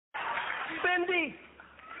Cindy,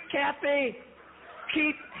 Kathy,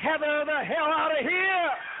 keep Heather the hell out of here.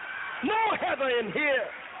 No Heather in here.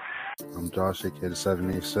 I'm Josh, aka the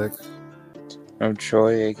 786. I'm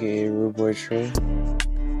Troy, aka Rude Boy Troy.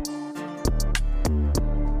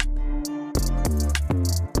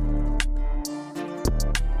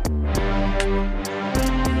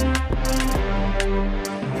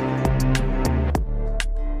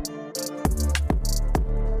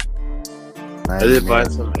 I did buy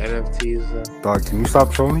some NFTs. Dog, can you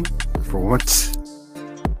stop trolling for once?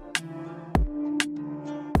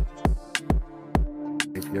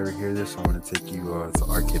 If you ever hear this, I want to take you to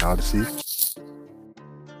Arcade Odyssey.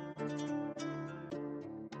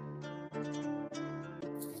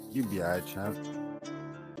 You be alright, champ.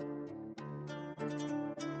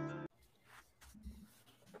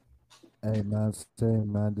 Hey man,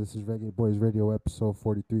 same man. This is Reggae Boys Radio episode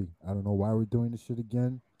 43. I don't know why we're doing this shit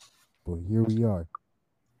again, but here we are.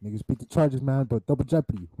 Niggas beat the charges, man, but double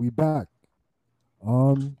jeopardy. We back.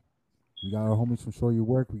 We got our homies from Show Your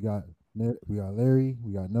Work. We got Larry.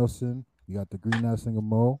 We got Nelson. We got the green ass nigga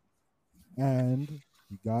Mo, and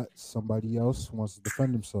we got somebody else who wants to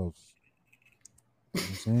defend themselves. You know what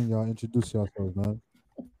I'm saying? Y'all introduce yourselves, man.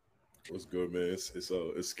 What's good, man? It's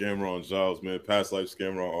Scamron Giles, man. Past life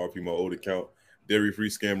Scamron RP, my old account. Dairy free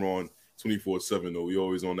Scamron 24/7 though. We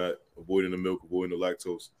always on that, avoiding the milk, avoiding the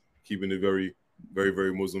lactose, keeping it very, very,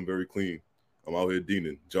 very Muslim, very clean. I'm out here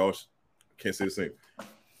deaning. Josh, can't say the same.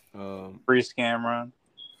 Free Scamron.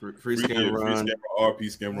 Free Scamron,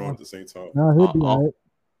 RP Scamron at the same time. Nah, he'll be alright.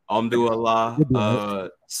 Alhamdulillah.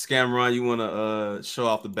 Scamron, you want to show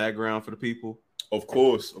off the background for the people? Of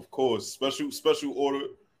course. Special order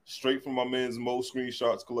straight from my man's Mo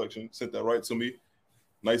screenshots collection. Sent that right to me,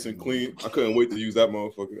 nice and clean. I couldn't wait to use that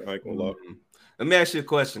motherfucker. I ain't gonna lie. Let me ask you a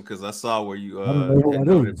question, because I saw where you had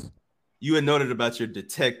noted about your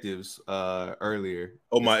detectives earlier.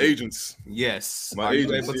 Oh, my agents. Yes. My Are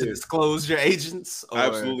agents, you able to disclose your agents? Or?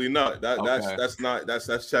 Absolutely not.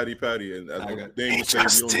 That's Chatty Patty, and that's what they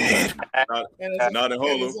just did. Not in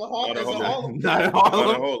Harlem. Not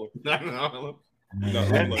in Harlem.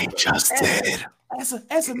 They just did.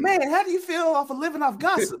 As a man, how do you feel off of living off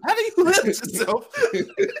gossip? How do you live yourself?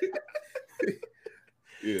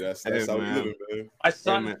 Yeah, that's how we living, man. My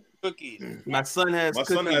son has cookies. My son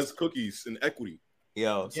has cookies in equity.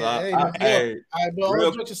 Yo, so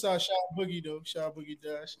all jokes aside, shout out Boogie though. Shout out Boogie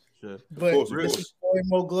Dash. Sure. But this is Troy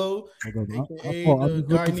Mo Glow, aka the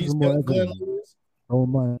Guyanese gun lewis. Oh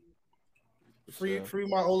my. Free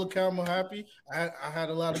my old account. I'm happy. I had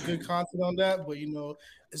a lot of good content on that, but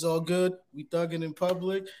it's all good. We thugging in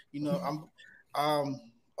public. I'm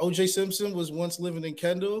OJ Simpson was once living in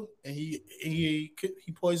Kendall, and he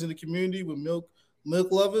poisoned the community with milk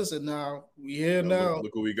lovers, and now we here now.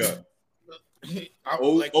 Look what we got.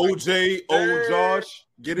 OJ, old Josh,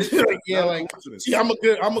 get it? Yeah, see, I'm a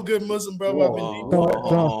good Muslim brother.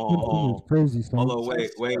 Josh crazy. Hold on,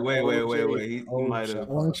 wait. He might have.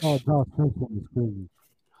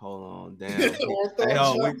 Hold on, damn. Hey,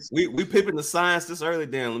 we pipping the science this early.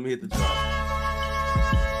 Damn, let me hit the drop.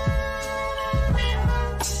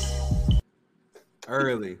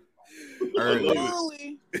 Early.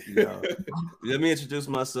 Let me introduce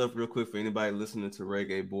myself real quick for anybody listening to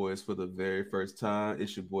Reggae Boys for the very first time.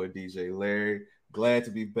 It's your boy DJ Larry. Glad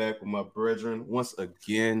to be back with my brethren once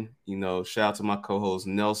again. Shout out to my co-host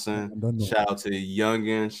Nelson. Shout out to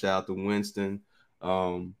Youngin. Shout out to Winston.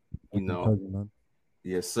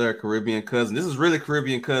 Yes, sir. Caribbean cousin. This is really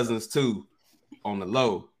Caribbean cousins too, on the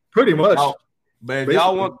low. Pretty much. But if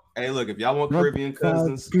y'all want Caribbean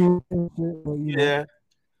cousins, yeah.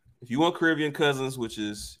 If you want Caribbean cousins, which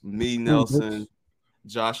is me, Nelson,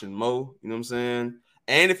 Josh, and Mo, you know what I'm saying?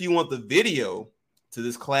 And if you want the video to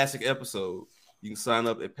this classic episode, you can sign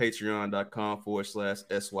up at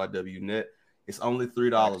patreon.com/SYWnet. It's only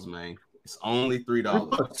 $3, man. It's only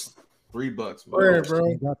 $3. $3, bro.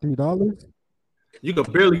 You got $3? You can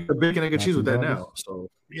barely get a bacon, egg, and cheese with that now. So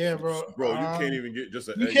yeah, bro. You can't even get just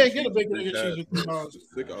you can't get a bacon, egg, and cheese with $3.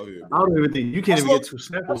 Sick out here. I don't even think you can't even get 2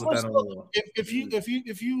 samples with that anymore. If you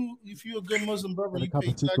a good Muslim brother, you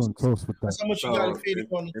pay taxes. That's how much you gotta pay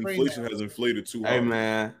on the train. Inflation has inflated too hard. Hey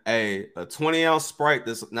man, a 20-ounce Sprite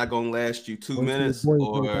that's not gonna last you 2 minutes, or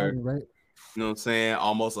you know what I'm saying,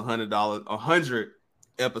 almost $100, 100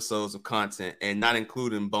 episodes of content, and not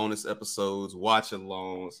including bonus episodes, watch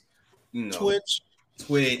alongs.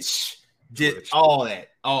 Twitch, all that,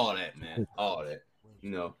 man, all that.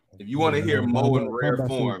 If you want to hear Mo in rare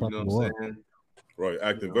form, you know what I'm saying? Right,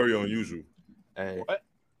 acting very unusual. Hey, what?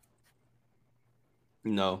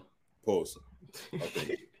 Pause.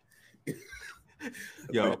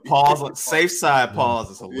 Yo, pause. Safe side pause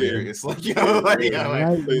is hilarious. Like,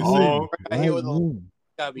 gotta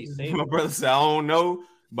be safe. My brother said, I don't know,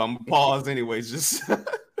 but I'm gonna pause anyways. Just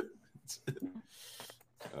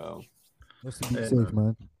let's be safe,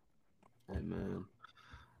 man. Hey, man.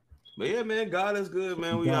 But yeah, man, God is good,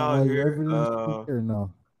 man. We got out here. Here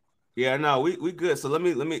now. Yeah, no, we good. So let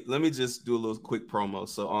me just do a little quick promo.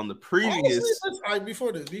 So on the previous,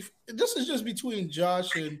 before this is just between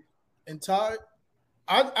Josh and Todd.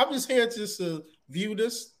 I'm just here just to view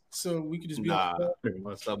this, so we can just be.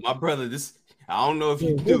 So my brother, I don't know if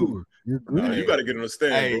you do. You got to get on the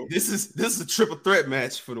stand, bro. This is a triple threat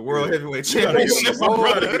match for the World Heavyweight Championship. You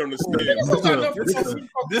got to get on the stand.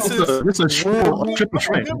 This is a triple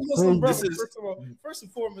threat. First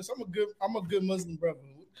and foremost, I'm a good Muslim brother.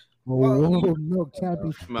 My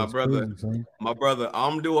brother,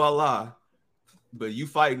 Alhamdulillah, but you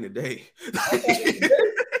fighting today.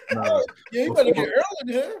 Yeah, you better get early in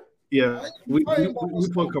here. Yeah, we put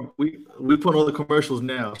all the commercials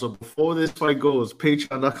now. So before this fight goes,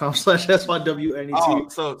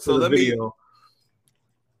 patreon.com/SYWNET. So let me.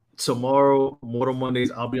 Tomorrow, Mortal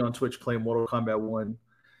Mondays, I'll be on Twitch playing Mortal Kombat 1,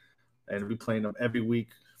 and we playing them every week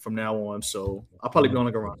from now on. So I'll probably be on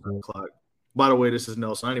like around 9 o'clock. By the way, this is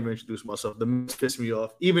Nelson. I didn't even introduce myself. The mess pissed me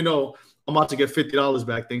off, even though I'm about to get $50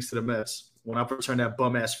 back thanks to the mess when I return that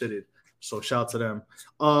bum ass fitted. So shout out to them.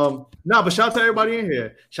 But shout out to everybody in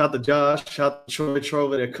here. Shout out to Josh. Shout out to Troy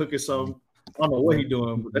over there cooking something. I don't know what he's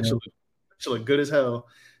doing, but that should look good as hell.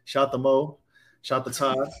 Shout out to Mo. Shout out to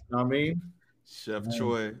Todd. You know what I mean? Chef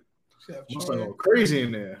Troy. Going crazy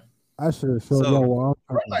in there. I should have showed y'all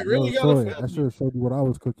I should have showed you what I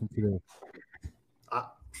was cooking today.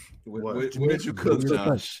 What did you cook,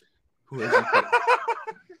 Josh? Yo,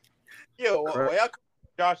 why y'all cook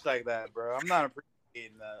Josh like that, bro? I'm not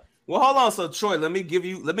appreciating that. Well, hold on. So, Troy, let me give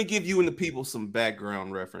you and the people some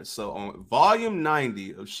background reference. So, on volume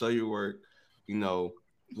 90 of Show Your Work,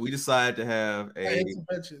 we decided to have an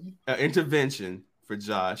intervention for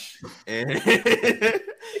Josh, and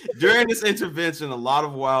during this intervention, a lot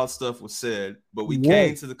of wild stuff was said, but we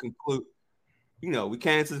came to the conclusion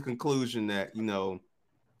that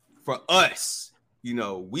for us,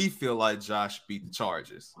 we feel like Josh beat the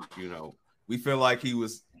charges. We feel like he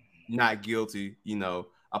was not guilty.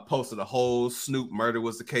 I posted a whole Snoop murder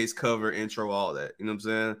was the case cover, intro, all that. You know what I'm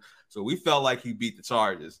saying? So we felt like he beat the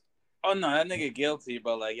charges. Oh no, that nigga guilty,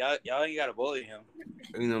 but like y'all ain't gotta bully him.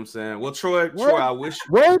 You know what I'm saying? Well, Troy, I wish.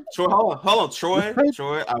 What? Troy, hold on,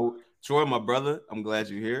 Troy, my brother. I'm glad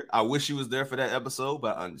you're here. I wish you was there for that episode,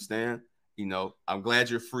 but I understand. I'm glad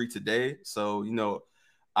you're free today. So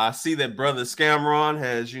I see that brother Scamron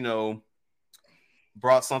has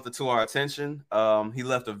brought something to our attention. He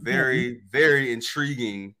left a very, very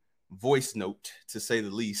intriguing voice note, to say the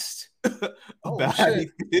least, about how he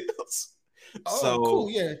feels. So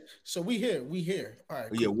cool, yeah. So we here. All right.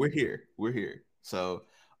 Cool. Yeah, we're here. So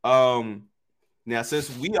now since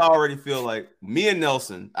we already feel like me and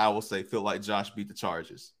Nelson, I will say, feel like Josh beat the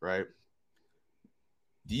charges, right?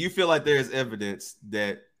 Do you feel like there's evidence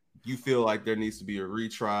that you feel like there needs to be a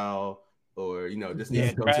retrial, or this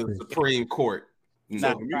needs to go to the Supreme Court?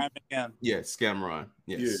 Yes, Scamron.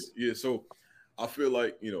 Yes. Yeah. So I feel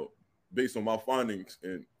like, based on my findings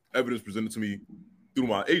and evidence presented to me through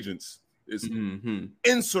my agents, it's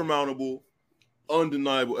insurmountable,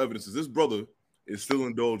 undeniable evidences. This brother is still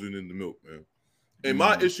indulging in the milk, man. And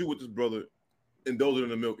my issue with this brother indulging in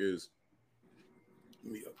the milk is,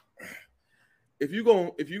 if you're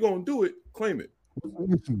gonna do it, claim it.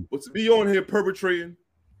 But to be on here perpetrating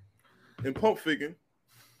and pump faking,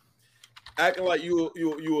 acting like you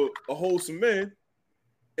a wholesome man,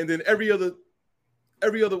 and then every other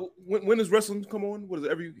when does wrestling come on? What is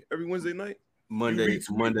it, every Wednesday night? Monday and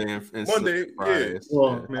Monday, Friday. Yeah.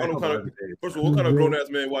 Well, first of all, what kind of grown ass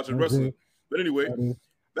man watching wrestling? But anyway,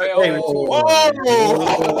 The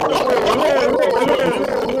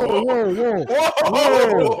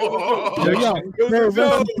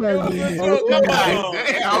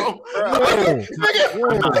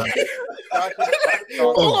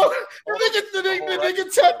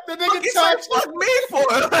nigga touched me for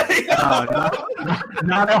it.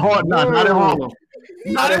 Not at home.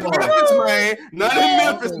 Not in Memphis, man. Not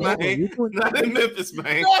in Memphis,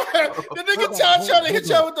 man. The nigga Todd trying to hit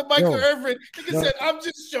y'all with the Michael Irvin. Nigga said, "I'm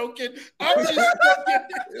just joking.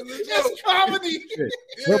 It's comedy."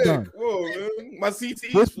 Yeah, whoa, man. My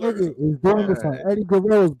CT. This nigga is doing this on Eddie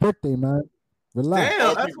Guerrero's birthday, man. Relax.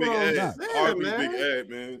 Damn, that's big man. Big Ed,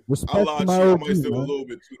 man. Respect I lied my to you. I OG, might step a man. little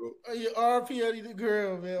bit too, though. RP Eddie the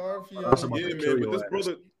girl, man. RP. Yeah, man. But this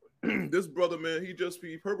brother, this brother, man, he just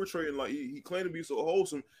be perpetrating like he claimed to be so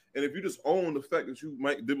wholesome. And if you just own the fact that you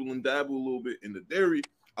might dibble and dabble a little bit in the dairy,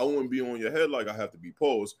 I wouldn't be on your head like I have to be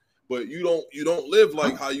paused. But you don't live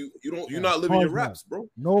like how you're not living your raps, bro.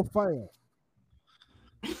 No fire.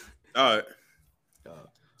 All right.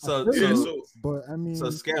 So, but I mean, so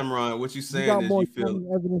Scamron, what you saying got is more you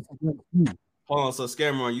feel evidence against you. Hold on, so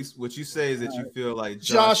Scamron, what you say is that you feel like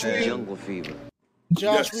Josh had jungle fever.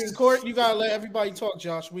 Josh, we in court. You gotta let everybody talk,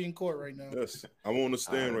 Josh. We in court right now. Yes, I'm on the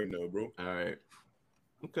stand right now, bro. All right.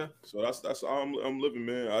 Okay. So that's how I'm living,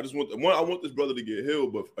 man. I just want this brother to get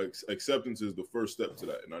healed, but acceptance is the first step to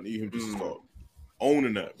that, and I need him to start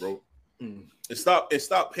owning that, bro. And stop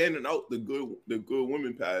handing out the good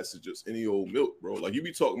women pass to just any old milk, bro. Like you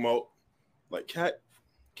be talking about like Cat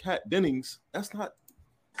Dennings. That's not.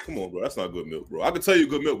 Come on, bro. That's not good milk, bro. I can tell you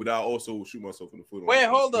good milk, but I also shoot myself in the foot. Wait,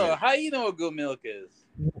 hold on. How you know what good milk is?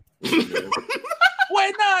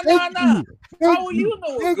 Wait, nah. How will you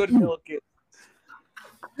know what good milk is?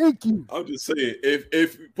 Thank you. I'm just saying,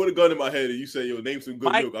 if you put a gun in my head and you say, "Yo, name some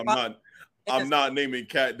good milk," I'm not naming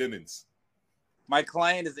Cat Dennings. My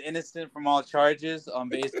client is innocent from all charges on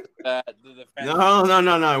basis that the defense.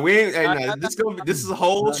 No. We ain't. Hey, this is a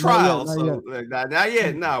whole trial. Not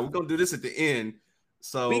yet. No, we're gonna do this at the end.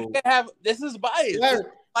 So we can have. This is biased.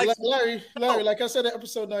 Larry, like I said in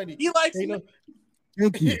episode 90, he likes. Thank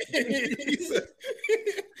you.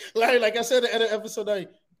 Larry, like I said in episode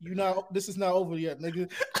 90, this is not over yet, nigga.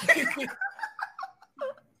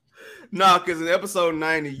 No, because in episode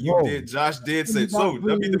 90, Josh did say so.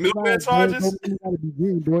 That be the milkman charges.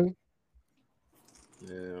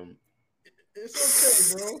 Yeah.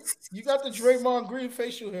 It's okay, bro. You got the Draymond Green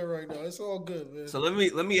facial hair right now. It's all good, man. So let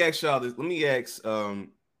me ask y'all this. Let me ask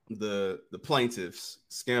the plaintiffs,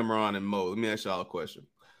 Scamron and Mo. Let me ask y'all a question.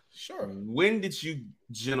 Sure. When did you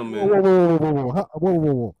gentlemen?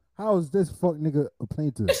 Whoa. How is this fuck nigga a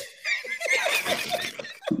plaintiff?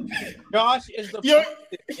 Josh is the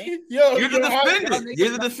you're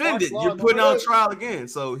the defendant. You're putting on trial again.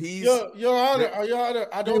 So he's Your Honor.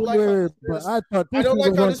 I don't like. But I thought this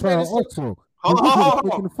was on trial also. Hold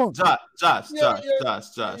on. Josh.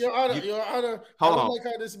 Your Honor. I don't like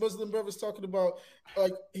how this Muslim brother's talking about.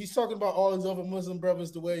 Like he's talking about all his other Muslim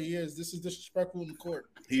brothers the way he is. This is disrespectful in the court.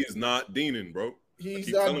 He is not deaning, bro. He's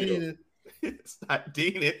not deaning. It's not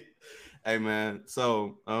deaning. Hey man.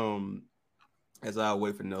 So as I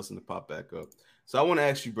wait for Nelson to pop back up. So I want to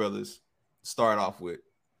ask you, brothers, start off with,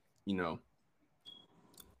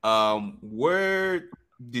 where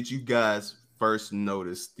did you guys first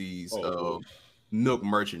notice these milk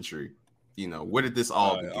merchantry? Where did this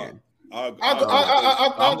all begin?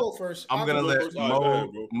 I'll go first. I'm going to let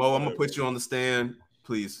Mo, I'm going to put you on the stand.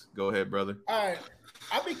 Please go ahead, brother. All right.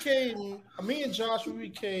 Me and Josh,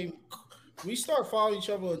 we started following each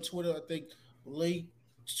other on Twitter, I think, late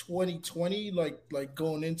 2020, like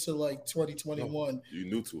going into like 2021. You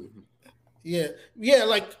new to it? Yeah.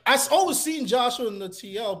 Like I always seen Joshua in the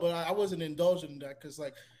TL, but I wasn't indulging in that because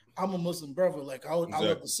like I'm a Muslim brother. Like I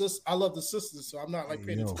love the sisters. I love the sisters, so I'm not like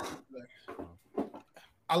paying attention to that.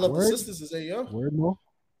 I love the sisters. Is Word more?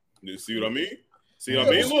 You see what I mean?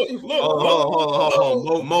 Look.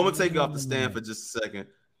 Hold on. Mo, take you off the stand for just a second.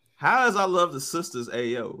 How is I love the sisters?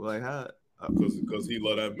 Ayo, like how? Because he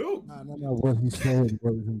love that milk. No. What he said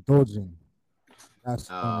was indulging. That's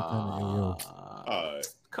kind of all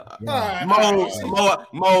right.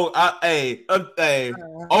 Mo,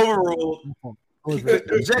 overruled.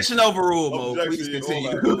 Objection overruled, Mo. Please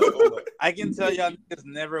continue. I can tell y'all niggas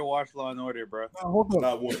never watch Law and Order, bro. Hold on.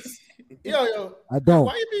 Not once. Yo. I don't.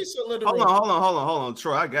 Why you being so literal? Hold on.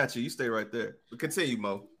 Troy, I got you. You stay right there. But continue,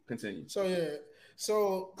 Mo. Continue.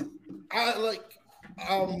 So I like.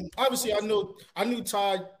 Obviously, I knew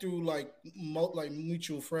Ty through like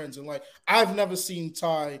mutual friends, and like I've never seen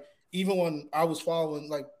Ty even when I was following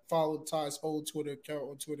Ty's old Twitter account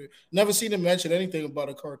on Twitter. Never seen him mention anything about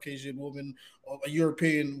a Caucasian woman or a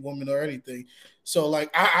European woman or anything. So like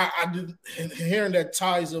I did, hearing that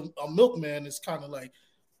Ty's a milkman is kind of like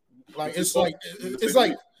I'm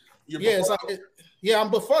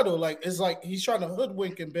befuddled. Like it's like he's trying to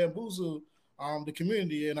hoodwink and bamboozle the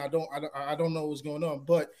community, and I don't know what's going on.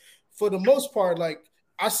 But for the most part, like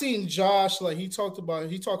I seen Josh, like he talked about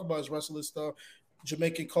his wrestling stuff,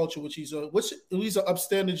 Jamaican culture, which he's an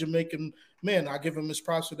upstanding Jamaican man. I give him his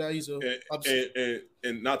props for that. He's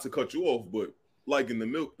and not to cut you off, but like in the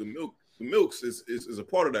milks is a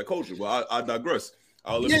part of that culture. But I digress.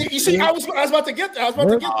 You see, I was about to get there.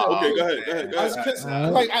 Okay, go ahead.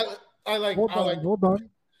 Hold on.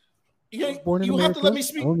 You have to let me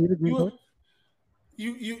speak.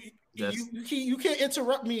 You can't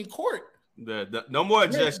interrupt me in court. No more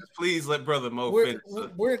objections. Please let Brother Mo finish.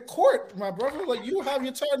 We're in court, my brother. Like, you have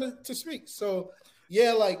your turn to speak. So,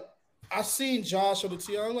 yeah, like, I seen Josh on the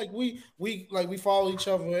TL. Like, we follow each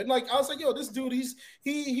other. And, like, I was like, yo, this dude,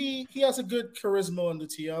 he has a good charisma on the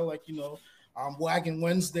TL. Like, you know, Wagging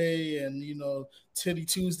Wednesday and, you know, Titty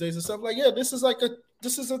Tuesdays and stuff. Like, yeah, this is a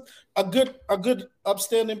good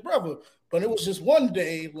upstanding brother. But it was just one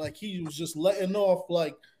day, like, he was just letting off,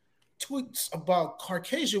 like, tweets about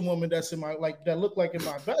Caucasian women that's in my, like, that look like in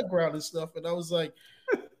my background and stuff. And I was like,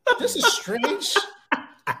 this is strange.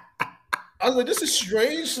 I was like, this is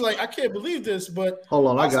strange. Like, I can't believe this. But hold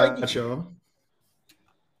on, I got you.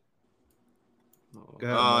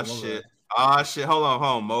 Oh, shit. Oh, shit. Hold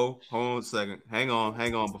on, Mo. Hold on a second. Hang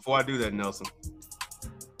on. Before I do that, Nelson.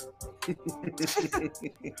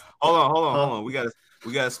 Hold on. We got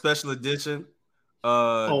a special edition.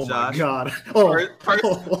 Oh, Josh. my God.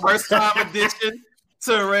 First time edition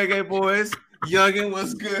to Reggae Boys. Youngin,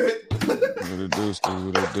 what's good? What it do?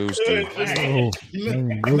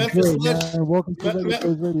 Memphis legend. Welcome to Reggae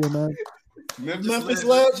Boys Radio, man. Memphis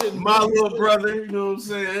legend. My little brother, you know what I'm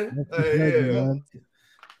saying? Man.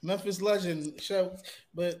 Memphis legend.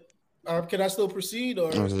 But can I still proceed?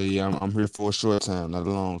 Or Yeah, I'm here for a short time, not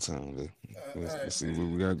a long time. Let's see what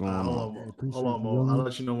we got going on. Hold on, Mo. I'll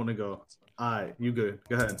let you know when to go. All right, you good.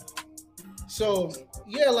 Go ahead. So,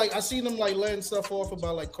 yeah, like, I seen them, like, letting stuff off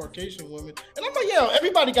about, like, Caucasian women. And I'm like, yeah,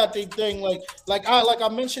 everybody got their thing. Like I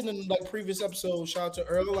mentioned in, like, previous episodes, shout out to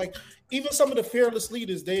Earl, like, even some of the fearless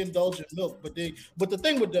leaders, they indulge in milk. But the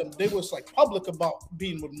thing with them, they was, like, public about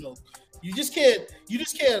being with milk. You just can't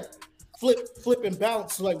flip and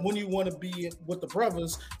bounce, like, when you want to be with the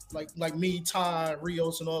brothers, like me, Ty,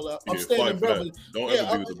 Rios, and all that. Upstanding brothers. Don't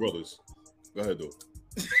ever be with the brothers. Go ahead, though.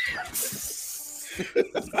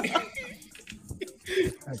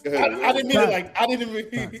 I didn't mean it like I didn't mean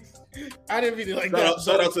it like that.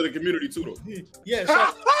 Shout out to the community too, though. Yeah.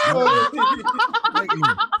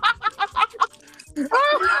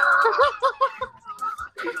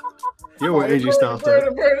 You're where AG stopped.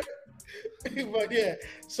 But yeah,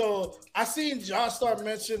 so I seen Josh start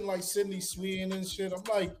mentioning like Sydney Sweden and shit. I'm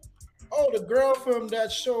like, oh, the girl from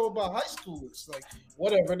that show about high school. It's like,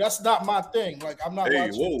 whatever. That's not my thing. Like, I'm not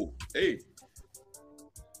watching. Hey.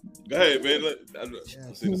 Go ahead, man.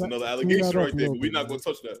 See, there's another allegation right there, but we're not going to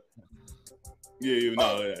touch that. Yeah.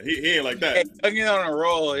 He ain't like that. Hey, get on a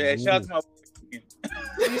roll. Yeah, shout out to my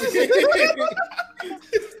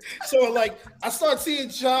So, like, I start seeing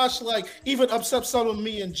Josh, like, even upset some of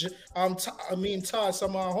me and Ty,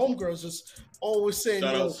 some of our homegirls just always saying,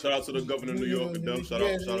 shout out to the governor of New York and them. Shout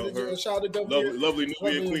out her. Shout out to governor. Lovely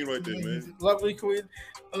Nubian queen right there, man. Lovely queen.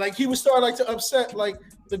 Like, he would start, like, to upset, like,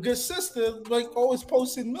 the good sister, like, always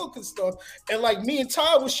posting milk and stuff. And, like, me and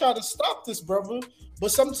Ty was trying to stop this, brother.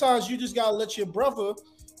 But sometimes you just got to let your brother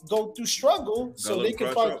go through struggle so they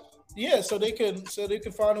can find... Yeah, so they can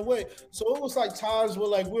find a way. So it was like times where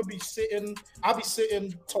like I'll be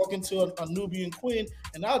sitting talking to a Nubian queen,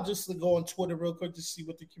 and I'll just go on Twitter real quick to see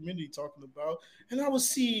what the community talking about. And I would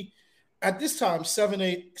see at this time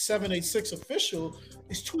 786 official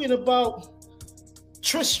is tweeting about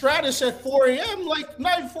Trish Stratus at 4 a.m. like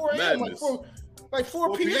not even 4 a.m. like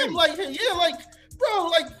 4 p.m. Like yeah, like bro,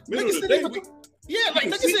 like niggas didn't even. Yeah, like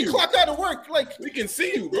niggas ain't clocked out of work. Like we can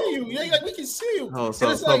see you, bro. Yeah, like we can see you. Oh, so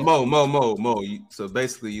like, Mo. So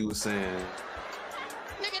basically, you were saying,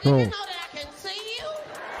 nigga, did you know that I can see you?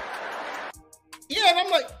 Yeah, and I'm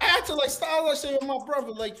like, I had to like style that shit with my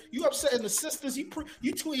brother. Like, you upsetting the sisters? You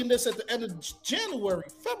tweeting this at the end of January.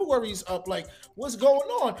 February's up. Like, what's going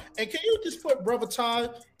on? And can you just put Brother Ty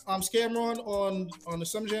Scamron on the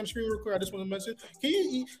Sum Jam screen real quick? I just want to mention. Can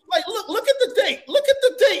you like look at the date? Look at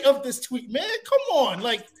the date of this tweet, man. Come on,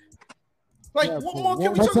 like yeah, what more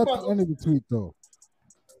can we talk about? What's at the end of the tweet though?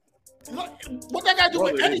 What that got to do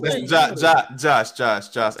with anything? Josh,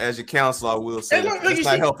 as your counselor, I will say that's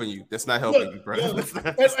not helping you. That's not helping you, bro.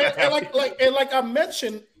 And like I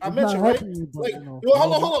mentioned, right? Like,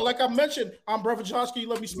 hold on. Like I mentioned, Brother Josh, can you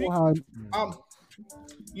let me speak?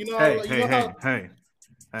 You know, hey.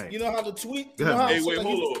 You know how the tweet? Hey, wait,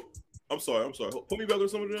 hold on. I'm sorry. Put me back on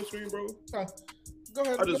some of that screen, bro. Go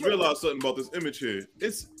ahead. I just realized something about this image here.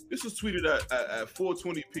 This was tweeted at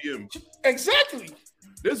 4:20 p.m. Exactly.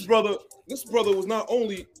 This brother was not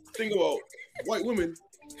only thinking about white women.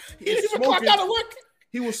 He didn't even clock out of work.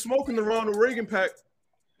 He was smoking around the Reagan pack,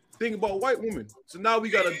 thinking about white women. So now we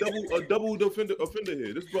got a double offender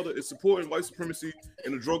here. This brother is supporting white supremacy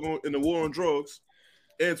and the war on drugs,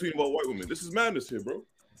 and tweeting about white women. This is madness here, bro.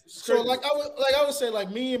 So I would say,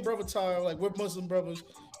 like me and Brother Ty, like we're Muslim brothers.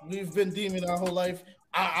 We've been demon our whole life.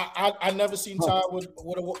 I never seen Ty with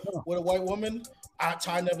a white woman.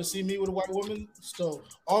 Ty never seen me with a white woman. So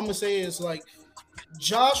all I'm gonna say is like,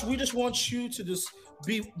 Josh, we just want you to just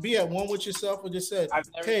be at one with yourself and just said, I've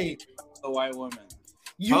never hey, seen a white woman.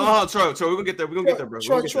 You, Troy, we're gonna get there. We're gonna get there, bro.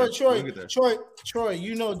 Troy,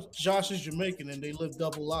 you know Josh is Jamaican and they live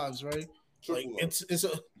double lives, right? Like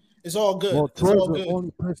it's all good. Well, it's Troy's all the good.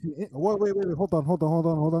 only person in. Wait, hold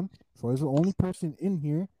on. Troy's the only person in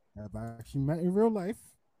here that I've actually met in real life.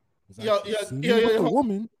 Yeah. A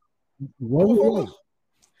woman. Hold on,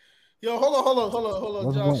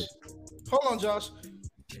 Josh. Hold on, Josh.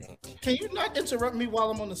 Can you not interrupt me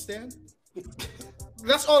while I'm on the stand?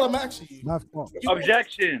 That's all I'm asking you.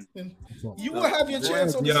 Objection. You will have your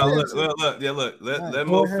chance on the stand. Look. Let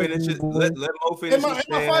Mo finish it. Let Mo finish it.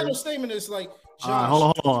 My final statement is like, Josh.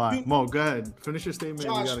 Hold on. Mo, go ahead. Finish your statement.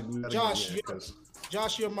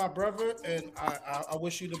 Josh, you're my brother, and I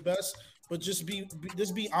wish you the best. But just be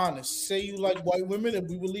honest. Say you like white women, and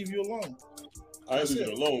we will leave you alone. I ain't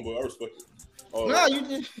leaving alone, but I respect it. No, you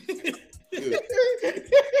did.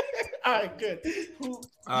 All right, good.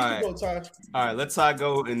 All right, let Ty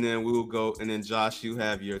go, and then we'll go, and then Josh, you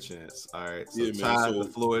have your chance. All right, so Ty, the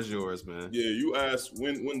floor is yours, man. Yeah, you asked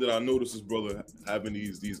when did I notice this brother having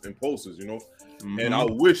these impulses, you know? Mm-hmm. And I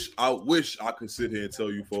wish I could sit here and tell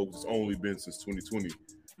you folks it's only been since 2020,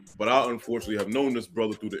 but I unfortunately have known this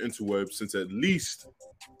brother through the interwebs since at least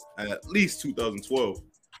 2012,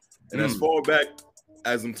 and as far back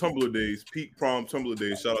as them Tumblr days, peak prom Tumblr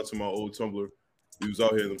days. Shout out to my old Tumblr. He was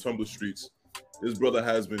out here in the Tumblr streets. This brother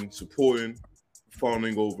has been supporting,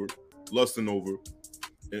 fawning over, lusting over,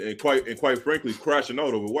 and quite frankly, crashing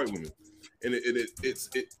out over white women. And it's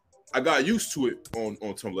I got used to it on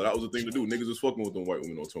Tumblr. That was the thing to do. Niggas was fucking with them white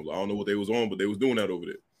women on Tumblr. I don't know what they was on, but they was doing that over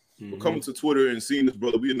there. Mm-hmm. But coming to Twitter and seeing this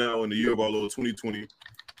brother, we are now in the year of our Lord 2020.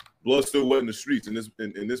 Blood still wet in the streets, and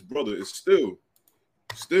this brother is still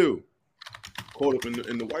caught up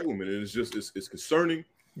in the white woman, and it's concerning,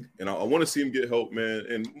 and I want to see him get help, man.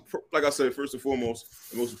 And like I said, first and foremost,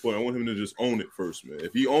 and most important, I want him to just own it first, man.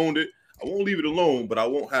 If he owned it, I won't leave it alone, but I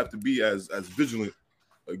won't have to be as vigilant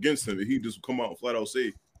against him. If he just come out and flat out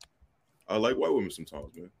say, I like white women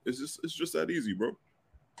sometimes, man. It's just that easy, bro.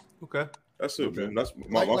 Okay, that's it, man. That's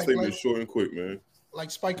my statement is short and quick, man.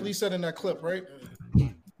 Like Spike Lee said in that clip, right?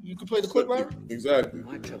 You can play the clip, Larry? Exactly.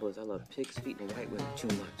 My trouble is I love pigs, feet, and white women too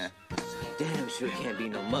much. Damn sure can't be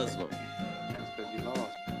no Muslim. That's because you lost.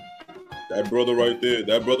 That brother right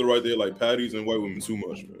there, like patties and white women too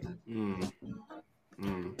much, man.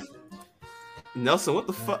 Nelson, what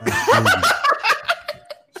the fuck?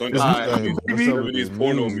 Son, this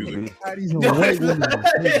porno music. Patties and white women.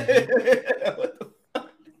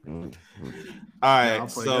 All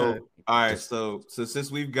right, so since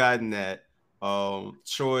we've gotten that,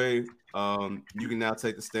 Troy, you can now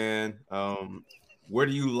take the stand. Where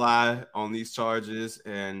do you lie on these charges?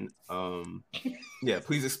 And yeah,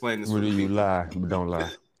 please explain this. Where do you lie but don't lie?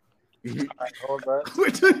 Where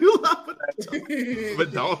do you lie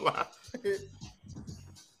but don't lie?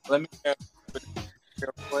 Let me.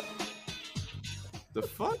 The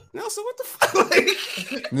fuck, Nelson? What the fuck,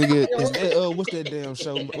 nigga? Is that what's that damn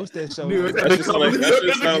show? What's that show? That just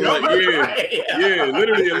sound like yeah,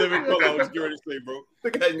 literally a living color. I was getting ready to say, bro.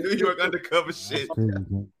 Look at that New York undercover shit.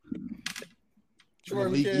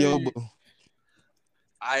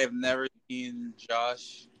 I have never seen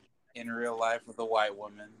Josh in real life with a white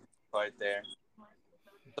woman right there.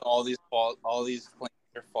 So all these claims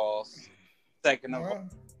are false. Second of all,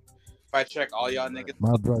 if I check all y'all niggas,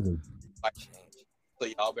 my brother. So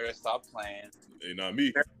y'all better stop playing. Hey, not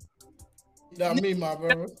me. Not me, my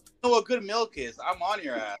brother. You know what good milk is? I'm on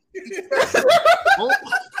your ass.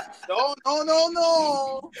 No.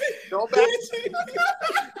 Don't back.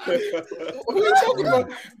 What are you talking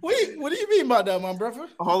about? What do you mean by that, my brother?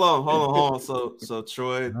 Hold on. So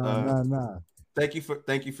Troy, nah. Thank you for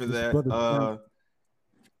that.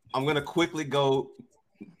 I'm gonna quickly go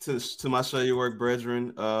to my show your work,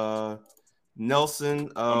 brethren. Nelson,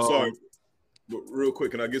 I'm sorry. But real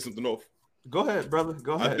quick, can I get something off? Go ahead, brother.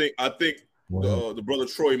 Go ahead. I think the brother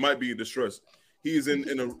Troy might be in distress. He's in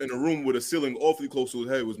a room with a ceiling awfully close to his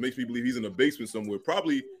head, which makes me believe he's in a basement somewhere,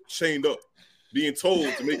 probably chained up, being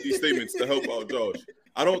told to make these statements to help out Josh.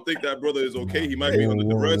 I don't think that brother is okay. He might be under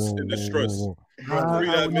duress and distress. Free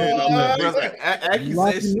that man out.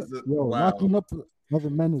 Accusations. Locking up other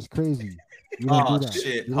men is crazy. Oh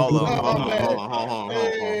shit! Hold on.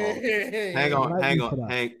 Hang on.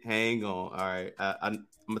 All right, I'm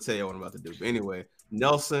gonna tell you what I'm about to do. But anyway,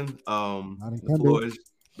 Nelson,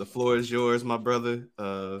 the floor is yours, my brother.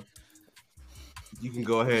 You can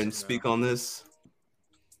go ahead and speak on this.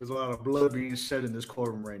 There's a lot of blood being shed in this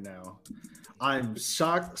courtroom right now. I'm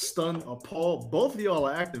shocked, stunned, appalled. Both of y'all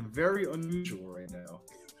are acting very unusual right now.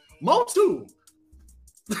 Mo too.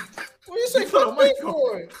 What do you say fuck me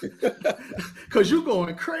for? Because you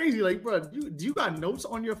going crazy. Like, bro, do you got notes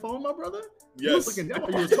on your phone, my brother? Yes. You was looking down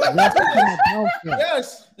while you were talking.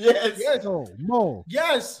 Yes. Mo.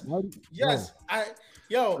 Yes. Yes.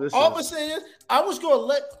 All I'm gonna say is I was gonna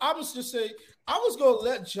let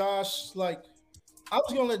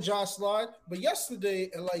Josh slide, but yesterday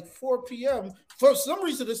at like 4 p.m. for some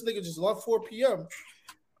reason this nigga just left 4 p.m.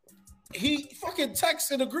 He fucking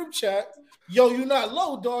texts in the group chat, "Yo, you not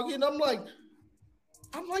low, doggy," and I'm like,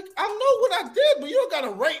 I know what I did, but you don't gotta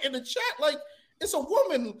write in the chat like it's a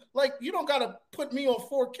woman. Like you don't gotta put me on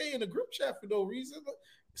 4K in the group chat for no reason.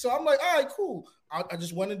 So I'm like, all right, cool. I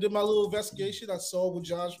just went and did my little investigation. I saw what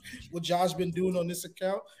Josh been doing on this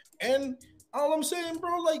account, and all I'm saying,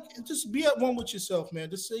 bro, like just be at one with yourself, man.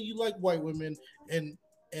 Just say you like white women and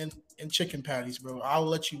chicken patties, bro. I'll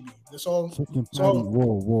let you be. That's all. Chicken patty.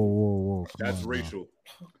 Whoa. That's racial.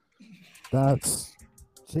 That's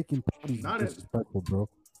chicken patties. Disrespectful, bro.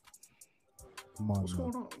 Come on. What's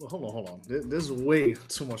going on? Hold on. There's way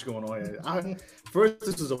too much going on here. First,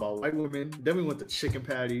 this is about white women. Then we went to chicken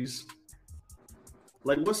patties.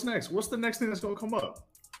 Like, what's next? What's the next thing that's gonna come up?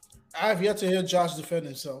 I've yet to hear Josh defend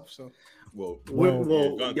himself. So, y'all came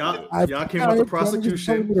out the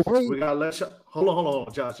prosecution. We gotta let hold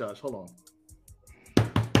on, Josh, hold on.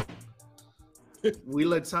 we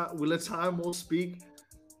let Ty Mo speak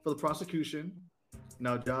for the prosecution.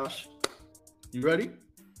 Now, Josh, you ready?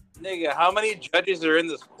 Nigga, how many judges are in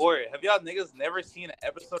this court? Have y'all niggas never seen an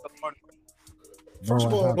episode of Law & Order? First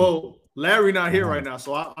of all, well, Larry not here right now,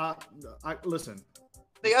 so I listen.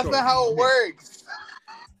 That's not how it works.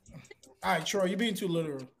 All right, Troy, you're being too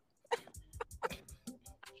literal.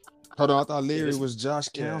 Hold on, I thought Larry was Josh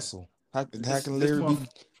counsel. How can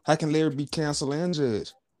Larry be counsel and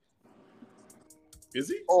judge? Is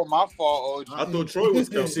he? Oh, my fault, OG. I thought Troy was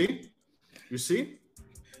counsel. You see?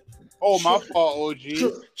 Oh, my fault, OG.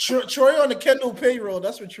 Troy on the Kendall payroll.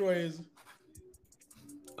 That's what Troy is.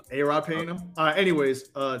 A-Rod paying him?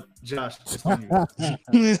 Anyways, Josh.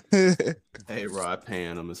 A-Rod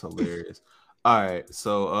paying him is hilarious. All right,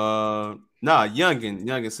 so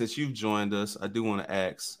Youngin, since you've joined us, I do want to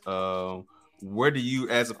ask, where do you,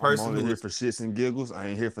 as a person, I'm only here for shits and giggles? I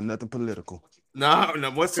ain't here for nothing political. No,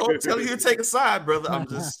 what's telling you to take a side, brother? I'm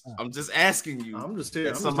just asking you. I'm just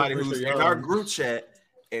here. Somebody who's in our group chat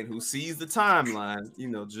and who sees the timeline,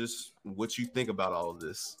 just what you think about all of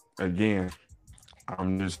this. Again,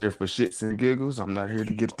 I'm just here for shits and giggles. I'm not here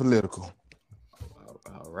to get political.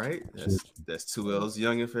 All right, that's 2 L's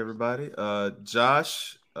Youngin for everybody.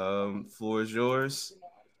 Josh, floor is yours.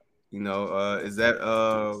 Is that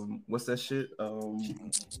what's that shit?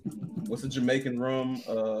 What's the Jamaican rum?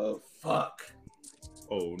 Fuck.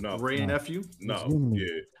 Oh no, Ray nephew. No,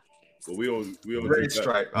 yeah, but we don't red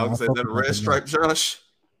stripe. I would say that a red stripe, Josh.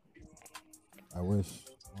 I wish.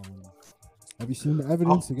 Have you seen the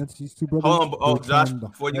evidence against these two brothers? Hold on, Josh.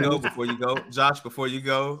 Before you go, Josh. Before you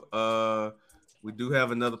go, we do have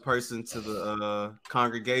another person to the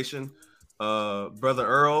congregation. Brother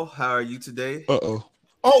Earl, how are you today?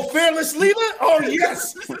 Oh, fearless leader! Oh,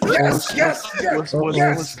 yes!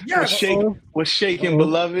 What's shaking,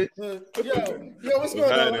 beloved? Yo, what's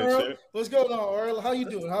going on, Earl? What's going on, Earl? How you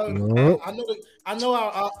doing? I know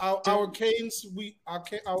our Canes we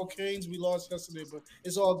lost yesterday, but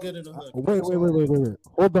it's all good in the hood. Wait.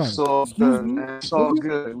 Hold on. It's all good, man. It's all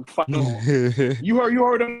good. You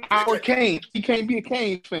heard of our Canes. He can't be a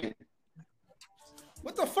Canes fan.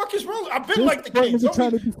 What the fuck is wrong? I've been like the Canes. You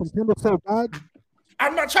trying to be from Kendall so bad?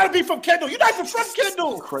 I'm not trying to be from Kendall. You're not even from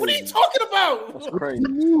Kendall. What are you talking about? That's crazy.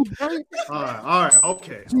 All right.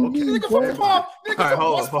 Okay. Nigga from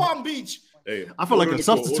West Palm Beach. Hey, I feel like a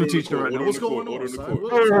substitute teacher right now. What's going on?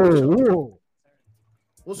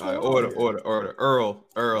 What's going on? Order. Earl,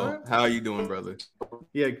 how are you doing, brother?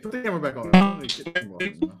 Yeah, put the camera back on.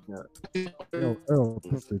 Yo, Earl,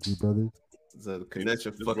 appreciate you, brother. The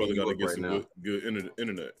connection this fucking brother gotta get right some now. good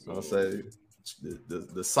internet. I'll say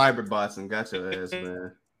the cyber bots and got your ass,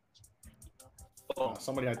 man. Oh,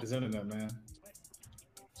 somebody hacked his internet, man.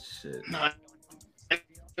 Shit. It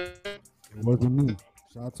wasn't me.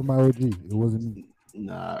 Shout out to my OG. It wasn't me.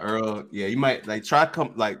 Nah, Earl. Yeah, you might try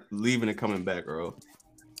leaving and coming back, Earl.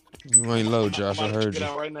 You ain't low, Josh. I heard you.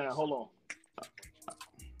 Out right now. Hold on.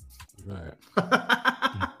 All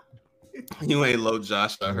right. You ain't low,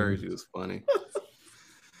 Josh. I heard you. It's funny.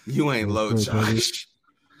 You ain't low, Josh.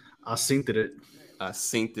 I synced it.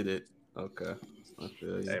 Okay. I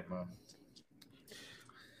feel you. Hey, man.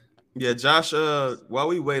 Yeah, Josh. While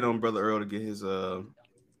we wait on Brother Earl to get his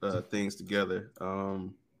things together,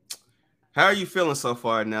 how are you feeling so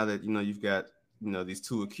far now that you've got these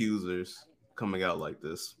two accusers coming out like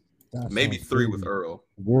this? That Maybe sounds three crazy. with Earl.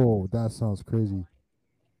 Whoa, that sounds crazy.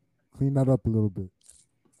 Clean that up a little bit.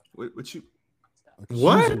 What you?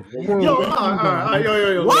 What? Yo, all right,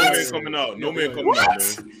 yo. What? No man coming out. No man coming out,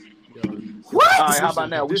 man. What? All right, how about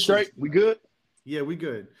now? We straight? We good? Yeah, we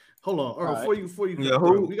good. Hold on, Earl. Right. Before you Yo,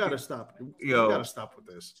 bro, we gotta stop. We gotta stop with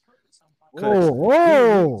this.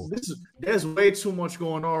 Whoa. There's way too much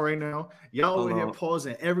going on right now. Y'all over here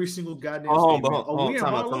pausing every single goddamn statement.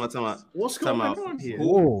 Time out. What's going on here?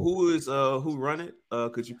 Who run it?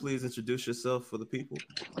 Could you please introduce yourself for the people?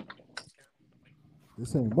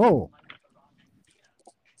 This ain't Mo.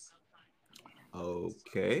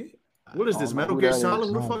 Okay. What is this? Metal Gear Solid?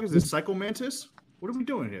 Who the fuck is this? Psycho Mantis? What are we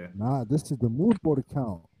doing here? Nah, this is the mood board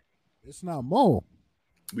account. It's not Mo.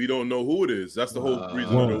 We don't know who it is. That's the whole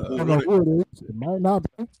reason. I don't know who it is. It might not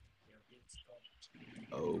be.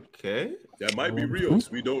 Okay. That might be Rios.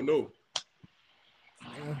 We don't know.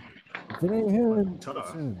 If it ain't him, it's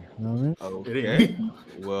him. You know what I mean? Okay.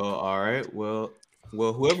 Well, all right. Well,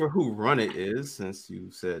 whoever who run it is, since you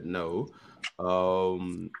said no,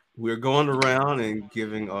 we're going around and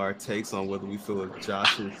giving our takes on whether we feel that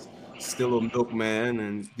Josh is still a milkman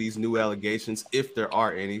and these new allegations, if there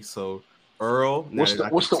are any. So, Earl, what's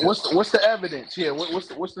the evidence? Yeah, what's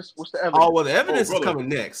the evidence? Oh well, the evidence is coming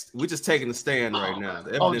next. We're just taking the stand right now.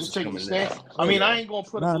 The evidence just taking the is stand. coming next. I mean, I ain't gonna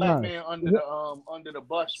put a black man under the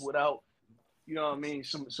bus without, you know what I mean,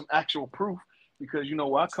 some actual proof, because you know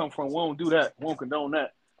where I come from, we won't do that, we won't condone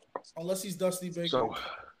that. Unless he's Dusty Baker. So,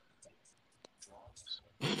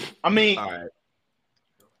 I mean, all right.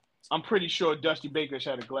 I'm pretty sure Dusty Baker's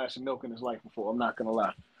had a glass of milk in his life before. I'm not gonna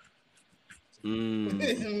lie. Hey,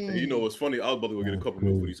 you know what's funny? I was about to go get a couple of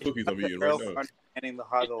milk for these cookies I'm eating right now.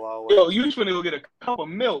 Yo, you just finna go get a cup of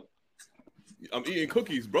milk. I'm eating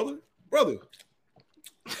cookies, brother.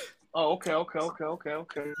 Oh, okay.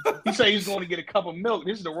 He said he's going to get a cup of milk.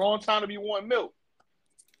 This is the wrong time to be wanting milk.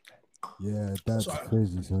 Yeah, that's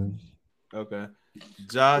crazy, son. Okay.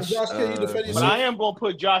 Josh, can you defend yourself? But I am going to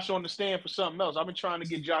put Josh on the stand for something else. I've been trying to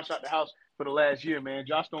get Josh out the house for the last year, man.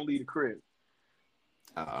 Josh don't leave the crib.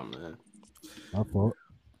 Oh, man. My fault.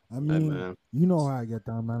 I mean, you know how I get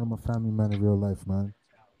down, man. I'm a family man in real life, man.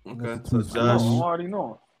 Okay. So, Josh, I already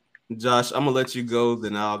know. Josh, I'm going to let you go,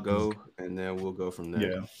 then I'll go, and then we'll go from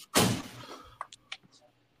there. Yeah.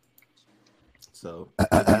 So,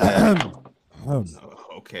 okay.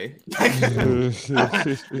 Okay. Let's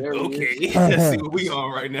see what we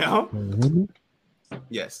on right now. Can you hear me?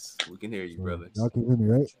 Yes, we can hear you, brother. Y'all can hear me,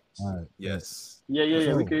 right? All right. Yes.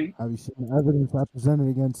 Yeah, we can. Have you seen the evidence I presented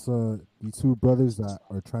against the two brothers that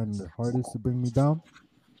are trying their hardest to bring me down?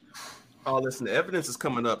 Oh, listen, the evidence is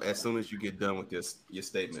coming up as soon as you get done with your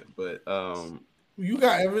statement. But you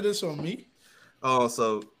got evidence on me? Oh,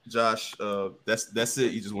 so Josh, that's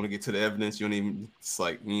it. You just want to get to the evidence. You don't even. It's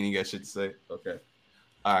like you ain't even got shit to say. Okay.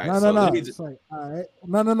 All right. No. It's like, all right.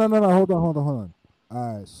 No. Hold on.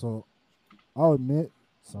 All right. So I'll admit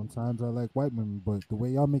sometimes I like white women, but the way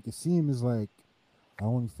y'all make it seem is like I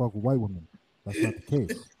only fuck with white women. That's not the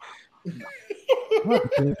case. Not the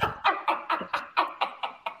case.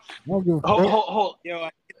 Hold. Yo,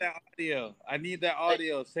 I need that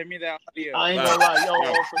audio. Send me that audio. I ain't gonna lie, yo,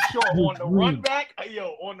 for sure. On the run back, every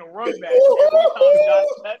time Josh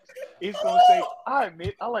texts, he's gonna say, I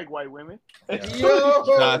admit, I like white women. Yo.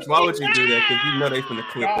 Josh, why would you do that? Because you know they finna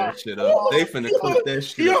clip that shit up. They finna clip that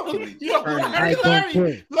shit up. Larry.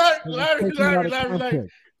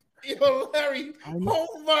 Yo, Larry. Oh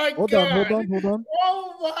my God. Hold on.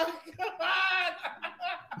 Oh my God.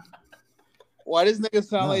 Why does nigga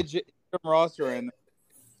sound like Jim Ross right now?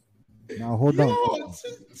 Now hold on.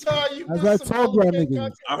 As I told y'all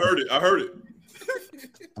niggas. I heard it.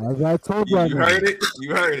 As I told y'all niggas.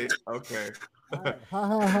 You heard it. Okay.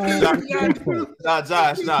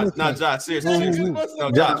 Josh. Seriously.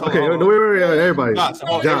 No, Josh. Okay, wait, everybody.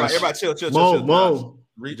 Everybody, chill. Mo.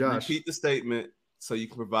 Repeat the statement so you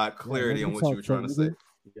can provide clarity on what you were trying to say.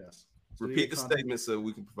 Yes. Repeat the statement so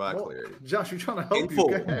we can provide clarity. Josh, you're trying to help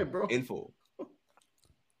Go ahead, bro. In full.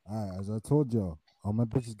 All right, as I told y'all, all my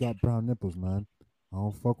bitches got brown nipples, man. I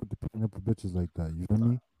don't fuck with the pink nipple bitches like that. You feel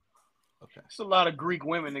me? Okay. It's a lot of Greek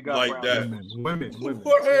women that got like brown that. Women.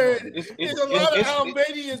 It's a lot of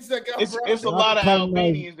Albanians that got brown. It's a lot of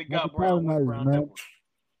Albanians that got brown nipples.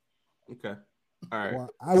 Okay. All right. Well,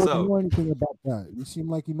 I wouldn't know anything about that. You seem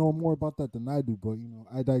like you know more about that than I do, but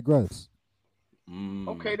I digress.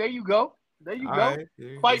 Okay, there you go. There you All go. right.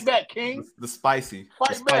 Fight back, King. The spicy.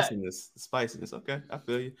 Fight the back. spiciness. The spiciness. Okay, I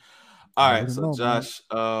feel you. All right, so Josh,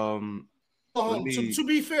 To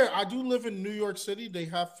be fair, I do live in New York City. They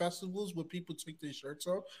have festivals where people take their shirts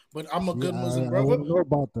off, but I'm a good Muslim brother. I don't know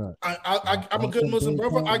about that. I'm a good Muslim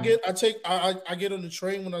brother. I get on the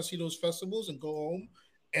train when I see those festivals and go home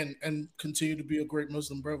and continue to be a great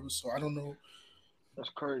Muslim brother. So I don't know. That's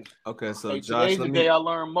crazy. Okay, so hey, Josh, today's the day I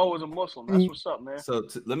learned Mo is a Muslim. That's what's up, man. So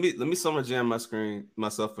let me summer jam my screen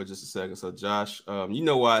myself for just a second. So Josh, you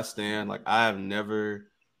know where I stand. Like I have never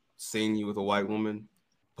seen you with a white woman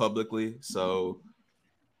publicly, so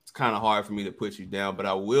it's kind of hard for me to put you down. But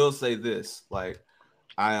I will say this: like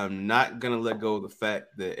I am not gonna let go of the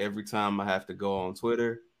fact that every time I have to go on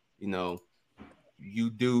Twitter, you know, you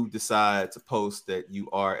do decide to post that you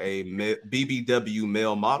are a BBW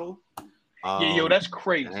male model. Yo, that's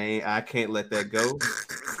crazy. I can't let that go.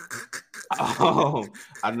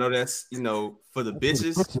 I know that's for the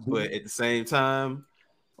bitches, but at the same time,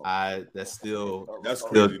 that's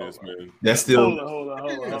craziness, man. That's still hold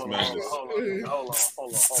on. That's madness. Hold on.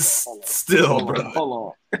 Still, bro.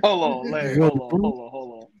 Hold on, Larry.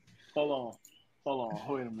 Hold on.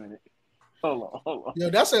 Wait a minute. Hold on. Yo,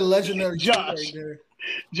 that's a legendary Josh. right there.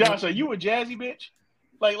 Josh, are you a jazzy bitch?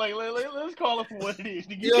 Like, let's call it for what it is.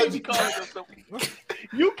 You can't be calling yourself.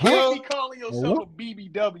 You can't be calling yourself a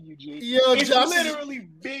BBW, G. It's Josh, literally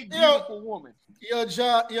big, beautiful woman. Earl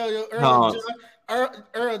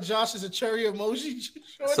Josh is a cherry emoji.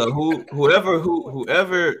 So whoever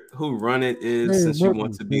run it is, since you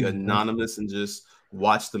want to be anonymous and just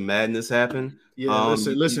watch the madness happen. Yeah,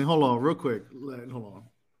 listen. Hold on, real quick. Hold on.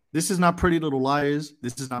 This is not Pretty Little Liars.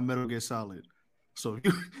 This is not Metal Gear Solid. So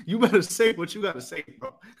you better say what you got to say,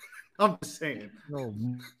 bro. I'm just saying. No,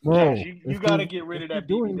 Josh, you got to get rid of that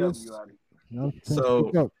BBW out of you.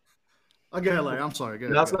 So again, like I'm sorry. I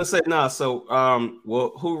was gonna say So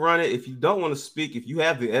well, who run it? If you don't want to speak, if you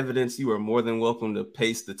have the evidence, you are more than welcome to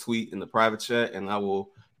paste the tweet in the private chat, and I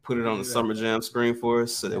will put it on the Summer Jam screen for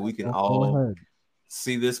us so that we can all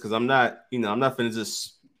see this. Because I'm not finna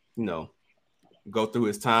just go through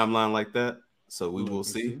his timeline like that. So we will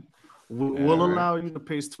see. We'll allow you to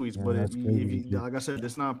paste tweets, but if you, like I said,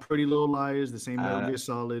 it's not Pretty Little Liars. This ain't Metal Gear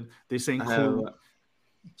Solid. This ain't cool.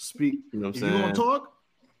 Speak. You know what I'm if saying? you want to talk,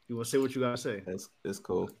 you want to say what you gotta say. It's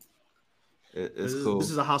cool. It's cool. This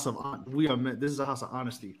is a house of This is a house of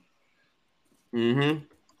honesty. Mm-hmm.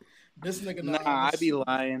 This nigga. I be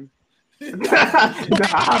lying.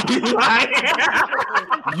 I be lying.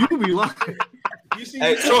 You be lying.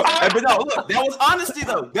 But no, look, that was honesty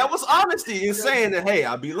though. That was honesty in saying that. Hey,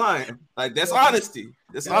 I be lying. Like that's honesty.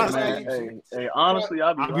 That's honesty. Hey, honestly,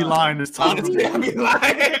 I be lying this time. Honestly, I be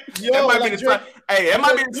lying. That might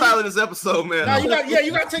be the title of this episode, man. Nah, you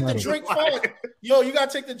gotta take the Drake font. Yo, you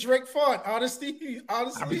gotta take the Drake font. Honesty. I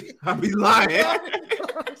be lying. Hey,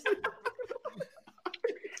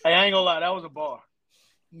 I ain't gonna lie, that was a bar.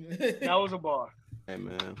 That was a bar. Hey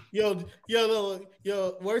man. Yo,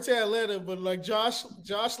 word to Atlanta, but like Josh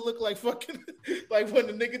looked like fucking like when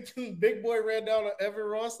the nigga Big Boy ran down on Evan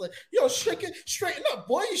Ross, like, yo, shaking, straighten up,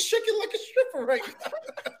 boy, you shaking like a stripper right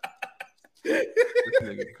now.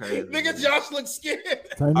 Nigga Josh looks scared.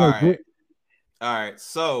 All right.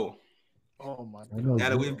 So oh my God. Now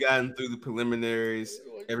that we've gotten through the preliminaries,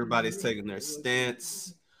 everybody's taking their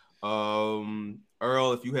stance.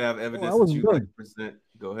 Earl, if you have evidence that you like to present,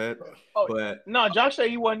 go ahead. No, Josh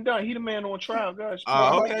said he wasn't done. He the man on trial, guys.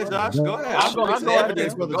 Okay, Josh, go ahead. I'll go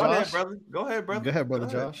evidence, brother. Go ahead, Josh. brother. Go ahead, brother. Go ahead, brother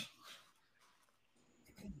Josh.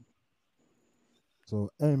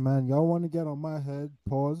 So, hey man, y'all want to get on my head?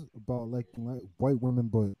 Pause about like white women,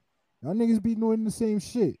 but y'all niggas be doing the same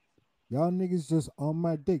shit. Y'all niggas just on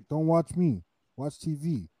my dick. Don't watch me. Watch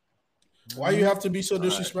TV. Why you have to be so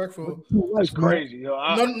disrespectful? That's crazy, yo.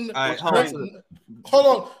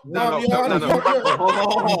 Hold on.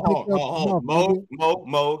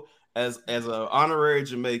 Mo, as an honorary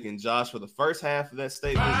Jamaican, Josh, for the first half of that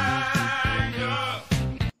statement.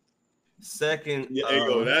 Second,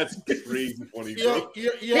 that's crazy funny, bro.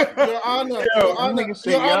 Your Honor, nigga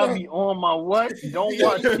say y'all be on my what? Don't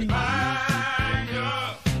watch TV.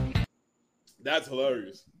 That's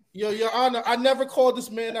hilarious. Your Honor, I never called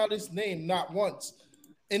this man out his name, not once.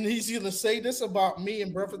 And he's gonna say this about me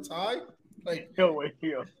and Brother Ty? Like, yo.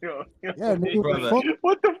 Yeah, nigga,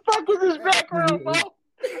 what the fuck is this background, bro?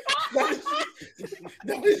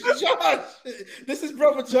 That is Josh. This is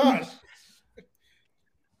Brother Josh.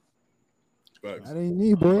 That ain't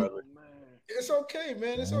me, bro. It's okay,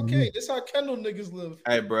 man. It's okay. This how Kendall niggas live.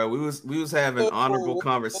 Hey, bro, we was having honorable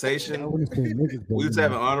conversation. We was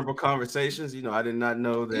having honorable conversations. You know, I did not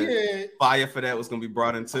know that fire for that was going to be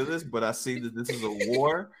brought into this, but I see that this is a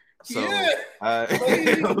war. So, I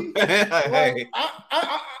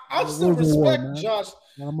still respect Josh.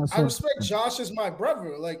 I respect Josh as my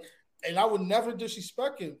brother, like, and I would never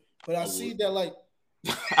disrespect him. But I see that, like,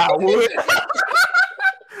 I would.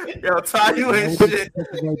 Yo, Ty, you ain't shit.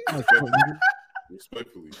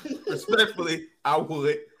 Respectfully, I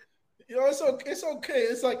would. You know, it's okay.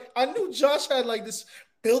 It's like I knew Josh had like this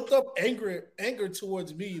built up anger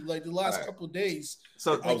towards me like the last couple of days.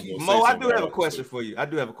 So, like, Mo, I do have a question for you.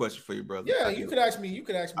 Brother. Yeah, you could ask me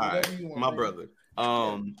whatever you want, my brother.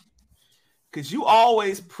 Because you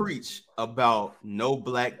always preach about no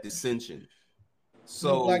black dissension.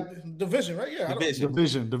 So like division, right? Yeah,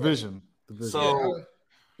 division. So,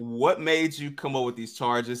 what made you come up with these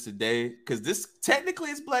charges today? Because this technically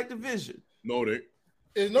is black division. No,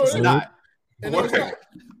 it's not. It's not.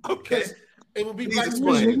 Okay. It would be Please black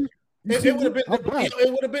explain. It would have been. It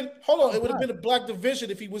would have been. Hold on. It would have been a black division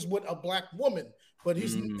if he was with a black woman. But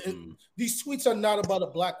these tweets are not about a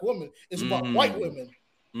black woman. It's about white women.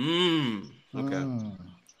 Okay.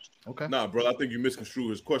 Nah, bro. I think you misconstrued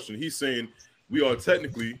his question. He's saying we are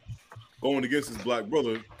technically going against his black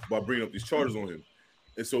brother by bringing up these charges on him.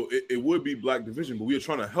 And so it would be black division, but we are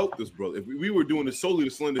trying to help this brother. If we were doing this solely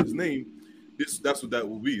to slander his name, that's what that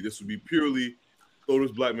would be. This would be purely throw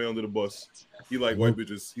this black man under the bus. He like white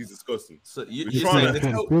bitches. He's disgusting. So you're trying to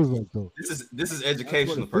help. This is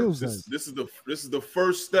educational purposes. This is the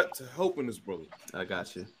first step to helping this brother. I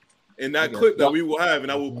got you. And that clip that we will have,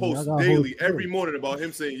 and I will post daily every morning about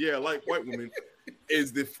him saying, "Yeah, I like white women,"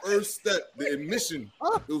 is the first step. The admission.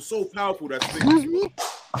 It was so powerful that thing.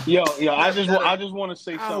 Yo, I just want to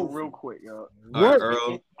say something real quick, yo.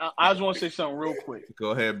 Earl. I just want to say something real quick.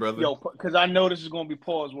 Go ahead, brother. Yo, because I know this is going to be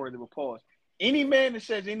pause worthy of a pause. Any man that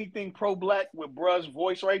says anything pro-black with bruh's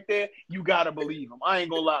voice right there, you gotta believe him. I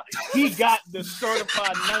ain't gonna lie. He got the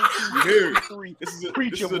certified 1963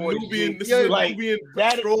 preacher voice.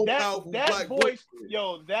 That voice,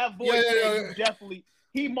 yo, that voice, you definitely.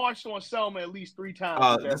 He marched on Selma at least 3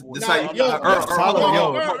 times. This how you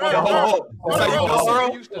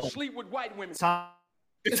Earl used to sleep with white women.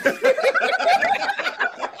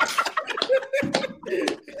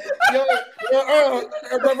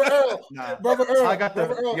 Brother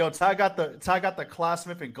Earl. Ty got the Class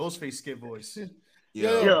Smith and Ghostface skit voice.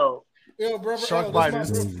 Yo, brother Shark Earl.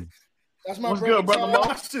 That's my What's brother. good, brother?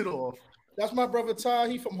 Watch it off. That's my brother Ty.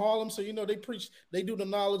 He from Harlem, so you know they do the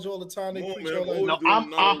knowledge all the time. They preach all that. No,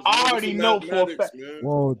 I already know for a fact.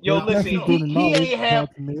 Yo, listen,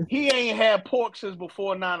 he ain't had pork since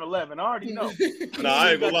before 9/11. I already know. Nah,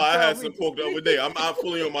 I ain't gonna lie. I had some pork the other day. I'm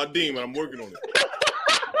fully on my demon. I'm working on it.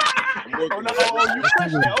 You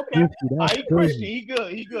Christian? Okay, he Christian. He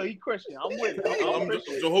good. He Christian. I'm with it. I'm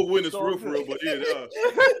Jehovah's Witness for real. But yeah.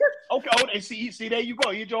 Okay. And see, there you go.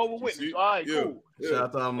 You're Jehovah's Witness. All right, cool.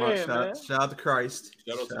 Shout out to Christ.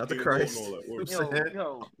 Shout out to Christ.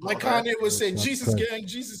 Like Kanye would say, Jesus gang.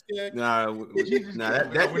 Nah,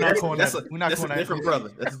 that's a different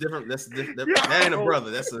brother. That's different. That ain't a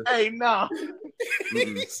brother. That's a. Hey, nah.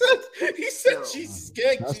 He said Jesus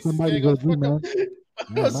gang. That's somebody go do, man.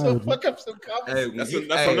 So fuck up some comments. Hey,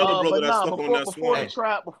 that's another brother that's stuck on that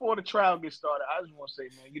swamp. Before the trial gets started, I just want to say,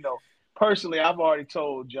 man, personally, I've already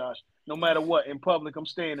told Josh, no matter what, in public, I'm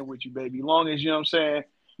standing with you, baby. As long as, you know what I'm saying,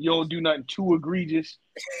 you don't do nothing too egregious,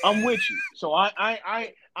 I'm with you. So I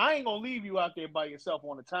ain't gonna leave you out there by yourself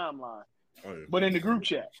on the timeline, but in the group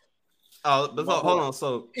chat. Oh, but hold on.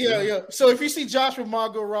 So So if you see Josh with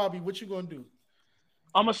Margot Robbie, what you gonna do?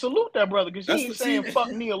 I'm gonna salute that brother because he ain't saying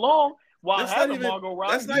fuck me along. While having Margot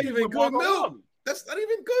Robbie, that's not even good milk. That's not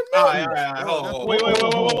even good milk. All right. Wait.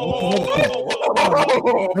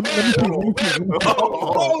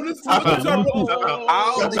 Oh, this is flag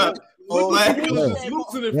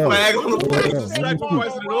on the plate.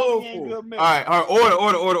 All right.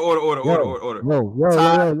 Order.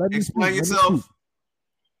 Explain yourself.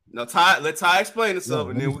 Now, Ty, let Ty explain himself,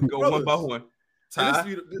 and then we can go one by one. Ty,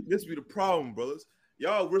 this be the problem, brothers.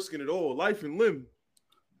 Y'all risking it all, life and limb,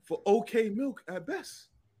 for okay milk at best.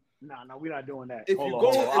 Nah, we're not doing that. If you're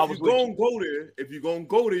gonna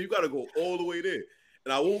go there, you gotta go all the way there.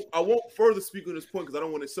 And I won't further speak on this point because I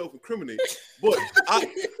don't want to self-incriminate. But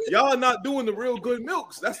y'all not doing the real good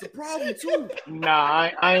milks. That's the problem too. Nah,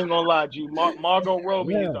 I ain't gonna lie to you. Margot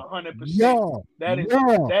Robbie is 100%.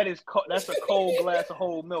 That's a cold glass of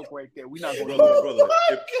whole milk right there. We not gonna brother.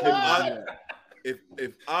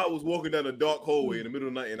 If I was walking down a dark hallway in the middle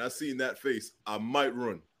of the night and I seen that face, I might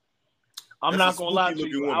run. I'm not gonna lie to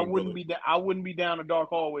spooky-looking you. woman, I wouldn't be down a dark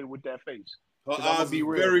hallway with that face. Her 'Cause I'ma eyes be are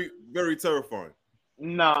real. very, very terrifying.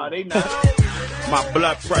 Nah, they not. My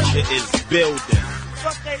blood pressure is building.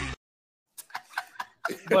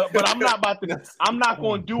 But I'm not about to. I'm not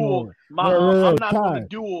going to duel my. Yeah, I'm not going Ty, to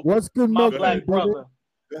duel what's good my milk black tea, brother.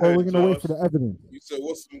 Or we're gonna wait for the evidence. You said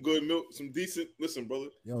what's some good milk, some decent. Listen, brother.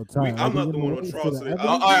 Yo, Ty, I'm not the one on trial today.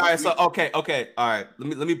 All right, so okay. All right,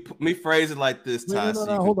 let me phrase it like this, Ty. No, so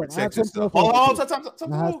you hold can on. I have protect something yourself. else I Hold wanna on, say.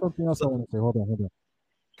 time. I have something else I want to say. Hold on.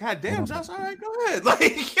 God damn, Hold on. Josh. All right, go ahead.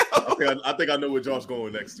 Like, yo. I think I know where Josh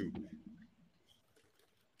going next to.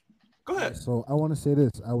 Go ahead. So I want to say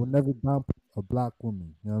this: I would never dump a black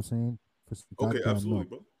woman. You know what I'm saying? For some Okay, goddamn absolutely, milk.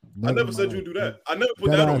 bro. I never said you'd do that. I never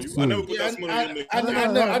put that on you. I never put that smut on your nigga.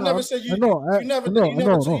 I never said you. You never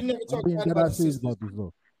talked being about dead the ass serious sisters. about this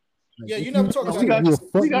though. Yeah, you never talked about you. that.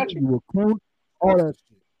 We got you. You a clone. All that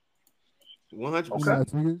shit.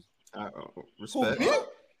 100%. Respect. Who, me?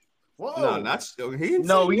 No, not he. Didn't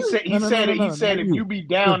No, say he you. said he said it. He said if you. you be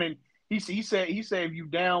down and he said if you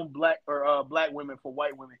down black or black women for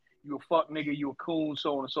white women, you a fuck nigga, you a coon,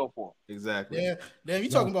 so on and so forth. Exactly. Yeah, damn, you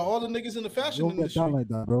talking about all the niggas in the fashion Don't get industry. down like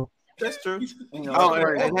that, bro. That's true. Oh,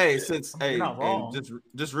 and hey, and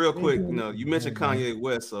just real quick, you mentioned Yeah, Kanye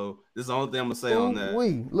West, so this is the only thing I'm gonna say on that.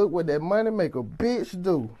 Look what that money make a bitch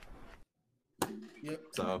do. Yep.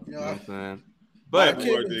 So you know what I'm saying. But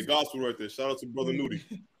But gospel right there. Shout out to Brother Nudie.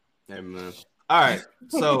 hey man. All right,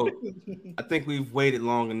 so I think we've waited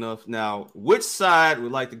long enough. Now, which side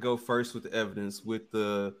would like to go first with the evidence? With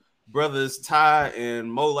the brothers Ty and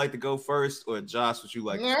Mo like to go first, or Josh? Would you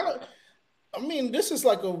like? I mean, this is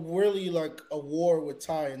like a really like a war with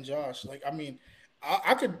Ty and Josh. Like, I mean,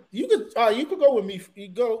 you could go with me. You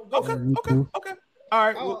go. Okay.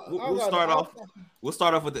 All right, we'll start off. We'll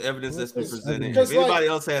start off with the evidence that's been presented. If anybody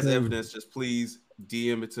else has evidence, just please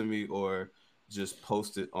DM it to me or just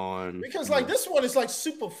post it on. Because like this one is like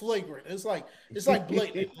super flagrant. It's like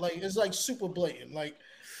blatant. Like it's like super blatant. Like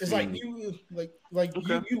it's like you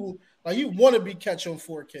you want to be catch on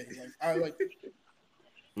 4K. Like I like.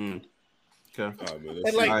 Okay.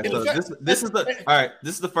 And like, all right, so this is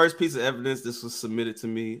the first piece of evidence. This was submitted to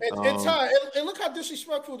me. And Ty, and look how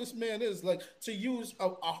disrespectful this man is. Like to use a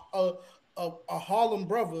Harlem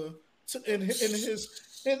brother in his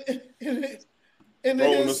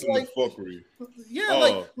like fuckery. Yeah,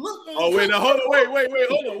 like look. Oh wait, now hold on,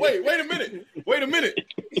 hold on, wait a minute.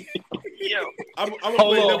 Yo, I'm gonna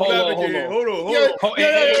play devil's advocate. Hold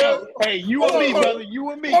on. Hey, you and me, brother.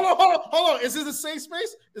 You and me. Hold on. Is this a safe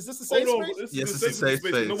space? Is this a safe space? Yes, it's a safe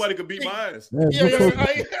space. Nobody can beat my ass. Yeah.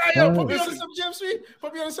 Put me on the 7th Street.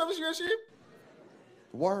 Put me on the 7th Street.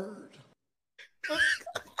 Word.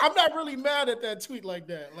 I'm not really mad at that tweet like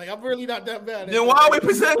that. Like, I'm really not that mad. Then why are we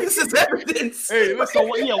presenting this as evidence? Hey, listen.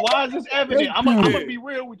 Why is this evident? I'm gonna be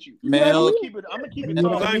real with you. Man, I'm gonna keep it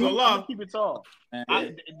tall. I ain't gonna lie. I'm gonna keep it tall.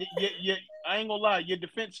 I ain't gonna lie. Your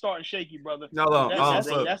defense starting shaky, brother. No.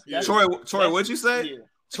 Troy, what'd you say? Yeah.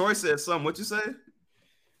 Troy said something. What'd you say?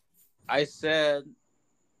 I said,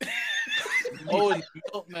 "Oh,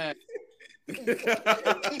 milkman."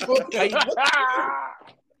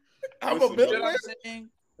 I'm a milkman.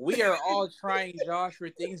 We are all trying Josh for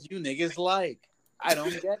things you niggas like. I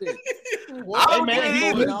don't get it.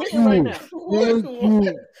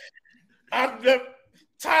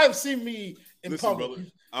 I've seen me in Listen,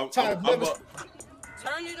 public. brother.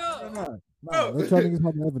 Turn it up. Let's try niggas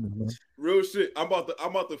have evidence, man. Real shit. I'm about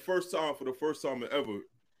the first time ever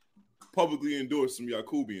publicly endorse some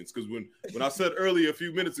Yakubians, because when I said earlier a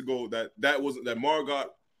few minutes ago that wasn't that Margot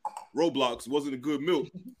Roblox wasn't a good milk,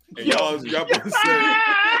 and y'all brothers say,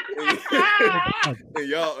 and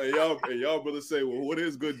y'all brothers say, well, what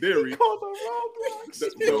is good dairy? The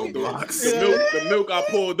milk I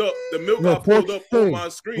pulled up on my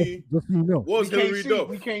screen was Hillary Duff.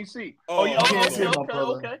 We can't see.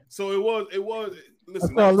 Okay. So it was.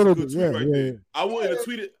 Listen, that's a good tweet right there. I wouldn't have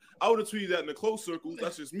tweeted. I would have tweeted that in the close circle.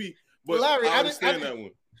 That's just me. But Larry, I understand that one.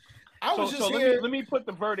 I was just here. Let me put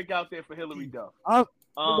the verdict out there for Hillary Duff. I'm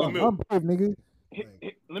brave, nigga.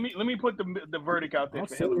 Let me put the verdict out there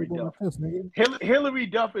for Hillary Duff. Hillary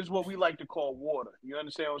Duff is what we like to call water. You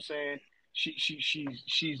understand what I'm saying?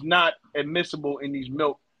 She's not admissible in these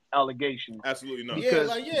milk allegations. Absolutely not. Because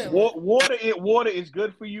water is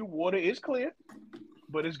good for you. Water is clear,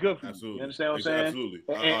 but it's good for you. You understand what I'm saying? Absolutely.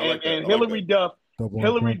 And Hillary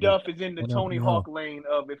Duff is in the Tony Hawk lane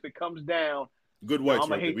of if it comes down. Good whites,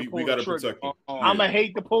 right? We gotta protect them. I'm gonna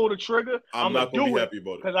hate to pull the trigger. I'm not gonna be happy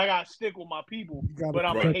about it because I gotta stick with my people, but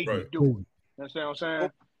I'm gonna hate to do it. You understand what I'm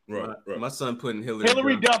saying? Right. My son putting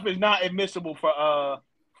Hillary Duff is not admissible for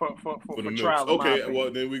the milks. trial. Okay,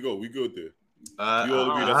 well then we go. We good there. We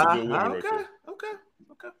all agree that's a good woman right there. Okay.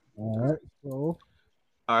 All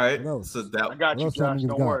right. So that I got you, Josh.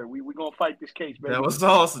 Don't worry. We gonna fight this case, baby. That was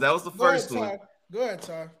awesome. That was the first one. Go ahead,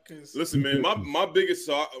 Ty. Listen, man, my biggest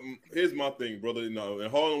here's my thing, brother. In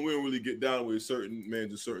Harlem, we don't really get down with certain men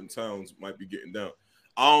in certain towns might be getting down.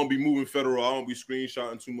 I don't be moving federal. I don't be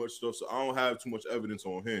screenshotting too much stuff, so I don't have too much evidence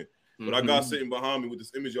on hand. But I got sitting behind me with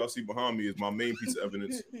this image y'all see behind me is my main piece of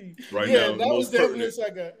evidence right now. Yeah, that was the evidence I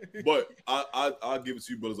got. But I'll give it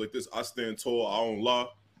to you brothers like this. I stand tall. I don't lie.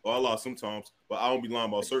 Well, I lie sometimes, but I don't be lying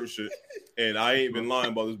about certain shit. And I ain't been lying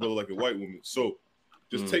about this brother like a white woman. So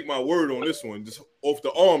just take my word on this one. Just off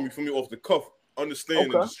the arm, you feel me? Off the cuff.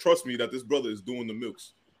 Understand and just trust me that this brother is doing the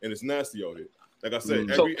milks. And it's nasty out here. Like I said,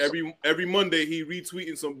 every Monday he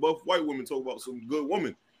retweeting some buff white women talk about some good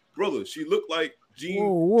woman. Brother, she looked like Jean.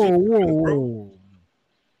 Bro.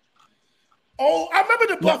 Oh, I remember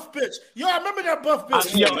the buff bitch. Yo, I remember that buff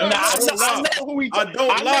bitch. I know who we talking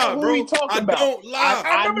about. I don't lie.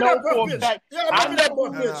 I remember that buff bitch. Yeah, I remember that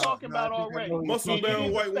buff bitch. Talking about already.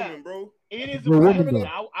 Muscle-bound white woman, bro. It is a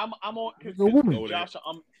fact. I'm on. Josh,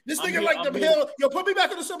 this nigga like them hill. Yo, put me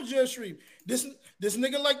back on the subject stream. This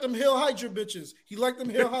nigga like them hill hydra bitches. He like them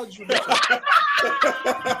hill hydra bitches.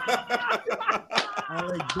 I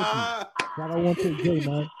like bitches. I don't want to take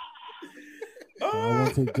man.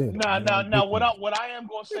 Nah. What I am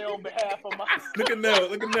gonna say on behalf of my look at Nell.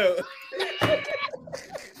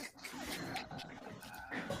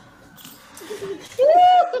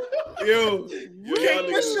 Yo, y'all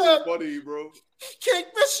niggas funny, bro. King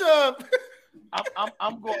Bishop.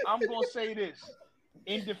 I'm gonna say this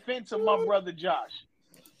in defense of my brother Josh.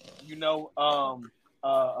 You know,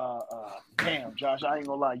 damn, Josh, I ain't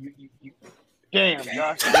gonna lie. You damn,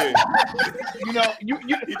 Josh. Yeah. You know,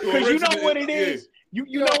 because you know what it is. You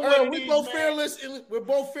know what we both fearless. We're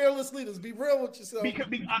both fearless leaders. Be real with yourself. Because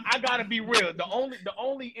I gotta be real. The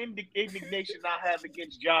only indignation I have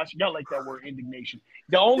against Josh, y'all like that word indignation.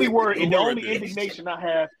 The only indignation I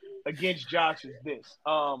have against Josh is this.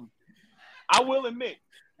 I will admit,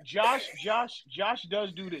 Josh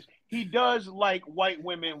does do this. He does like white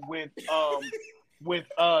women with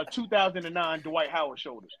 2009 Dwight Howard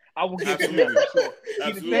shoulders. I will give him that for sure.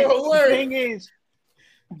 The thing is,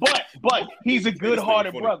 but he's a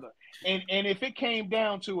good-hearted brother, and if it came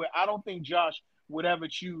down to it, I don't think Josh would ever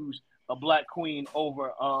choose a black queen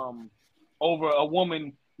over a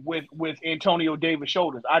woman with Antonio Davis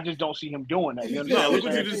shoulders. I just don't see him doing that. You understand? No, look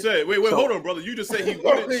what you just said. Wait, hold on, brother. You just said he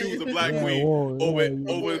wouldn't choose a black queen over.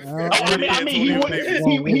 I mean,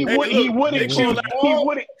 he wouldn't choose.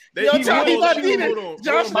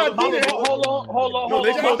 Josh not needed. Hold on. No,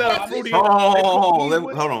 they called that a fruity.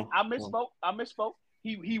 Hold on. I misspoke.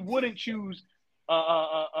 He wouldn't choose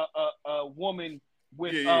a woman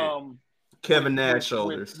with Kevin Nash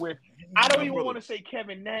shoulders. I don't even want to say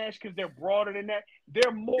Kevin Nash because they're broader than that.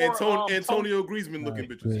 They're more Antonio Griezmann looking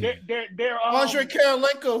bitches. They're Andre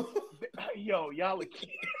Karolinko. Yo, y'all are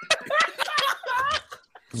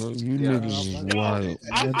you niggas is wild.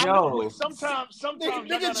 Yo, sometimes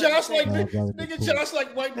nigga Josh like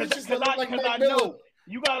white bitches that look like I know.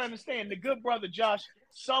 You gotta understand the good brother Josh.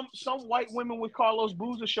 Some white women with Carlos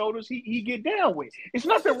Boozer shoulders, he get down with. It's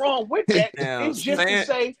nothing wrong with that. It's just to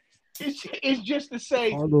say. It's just to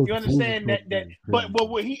say, you understand that. But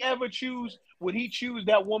would he ever choose? Would he choose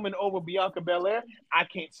that woman over Bianca Belair? I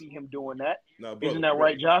can't see him doing that. No, brother, isn't that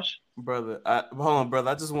right, Josh? Brother, hold on,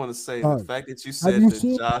 brother. I just want to say the fact that you said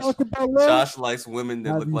that Josh likes women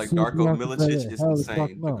that look like Darko Milicic is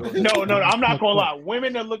insane. No, I'm not gonna lie.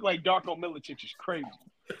 Women that look like Darko Milicic is crazy.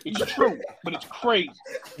 It's true, but it's crazy.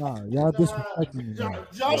 Y'all disrespecting me.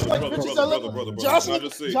 Josh like bitches that look. Josh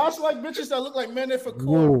like bitches that look like men that for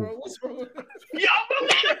corn, bro. What's wrong with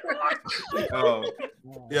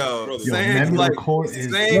Yo, saying you like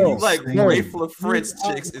Rayfla Fritz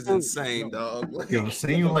chicks is insane, dog. Yo,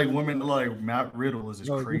 saying you like women like Matt Riddle is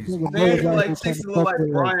just crazy. Saying you like chicks that look like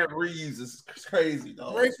Brian Reeves is crazy,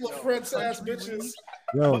 dog. Rayfla Fritz ass bitches.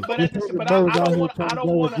 Yo, but I don't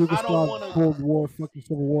want to Cold War, fucking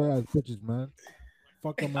Civil War ass bitches, man.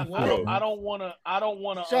 Fuck them. I don't want to.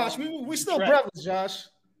 Josh, we still brothers, Josh.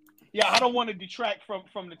 Yeah, I don't want to detract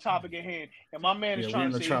from the topic at hand. And my man is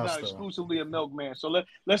trying to say he's not exclusively a milkman. So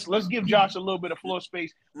let's give Josh a little bit of floor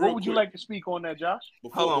space. What would you like to speak on that, Josh?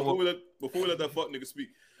 Before we let that fuck nigga speak,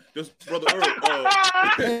 just brother Earl.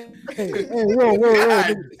 Hey, whoa.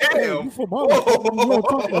 Hey, you from Harlem? You don't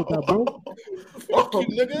talk like that, bro. Fuck you,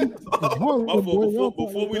 nigga.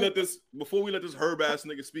 Before we let this herb ass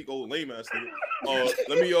nigga speak, old lame ass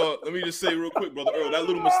nigga. Let me just say real quick, brother Earl, that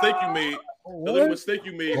little mistake you made.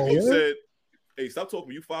 When you said Hey, stop talking to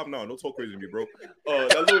me. You 5'9". Don't talk crazy to me, bro.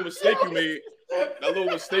 That little mistake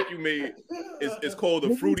you made is called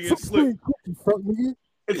a Freudian slip.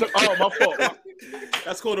 Oh, my fault.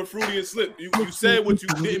 That's called a Freudian slip. You said what you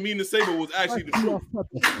didn't mean to say, but was actually the truth.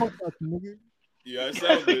 Yeah, it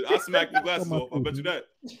sounds good. I smacked your glasses off. I bet you that.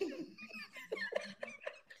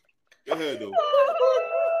 Go ahead, though.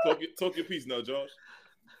 Talk your piece now, Josh.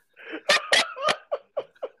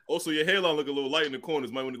 Also, your hairline look a little light in the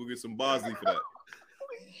corners. Might want to go get some Bosley for that.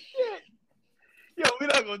 Holy shit. Yo, we're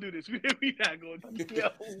not gonna do this. We're not gonna do this.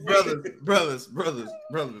 Brothers. Yo,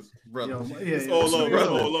 It's all love.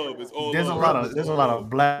 It's all love. There's a lot of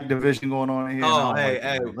black division going on here. Oh,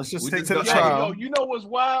 hey, let's just stick to the Yo, trial. you know what's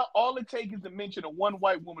wild? All it takes is to mention of one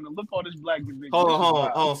white woman and look all this black division. Hold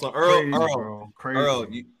on. So Earl,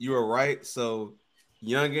 Crazy. you were right. So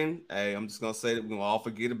youngin, hey, I'm just gonna say that we're gonna all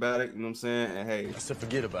forget about it. You know what I'm saying? And hey, I said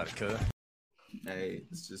forget about it, cuz. Hey,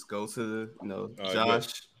 let's just go to the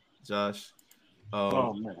Josh.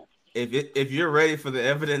 Oh man. If you're ready for the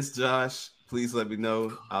evidence, Josh, please let me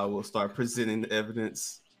know. I will start presenting the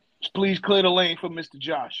evidence. Please clear the lane for Mr.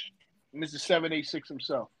 Josh, Mr. 786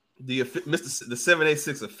 himself. The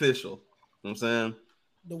 786 official. You know what I'm saying?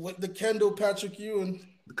 The Kendall Patrick Ewing.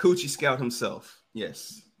 The Coochie Scout himself.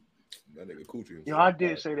 Yes. That nigga Coochie. You know, I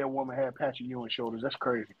did say that woman had Patrick Ewing shoulders. That's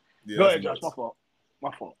crazy. Yeah, Go ahead, Josh.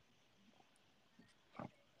 My fault.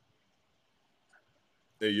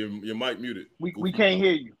 Hey, your mic muted. We can't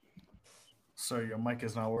hear you. Sir, your mic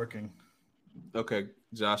is not working. Okay,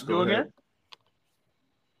 Josh, go ahead. Again?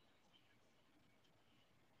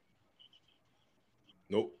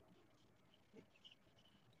 Nope.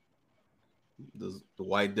 The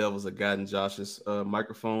White Devils have gotten Josh's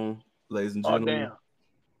microphone, ladies and gentlemen. Oh,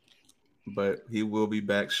 damn. But he will be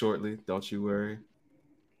back shortly. Don't you worry.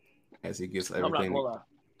 As he gets everything. I'm not gonna lie.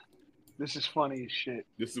 This is funny as shit.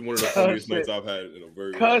 This is one of the funniest nights I've had in a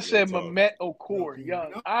very long time. Cuz said Mehmet Okur,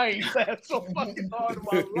 young. I ain't laughed so fucking hard in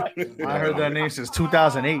my life. I heard that name since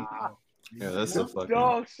 2008. Yeah, that's so fucking.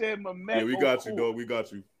 Dog said Mehmet. Yeah, we got you, dog. We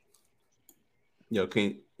got you. Yo,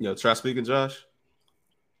 try speaking, Josh.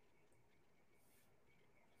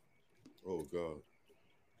 Oh God.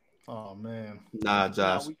 Oh man. Nah,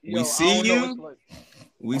 Josh. Nah, we see you. Like...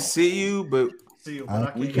 We see you, but we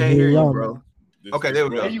can't can't hear you, bro. Okay, there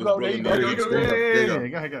we go. There you go. There you go.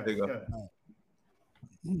 There you go.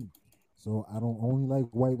 So I don't only like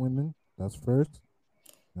white women. That's first.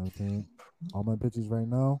 You know what I'm saying? All my bitches right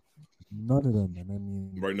now, none of them. And I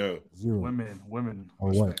mean right now. Zero. Women.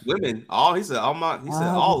 Or what? Women. He said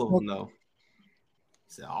all of them though.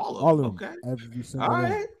 He said all of them. Okay. Every single all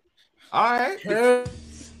one. right.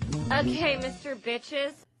 Okay, Mr.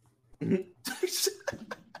 Bitches.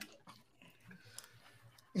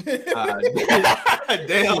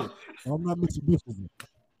 Damn. I'm not Mr. Bitches.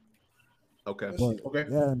 Okay. But,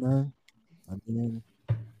 yeah, man. I mean,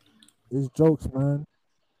 it's jokes, man.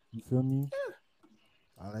 You feel me?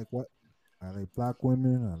 I like what? I like black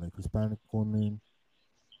women. I like Hispanic women.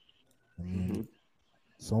 I mean,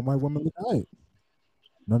 some white women look alright.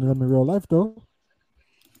 None of them in real life, though.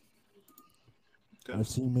 Okay. I've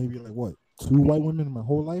seen maybe like what? 2 white women in my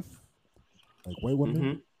whole life? Like white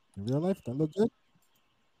women in real life that look good?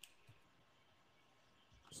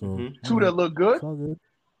 So 2 that look good? It's all good.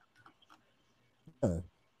 Yeah.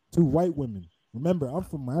 2 white women. Remember, I'm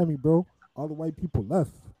from Miami, bro. All the white people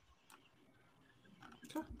left.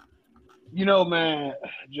 You know, man,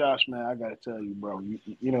 Josh, man, I gotta tell you, bro.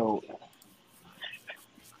 You know,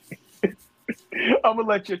 I'm gonna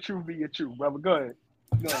let your truth be your truth, brother. Go ahead.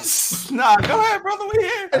 Nah, go ahead, brother. We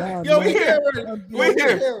here. Yo, we here.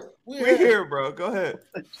 We here, bro. Go ahead.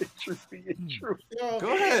 Let your truth be your truth.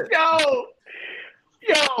 Go ahead. Yo.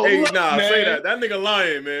 Hey, look, nah, man. say that. That nigga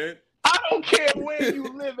lying, man. I don't care where you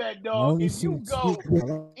live at, dog. If you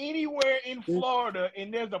go anywhere in Florida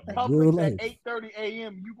and there's a Publix at 8:30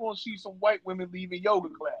 a.m., you're going to see some white women leaving yoga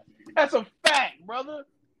class. That's a fact, brother.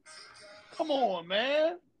 Come on,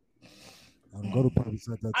 man. I don't go to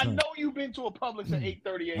Publix at that time. I know you've been to a Publix at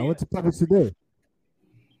 8:30 a.m. I went to Publix today.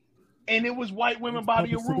 And it was white women by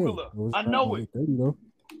the arugula. I know it.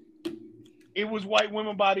 It was white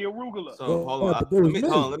women by the arugula. So hold on.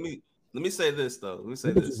 Let me say this though. Let me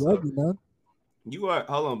say this. You are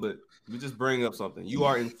but we just bring up something. You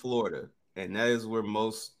are in Florida, and that is where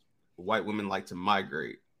most white women like to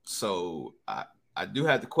migrate. So I do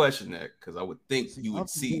have to question that because I would think you would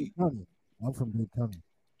see. I'm from Dade County.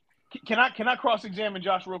 Can I cross-examine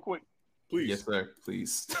Josh real quick? Please. Yes, sir.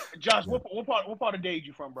 Please. Josh, what part of Dade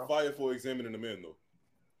you from, bro? Fire for examining the man, though.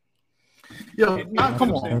 Yo,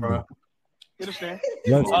 come on, bro. Get a stand.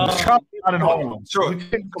 Hold on. Sure.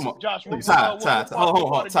 Come on. Josh, Ty. Hold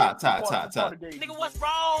on. Ty. Nigga, what's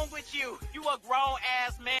wrong with you? You a grown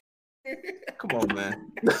ass man. Come on,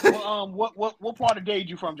 man. Well, what part of Dade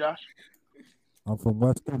you from, Josh? I'm from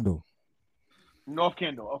West Kendall. North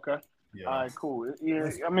Kendall. Okay. Yeah. All right. Cool. Yeah.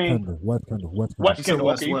 West I mean, Kendall. West Kendall. West Kendall.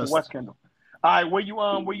 West, Okay. You West. from West Kendall. All right. Where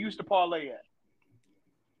you used to parlay at?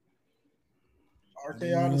 RK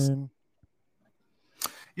Odyssey. Man,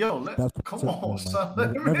 Yo, come on, son.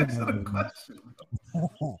 Let me answer the question.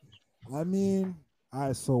 I mean,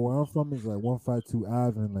 so where I'm from is like 152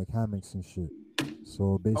 Ave and like hammocks and shit.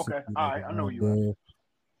 So basically, Okay. like, All right. I know around you. there.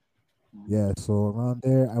 Yeah, so around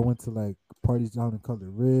there, I went to like parties down in Color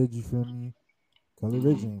Ridge. You feel me? Color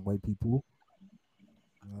Ridge ain't white people.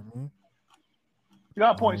 You know what I mean? You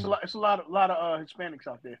got a point. It's a lot of Hispanics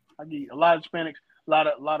out there. I give you a lot of Hispanics, a lot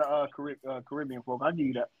of Caribbean folk. I give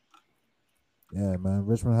you that. Yeah, man.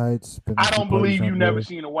 Richmond Heights. I don't believe you never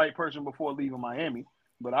seen a white person before leaving Miami,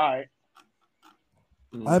 but all right.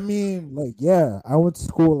 I mean, like, yeah, I went to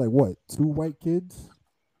school like what? 2 white kids?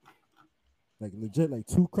 Like legit, like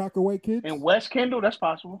 2 cracker white kids? In West Kendall, that's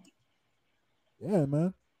possible. Yeah,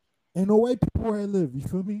 man. Ain't no white people where I live. You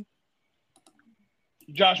feel me?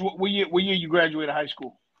 Josh, what year you graduated high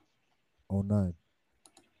school? 09.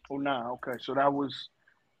 09. Okay, so that was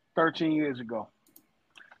 13 years ago.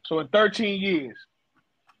 So in 13 years,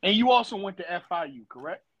 and you also went to FIU,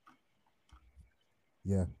 correct?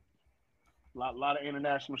 Yeah. A lot of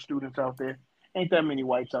international students out there. Ain't that many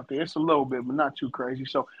whites out there. It's a little bit, but not too crazy.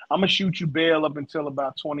 So I'm going to shoot you bail up until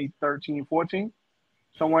about 2013, 14,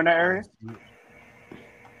 somewhere in that area.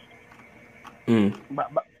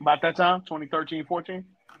 About that time, 2013, 14.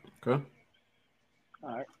 Okay.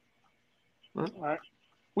 All right.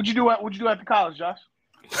 What'd you do at the college, Josh?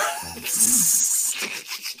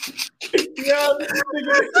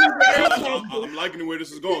 I'm liking the way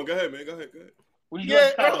this is going. Go ahead, man. Go ahead.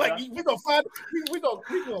 Yeah, like we gonna find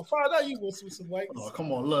out you went with some white. Oh,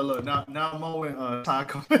 come on, look. Now Mo and Ty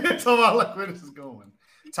come in. So I like where this is going.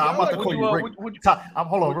 Ty, I'm about to call you Rick. Ty,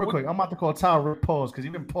 hold on real quick. I'm about to call Ty Rick Pause because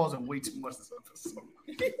you've been pausing way too much this episode.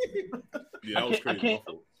 Yeah, that was crazy.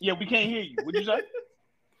 Yeah, we can't hear you. What'd you say?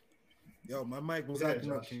 Yo, my mic was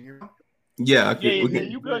acting up. Can you hear me? Yeah,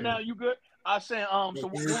 you good now? You good? I said, so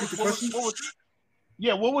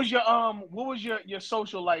what was your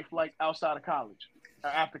social life like outside of college, or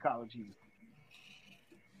after college even?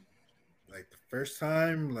 Like the first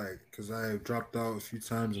time, because I dropped out a few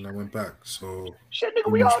times and I went back. So shit, nigga,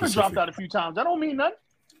 we all have dropped out a few times. That don't mean nothing.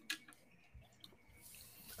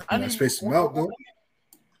 I spaced them out though.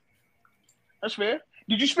 That's fair.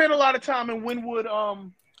 Did you spend a lot of time in Wynwood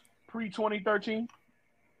pre-2013?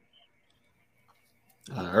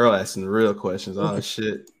 Earl asking the real questions. Oh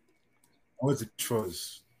shit. What was a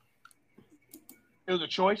choice? It was a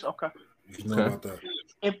choice? Okay. You know about that.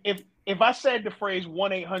 If I said the phrase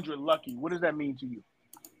 1-800-LUCKY, what does that mean to you?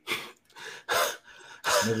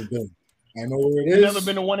 Never been. I know where it is. You've never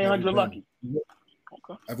been to 1-800-LUCKY?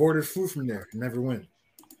 Okay. I've ordered food from there. Never went.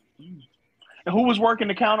 And who was working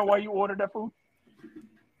the counter while you ordered that food?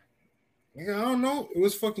 Yeah, I don't know. It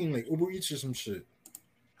was fucking like Uber Eats or some shit.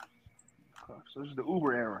 Okay, so this is the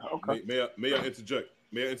Uber era. Okay. May I interject?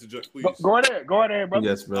 May I interject, please? Go ahead, brother.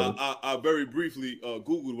 Yes, brother. I very briefly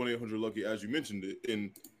Googled 1-800-LUCKY as you mentioned it,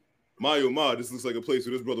 and my oh my, this looks like a place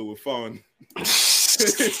where this brother would find what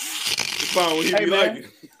he'd be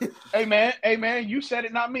liking. Hey man, you said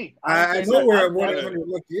it, not me. I know where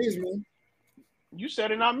 1-800-LUCKY is, man. You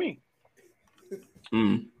said it, not me.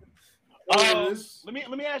 Let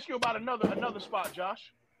me ask you about another spot,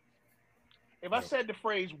 Josh. If I said the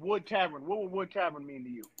phrase Wood Tavern, what would Wood Tavern mean to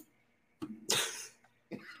you?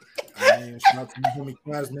 I mean, shout out to my homie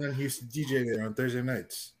Kaz, man. He used to DJ there on Thursday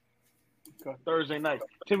nights. Thursday night,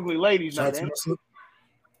 typically ladies' night.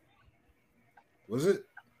 Was it?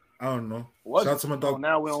 I don't know. Shout out to my dog.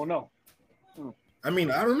 Now we don't know. I mean,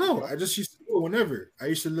 I don't know. I just used to go whenever. I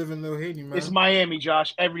used to live in Little Haiti, man. It's Miami,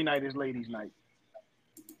 Josh. Every night is ladies' night.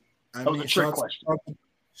 That was a trick question.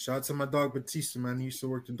 Shout out to my dog Batista, man. He used to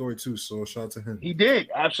work the door too, so shout out to him. He did,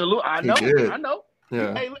 absolutely. I know.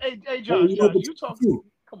 Yeah. Hey, Josh, you talk.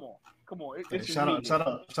 Come on. Shout out.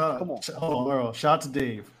 Come on. Hold on, Earl. Shout out to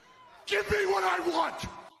Dave. Give me what I want.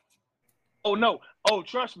 Oh no. Oh,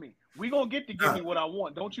 trust me. We gonna get to give me what I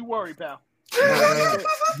want. Don't you worry, pal.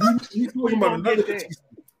 You talking about another Batista?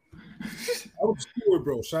 I was sure,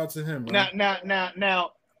 bro. Shout out to him.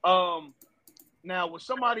 Now, would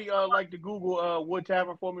somebody like to Google Wood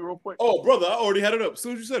Tavern for me real quick? Oh, brother, I already had it up as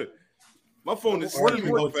soon as you said it. My phone is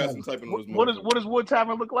screaming how fast I'm typing on this. What does Wood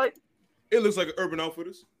Tavern look like? It looks like an Urban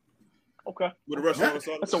Outfitters. Okay. With a restaurant on the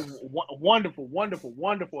side. That's a wonderful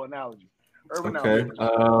analogy. Urban Okay.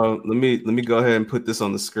 outfitters. Let me go ahead and put this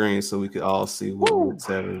on the screen so we can all see what Wood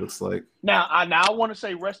Tavern looks like. Now I want to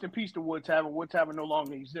say rest in peace to Wood Tavern. Wood Tavern no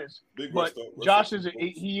longer exists. But Josh is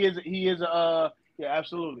yeah,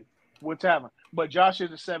 absolutely. Wood Tavern. But Josh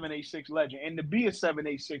is a 786 legend. And to be a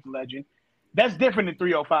 786 legend, that's different than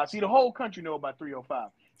 305. See, the whole country know about 305.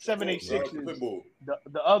 786 is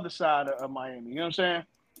the other side of Miami. You know what I'm saying?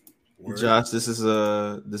 Josh, this is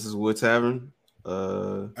Wood Tavern.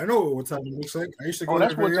 I know what Wood Tavern looks like. I used to go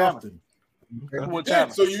that's there very often. Okay. Yeah,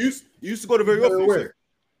 so you used to go to very often. Where?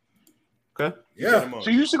 Okay. Yeah. So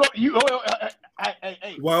you used to go.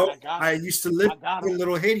 Well, I used to live in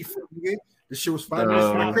Little Haiti. This shit was 5 minutes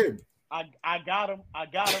from my crib. I got him.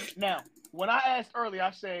 Now, when I asked earlier, I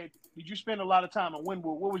said, "Did you spend a lot of time in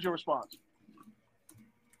Wynwood?" What was your response?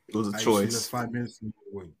 It was a I choice. used to live 5 minutes from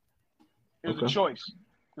Wynwood. It was a choice.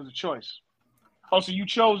 It was a choice. Oh, so you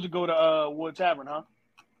chose to go to Wood Tavern, huh?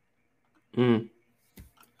 Mm.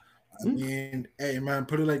 I mean, hey man,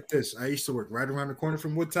 put it like this: I used to work right around the corner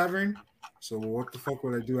from Wood Tavern. So what the fuck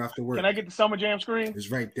would I do after work? Can I get the Summer Jam screen?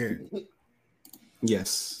 It's right there.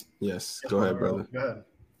 Yes. Go ahead, brother.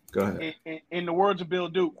 Go ahead. In the words of Bill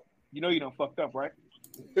Duke, you know you done fucked up, right?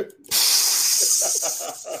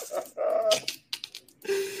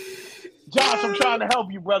 Josh, I'm trying to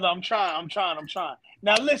help you, brother. I'm trying.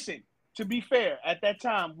 Now listen, to be fair, at that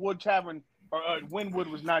time, Wood Tavern or Wynwood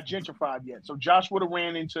was not gentrified yet. So Josh would have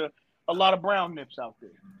ran into a lot of brown nips out there.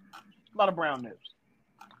 A lot of brown nips.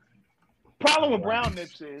 Problem with brown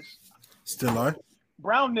nips is still are.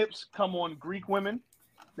 Brown nips come on Greek women.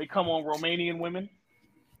 They come on Romanian women.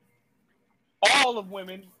 All of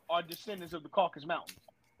women are descendants of the Caucasus Mountains.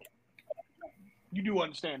 You do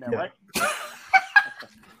understand that, right?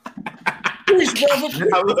 Now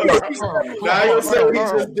you'll say what he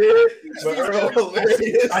just did, but Earl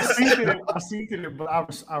hilarious. I seen it, but I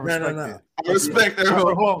respect it. I respect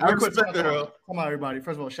Earl. I respect Earl. Come on, everybody.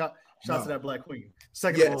 First of all, shout to that Black Queen.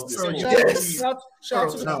 Second of all,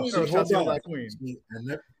 shout to the Black Queen.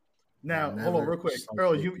 Now, hold on, real quick,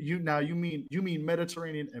 Earl. You mean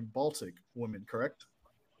Mediterranean and Baltic women, correct?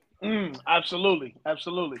 Absolutely. A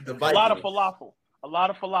lot of falafel.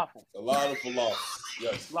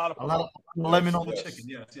 Yes. A lot of lemon on the chicken.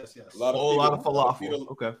 Yes. A lot of falafel.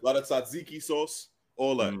 Okay. A lot of tzatziki sauce.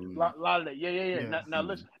 All that. A lot of that. Yeah. Now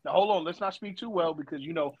listen. Now hold on. Let's not speak too well because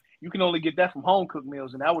you can only get that from home cooked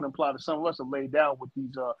meals, and that would imply that some of us have laid down with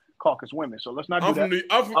these Caucasus women. So let's not do that.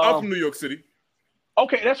 I'm from New York City.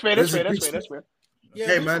 Okay, that's fair. Yeah,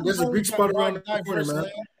 hey man, there's a Greek spot around the corner, man.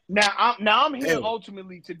 Now I'm here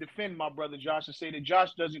ultimately to defend my brother Josh and say that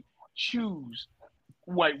Josh doesn't choose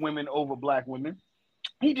white women over black women.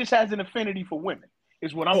 He just has an affinity for women.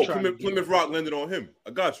 Is what I'm trying to do. Plymouth Rock landed on him.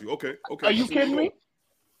 I got you. Okay. Are you kidding me?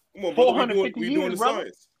 Come on, 450 we years, doing the brother.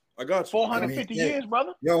 science. I got you. 450 years,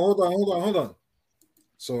 brother. Yo, hold on.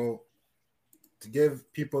 So, to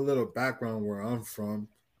give people a little background where I'm from,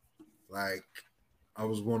 like, I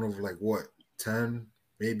was one of 10,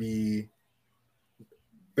 maybe.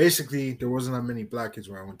 Basically, there wasn't that many black kids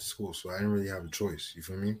where I went to school, so I didn't really have a choice. You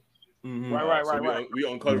feel me? Mm-hmm. Right.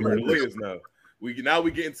 We uncovering the layers now. We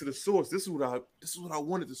get into the source. This is what I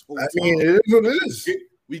wanted this whole time. I mean, it is what it is.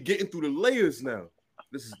 We getting through the layers now.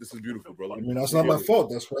 This is beautiful, brother. I mean, that's not my fault.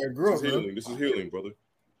 That's where I grew up. This is healing, brother.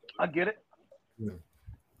 I get it. Yeah.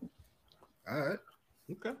 All right.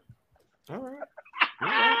 Okay. All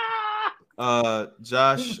right.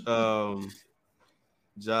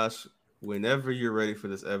 Josh, whenever you're ready for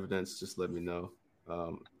this evidence, just let me know.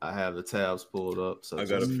 I have the tabs pulled up. So I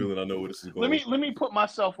got a feeling I know where this is going. Let me put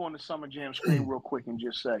myself on the Summer Jam screen real quick and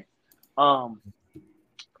just say, I've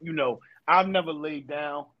never laid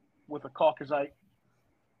down with a Caucasite.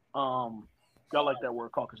 Y'all like that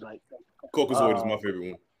word, Caucasite? Caucasoid is my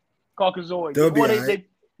favorite one. Caucasoid.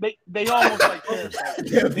 They almost like parasites.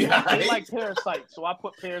 They like parasites. So I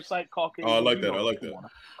put parasite, Caucasian. Oh, I like that.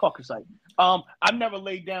 Caucasite. I've never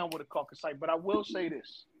laid down with a Caucasite, but I will say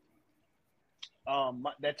this.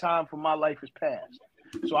 That time for my life is past.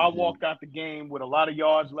 So I walked out the game with a lot of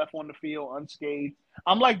yards left on the field, unscathed.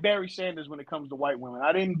 I'm like Barry Sanders when it comes to white women.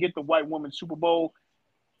 I didn't get the white woman Super Bowl,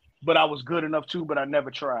 but I was good enough too, but I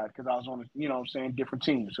never tried because I was on different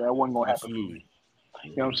teams. So that wasn't going to happen. Absolutely.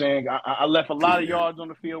 You know what I'm saying? I left a lot of yards on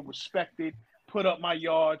the field, respected, put up my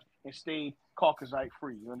yards, and stayed Caucasite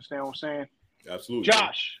free. You understand what I'm saying? Absolutely.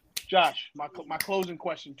 Josh, my closing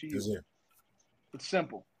question to you. Yes, sir. It's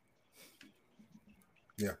simple.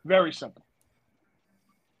 Yeah. Very simple.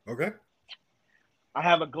 Okay. I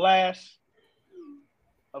have a glass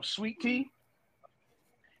of sweet tea,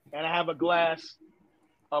 and I have a glass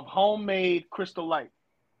of homemade Crystal Light.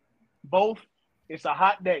 Both, it's a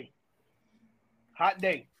hot day. Hot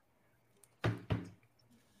day.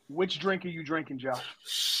 Which drink are you drinking, Josh?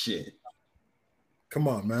 Shit. Come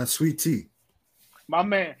on, man. Sweet tea. My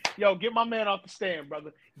man. Yo, get my man off the stand,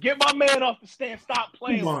 brother. Get my man off the stand. Stop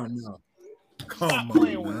playing Come on with him. now. Come Stop on,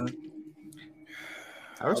 playing man. with him.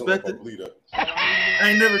 I respect it. I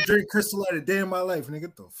ain't never drank Crystal Light a day in my life, nigga.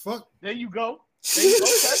 What the fuck? There you go. There you go.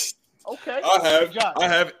 Okay. I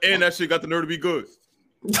have, and that shit got the nerve to be good.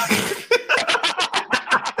 What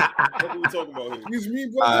are we talking about here? Excuse me,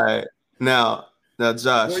 bro. All right. Now,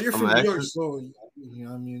 Josh. Well, you're I'm from gonna New York, ask so you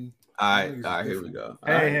know what I mean. All right, here we go.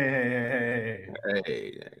 Hey.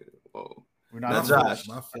 Whoa. We're not Now, Josh.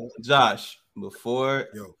 Josh, before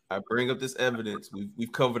I bring up this evidence,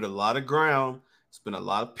 we've covered a lot of ground. It's been a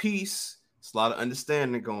lot of peace. It's a lot of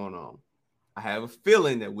understanding going on. I have a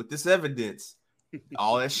feeling that with this evidence,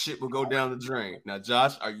 all that shit will go down the drain. Now,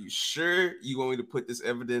 Josh, are you sure you want me to put this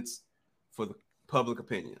evidence for the public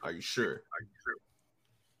opinion? Are you sure?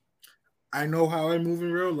 I know how I move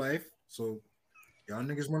in real life, so y'all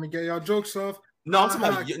niggas want to get y'all jokes off. No, I'm talking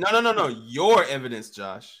about no. Your evidence,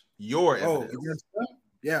 Josh. Your evidence. Against them?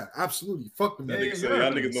 Yeah, absolutely. Fuck them. Y'all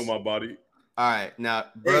niggas know my body. All right, now,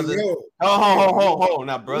 brothers. Hey, Hold.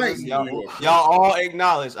 Now, brothers, y'all all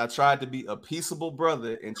acknowledge I tried to be a peaceable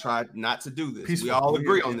brother and tried not to do this. Peaceful. We all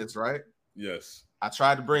agree on this, right? Yes. I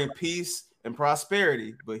tried to bring peace and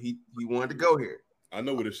prosperity, but he wanted to go here. I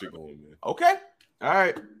know where this shit going, man. Okay. All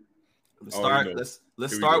right. Let's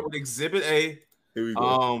start with Exhibit A. Here we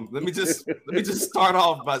go. Let me just start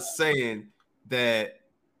off by saying that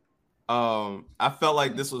I felt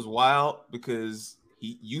like this was wild because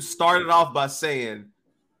you started off by saying,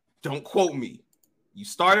 "Don't quote me." You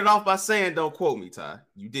started off by saying, "Don't quote me," Ty.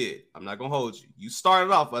 You did. I'm not gonna hold you. You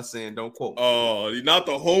started off by saying, "Don't quote me." Oh, not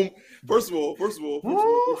the home. First of all.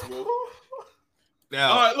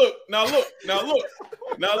 Now, all right, look. Now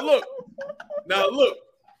look.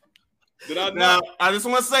 Did I not? I just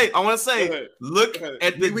want to say, look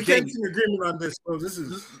at the we date. came to an agreement on this, so this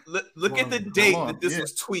is look at the date that this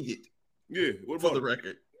was tweeted. Yeah, what for about the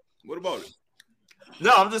record? What about it?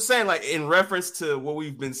 No, I'm just saying, like in reference to what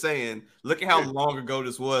we've been saying. Look at how long ago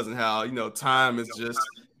this was, and how time is just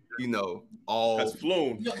all has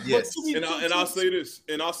flown. Yes, and I'll say this.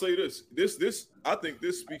 This I think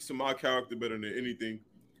this speaks to my character better than anything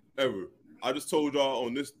ever. I just told y'all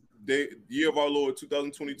on this day, year of our Lord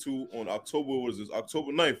 2022, on October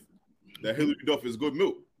 9th, that Hillary Duff is good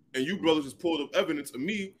milk, and you brothers just pulled up evidence of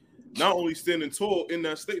me not only standing tall in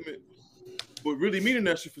that statement, but really meaning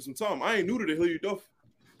that shit for some time. I ain't new to the Hillary Duff,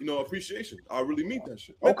 appreciation. I really mean that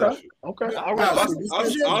shit. Okay. I'll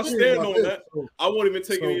stand on that. I won't even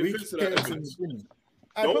take any offense to that evidence.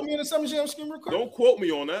 Put me in the Summer Jam screen real quick. Don't quote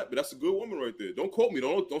me on that, but that's a good woman right there. Don't quote me.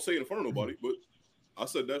 Don't say it in front of nobody. But I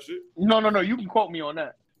said that shit. No. You can quote me on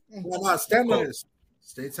that. No, stand on this.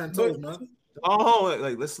 Stay 10 toes, man.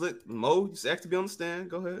 Let's let Mo just act to be on the stand.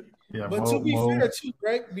 Go ahead. Yeah, but to be fair, too,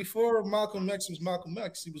 right? Before Malcolm X was Malcolm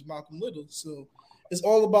X, he was Malcolm Little. So it's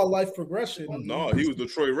all about life progression. No, he was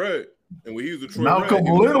Detroit Red, and when he was Detroit Malcolm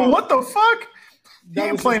Red, Little. What the fuck? He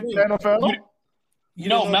ain't playing the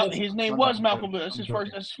NFL. His name was Malcolm Little. That's his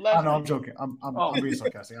first. That's his last. I know. I'm joking. I'm being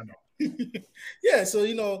sarcastic. I know. Yeah.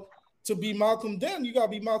 So to be Malcolm then, you gotta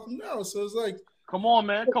be Malcolm now. So it's like. Come on,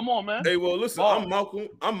 man. Hey, well, listen, I'm Malcolm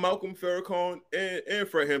Farrakhan and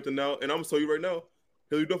Fred Hampton now, and I'm gonna tell you right now,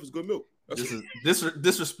 Hillary Duff is good milk.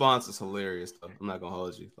 This response is hilarious, though. I'm not gonna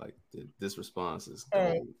hold you. Like this response is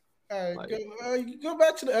all right. Go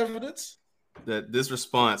back to the evidence. That this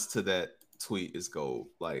response to that tweet is gold.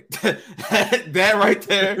 Like that right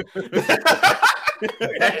there.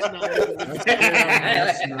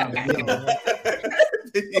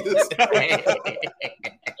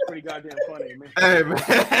 Pretty goddamn funny, man. Hey, man.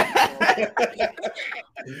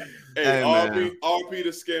 Hey, RP to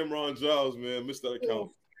Scam Ron Giles, man. Missed that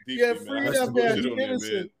account. Deeply, free that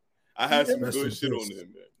man. I had some good shit on there,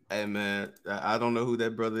 man. Hey, man. I don't know who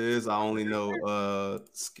that brother is. I only know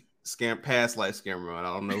past life Scam Ron.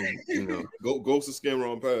 I don't know who, Ghost of Scam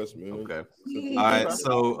Ron past, man. Okay. All right.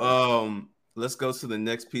 So let's go to the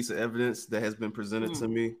next piece of evidence that has been presented to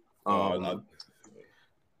me.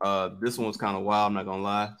 This one's kind of wild, I'm not gonna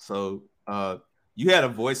lie. So you had a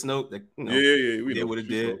voice note that we did what it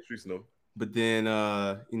did. But then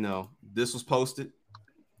this was posted.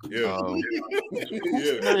 Yeah. I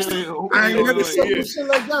ain't never seen shit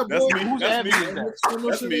like that, boy.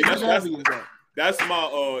 That's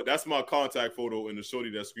my contact photo in the shorty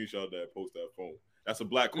that screenshot that post that phone. That's a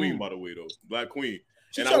black queen, by the way, though. Black queen.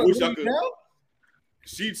 And I wish I could.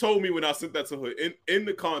 she told me when I sent that to her in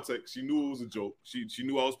the context, she knew it was a joke. She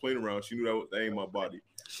knew I was playing around. She knew that ain't my body.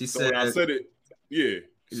 She so said, when I said it, yeah.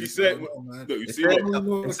 She said, look, you see,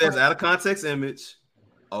 it says out of context image.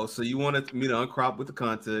 Oh, so you wanted me to uncrop with the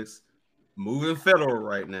context? Moving federal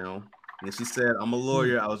right now. And she said, I'm a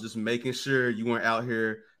lawyer. I was just making sure you weren't out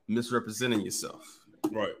here misrepresenting yourself.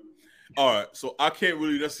 Right. All right. So I can't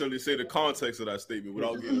really necessarily say the context of that statement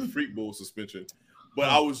without getting a freak bowl suspension. But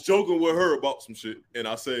I was joking with her about some shit, and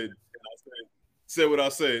I said what I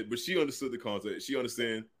said, but she understood the context. She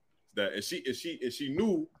understands that, and she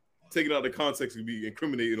knew taking out the context could be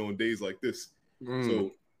incriminated on days like this.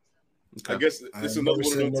 So I guess this is another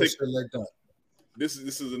one of those like that. This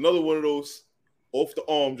is another one of those off the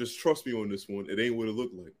arm. Just trust me on this one. It ain't what it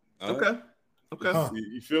look like. Okay. Huh.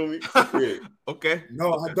 You feel me? Yeah. Okay.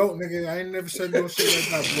 No, I don't, nigga. I ain't never said no shit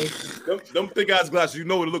like that, boy. Them thick ass glasses. You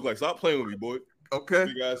know what it look like. Stop playing with me, boy. Okay.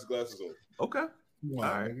 Thick ass glasses on. Okay. All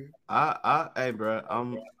right. Hey, bro.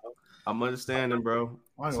 I'm understanding, bro.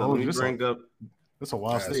 So let me bring up. That's a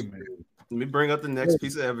wild statement. Let me bring up the next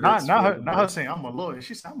piece of evidence. Not her saying I'm a lawyer.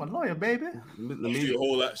 She said I'm a lawyer, baby.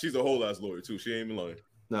 She's a whole ass lawyer too. She ain't even lying.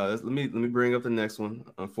 No, let me bring up the next one.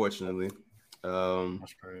 Unfortunately,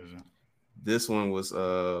 that's crazy. This one was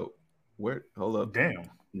where? Hold up. Damn.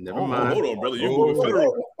 Never mind. Hold on, brother. You moving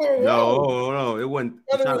federal? No, it wasn't.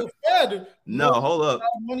 No, hold up.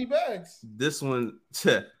 Money bags. This one,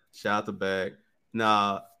 shout out the bag.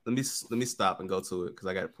 Nah, let me stop and go to it because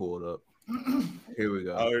I got it pulled up. Here we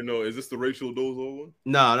go. I already know. Is this the Rachel Dolezal one?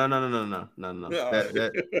 No. Yeah,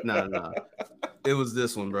 No. It was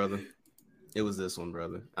this one, brother. I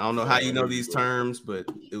don't know how you know these terms, but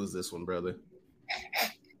it was this one, brother.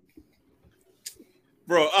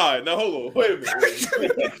 Bro, all right, now hold on. Wait a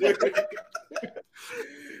minute.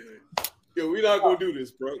 Yo, we're not gonna do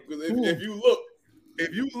this, bro. Because if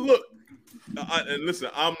you look, and listen,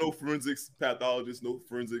 I'm no forensics pathologist, no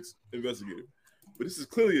forensics investigator, but this is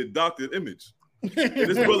clearly a doctored image. And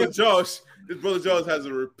this brother Josh has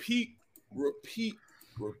a repeat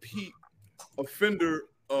offender.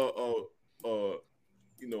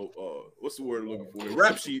 What's the word I'm looking for? A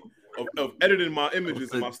rap sheet of editing my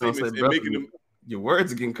images and my statements and making them. Your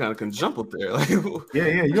words are getting kind of conjumbled there. Like,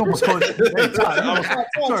 yeah, you almost called it.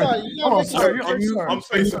 I'm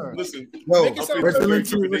facing. Listen,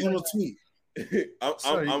 original tweet.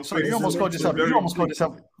 You almost called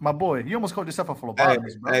yourself, my boy. You almost called yourself a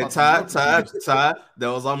phlebotomist, bro. Hey, Todd, that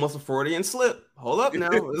was almost a Freudian slip. Hold up now.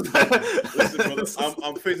 Listen, brother,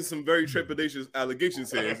 I'm facing some very trepidatious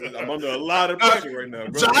allegations here. I'm under a lot of pressure right now,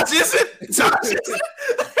 bro. Josh isn't.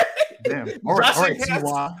 Damn. All right,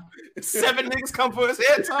 T.Y. 7 niggas come for his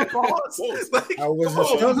head top balls. I wasn't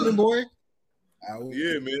stumbling, boy.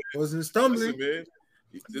 Yeah, man. I wasn't stumbling, man.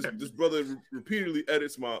 This brother repeatedly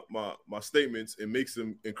edits my statements and makes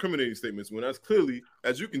them incriminating statements when that's clearly,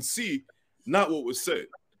 as you can see, not what was said.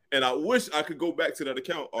 And I wish I could go back to that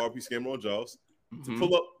account, RP Scammer on Jaws, to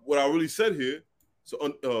pull up what I really said here, so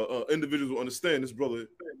individuals will understand this brother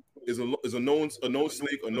is a known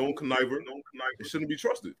snake, a known conniver. It shouldn't be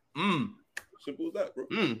trusted. Simple as that, bro.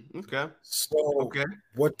 Okay. So,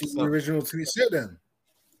 what did the original tweet say then?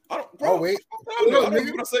 Wait. I don't know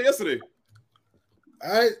what I said yesterday.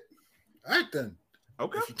 All right then.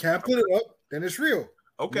 Okay. If you can't put it up, then it's real.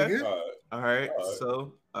 Okay. Nigga. All right.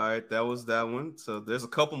 So, that was that one. So there's a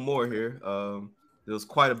couple more here. There was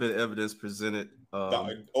quite a bit of evidence presented.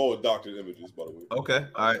 All doctored images, by the way. Okay.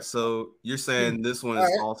 All right. So you're saying this one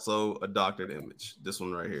is also a doctored image. This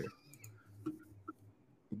one right here.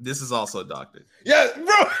 This is also doctored. Yeah,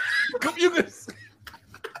 bro. You can.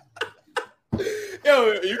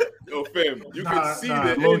 Yo, fam. You can see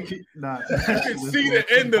the end. You can see the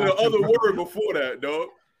end of the other word before that, dog.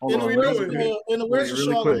 In the words of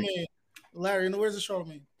Charlemagne, Larry. In the words of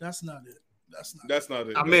Charlemagne, that's not it. That's not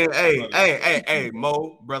it. I mean, hey,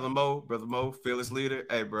 Mo, fearless leader.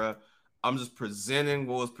 Hey, bro, I'm just presenting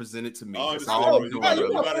what was presented to me. That's all I'm doing.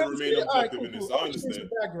 You gotta remain objective in this. I understand.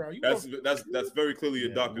 That's very clearly a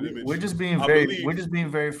doctored image. We're just being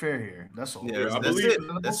very fair here. That's all. Yeah,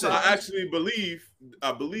 I actually believe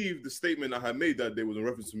the statement I had made that day was in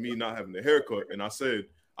reference to me not having a haircut, and I said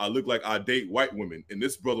I look like I date white women, and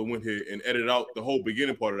this brother went here and edited out the whole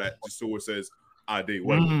beginning part of that just so it says I date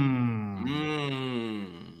white women.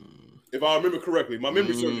 If I remember correctly, my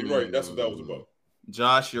memory serves me right. That's what that was about.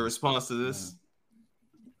 Josh, your response to this?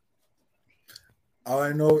 All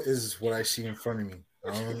I know is what I see in front of me.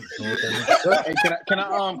 I don't know what that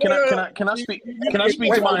means. Can I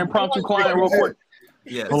speak to my impromptu client real quick?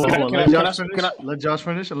 Yes. Hold on. Let Josh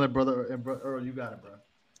finish and let brother Earl, you got it, bro.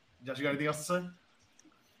 Josh, you got anything else to say?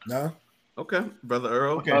 No. Okay, brother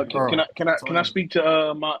Earl. Okay, Can I speak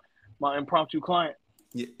to my impromptu client?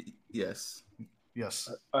 Yes.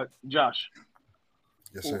 Josh.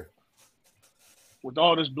 Yes, sir. With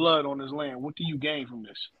all this blood on this land, what do you gain from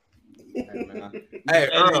this? Hey,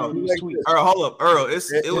 Earl. Earl, hold up, Earl.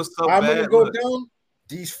 It was so I'm bad. gonna go down.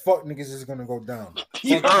 These fuck niggas is gonna go down.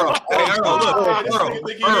 Earl, Hey, hold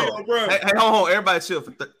on, everybody chill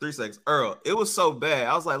for 3 seconds. Earl, it was so bad.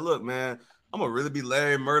 I was like, look, man, I'm gonna really be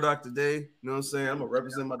Larry Murdoch today. You know what I'm saying? I'm gonna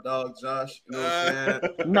represent my dog Josh. You know what I'm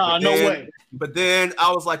saying? Nah, no way. But then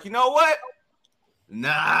I was like, you know what?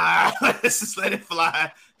 Nah, let's just let it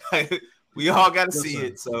fly. We all got to see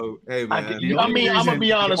it. So, hey, man. I'm gonna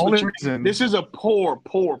be honest with you. This is a poor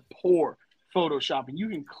Photoshopping. You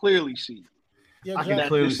can clearly see. Yeah, I can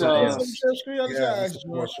clearly see.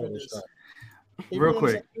 Real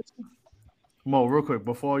quick, Mo, real quick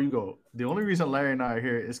before you go, the only reason Larry and I are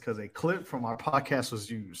here is because a clip from our podcast was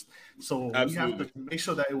used. So we have to make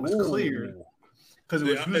sure that it was clear because it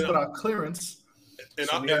was used without clearance. And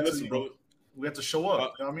so listen, bro, we have to show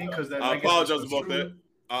up. You know what I mean? Because I apologize about that.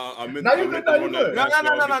 I meant No.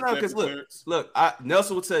 Because look,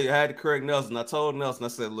 Nelson will tell you. I had to correct Nelson. I told Nelson, I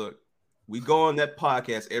said, look, we go on that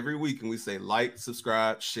podcast every week and we say like,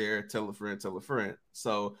 subscribe, share, tell a friend.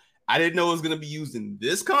 So I didn't know it was going to be used in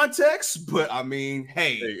this context, but I mean,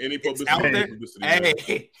 hey any publicity out there.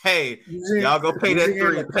 Hey, y'all go pay that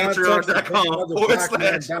 $3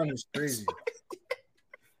 patreon.com/. Crazy.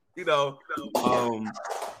 You know,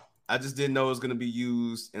 I just didn't know it was going to be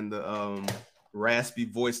used in the raspy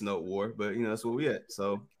voice note war, but you know that's where we at.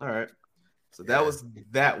 So all right, so that was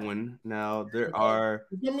that one. Now there are.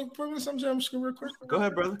 Let me put some gems real quick. Go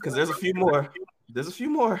ahead, brother, because there's a few more.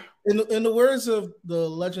 In the words of the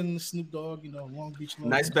legend Snoop Dogg, you know, Long Beach.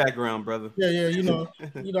 Nice background, brother. Yeah, you know,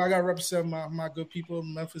 I got to represent my good people.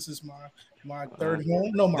 Memphis is my third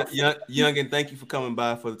home. No, my Youngin, thank you for coming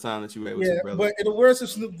by for the time that you were able to, brother. But in the words of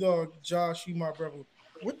Snoop Dogg, Josh, you my brother.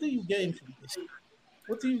 What do you gain from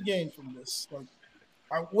this?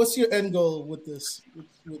 Like, what's your end goal with this?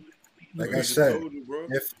 Like I said,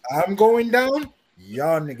 if I'm going down,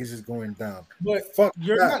 y'all niggas is going down. But fuck,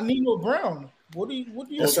 you're not Nino Brown. What do you?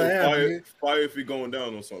 Yes, I am. Fire if you're going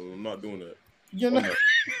down on something. I'm not doing that. You're not.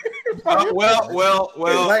 Well. All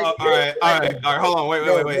right. Hold on. Wait.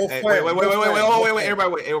 Everybody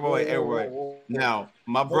wait. Now,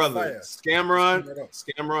 my brother, Scamron,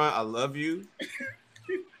 I love you.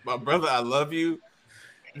 My brother, I love you.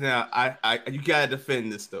 Now, I you gotta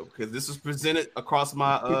defend this though, because this was presented across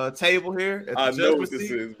my table here. I know what this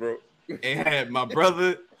is, bro. And my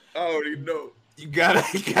brother, I already know. You gotta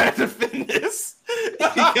defend this.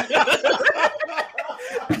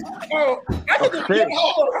 Oh, I can defend this.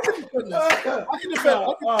 Wait.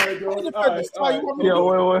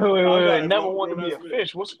 Never want to be a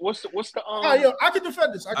fish. What's the I can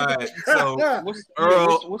defend this. I can defend you.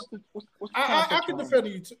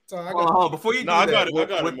 Hold on, before you do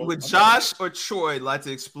that, would Josh or Troy like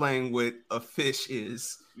to explain what a fish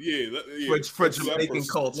is? Yeah. For Jamaican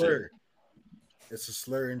culture. It's a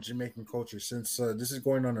slur in Jamaican culture. Since this is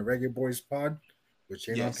going on a Reggae Boys pod, which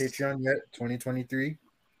ain't on Patreon yet, 2023,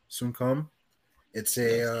 soon come. It's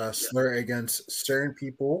a slur against certain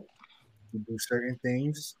people who do certain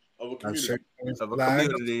things of a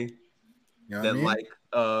community that like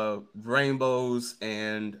rainbows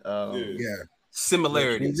and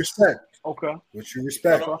similarities. Which you respect. Okay. Which you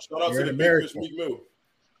respect. Shout out to the America. Big Fish Mill.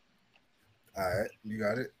 All right, you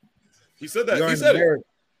got it. He said that. He said it.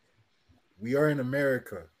 We are in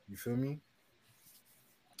America. You feel me?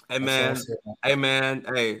 Hey man,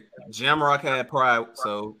 Jamrock had Pride,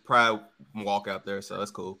 so Pride walk out there, so that's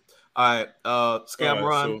cool. All right, Scam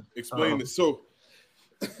Run. So explain this. So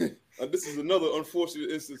this is another unfortunate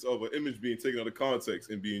instance of an image being taken out of context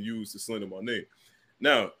and being used to slander my name.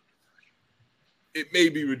 Now, it may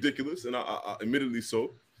be ridiculous, and I admittedly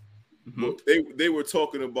so. Mm-hmm. But they were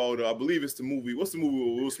talking about I believe it's the movie. What's the movie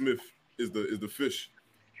where Will Smith is the fish?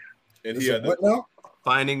 And he had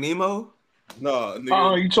Finding Nemo. Nah, nigga.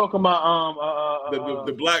 Oh, you talking about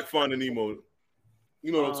the black Finding Nemo?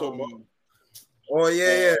 You know what I'm talking about? Oh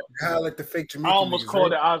yeah. How like the fake Jamaican. I almost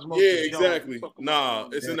called it Osmosis. Yeah, exactly. Nah,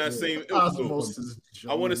 it's in that same episode.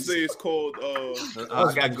 I want to say it's called.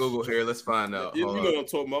 I got Google here. Let's find out. You know what I'm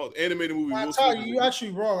talking about? Animated movie. I tell you, you're actually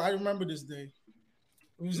wrong. I remember this day.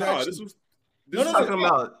 This was talking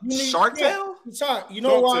about Shark Tale. You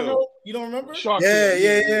know why I know? You don't remember? Shark Tale.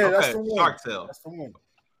 Yeah. Okay. That's the one. Shark Tale. That's the one.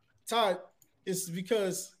 Todd, it's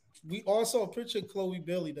because we all saw a picture of Chloe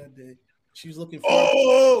Bailey that day. She was looking.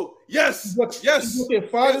 Yes. She was looking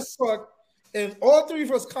fine as fuck, and all three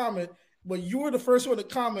of us comment, but you were the first one to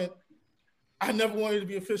comment. I never wanted to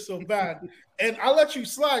be a fish so bad. And I let you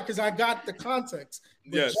slide because I got the context.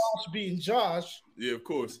 But Yes. Josh being Josh. Yeah, of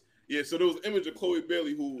course. Yeah, so there was an image of Chloe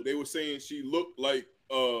Bailey who they were saying she looked like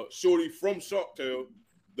Shorty from Shark Tale,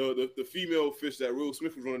 the female fish that Will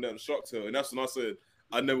Smith was running down the Shark Tale. And that's when I said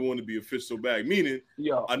I never wanted to be a fish so bad. Meaning,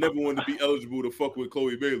 I never wanted to be eligible to fuck with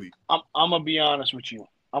Chloe Bailey. I'm gonna be honest with you.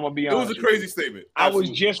 It was a crazy statement. Absolutely. I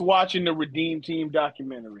was just watching the Redeem Team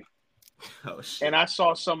documentary. Oh shit! And I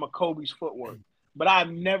saw some of Kobe's footwork, but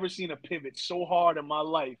I've never seen a pivot so hard in my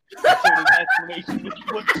life until this explanation.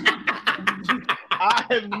 I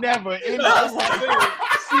have never in my life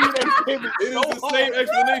seen a pivot It so is the hard. same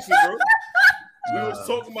explanation, bro. We was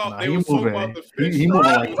talking about. They he was talking moving. about the fish. He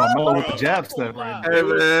moving like Carmelo with the jab step right now. Hey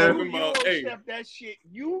man, talking about, hey, Step that shit.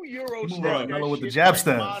 You Euro step Bro, that Carmelo with shit the jab like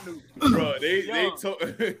step. Manu. bro, they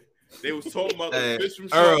was talking about the fish from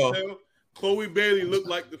Shark Earl. Tale. Chloe Bailey looked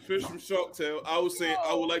like the fish from Shark Tale. I was saying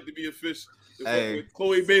I would like to be a fish. With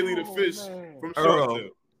Chloe Bailey, the fish from Shark Tale.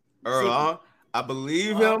 Earl, I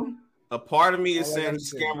believe him. A part of me is saying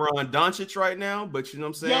Cameron Doncic right now, but you know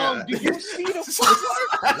what I'm saying? Yo, did you see the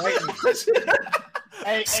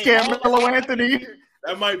Scammerlo Anthony.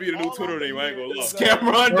 That might be the new Twitter name. I ain't gonna lie.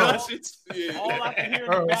 Cameron Doncic. Yeah. All I can hear in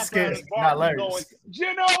the background is not Barkley Larry. going,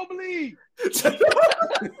 Ginobili.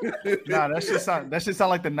 Nah, that shit sound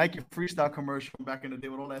like the Nike freestyle commercial back in the day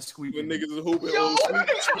with all that squeaking. When niggas is hooping on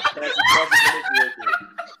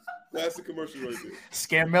that's the commercial right there.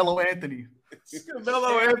 Scammello Anthony.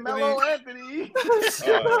 Mello Anthony.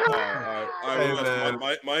 All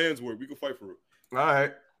right. My hands work. We can fight for it. All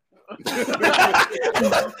right. Yeah,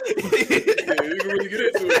 you can really get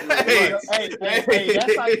into it. Hey,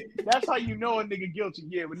 that's how you know a nigga guilty.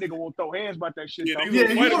 Yeah, but nigga won't throw hands about that shit. Yeah, though. you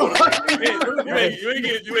ain't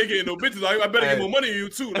getting no bitches. I better get more money than you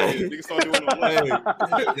too. Nigga start doing no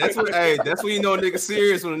That's when you know a nigga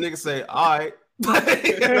serious when a nigga say, all right. All right,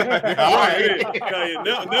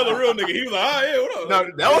 Nell a real nigga. He was like, all right, yeah, what up? No,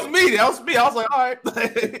 that was me. I was like, all right.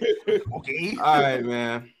 Okay. All right,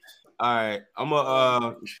 man. All right.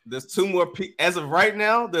 There's two more as of right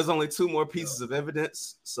now, there's only two more pieces of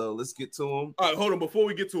evidence. So let's get to them. All right, hold on. Before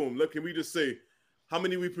we get to them, can we just say how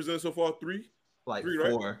many we presented so far? Three? Three, right?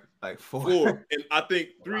 Four. Like four. And I think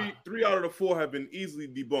three out of the four have been easily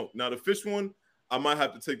debunked. Now the fish one, I might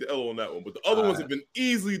have to take the L on that one, but the other ones have been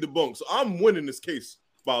easily debunked. So I'm winning this case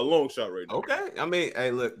by a long shot right now. Okay. I mean,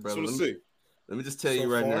 hey, look, brother. Let me just tell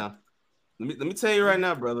you right now. Let me tell you right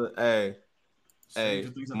now, brother. Hey,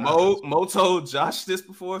 Mo told Josh this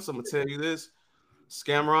before, so I'm gonna tell you this.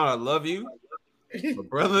 Scameron, I love you, but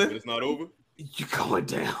brother, it's not over. You going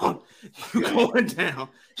down. You going down.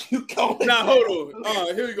 You going now, down. Hold on. All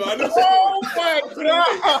right, here we go. I know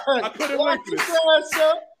I couldn't wait for this.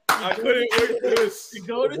 I couldn't wait for this.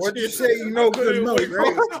 What you say? You know good enough,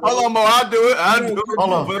 right? Hold on, Mo. I'll do it.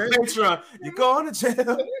 Hold on. But Patreon, you going to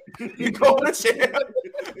jail. You going to jail.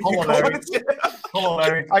 Hold on, Larry. Hold on,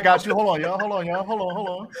 Larry. I got you. Hold on, y'all. Hold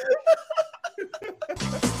on.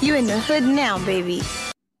 You in the hood now, baby.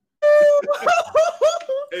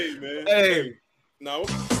 Hey, man. Hey. No.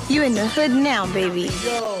 You in the hood now, baby.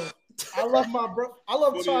 Yo, I love my bro. I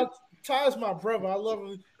love Ty's my brother. I love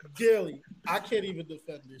him dearly. I can't even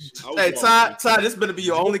defend this shit. Hey, Ty, this better be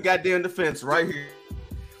your only goddamn defense right here.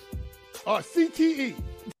 CTE.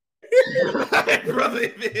 Brother,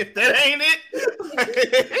 if that ain't it.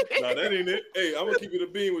 Nah, that ain't it. Hey, I'm gonna keep it a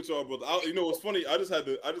bean with y'all, brother. You know what's funny? I just had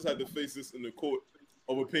to face this in the court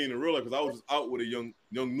of opinion in real life because I was just out with a young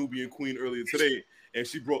Nubian queen earlier today, and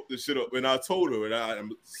she brought this shit up, and I told her, and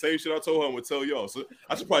I'm same shit I told her, I'm gonna tell y'all. So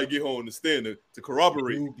I should probably get her on the stand to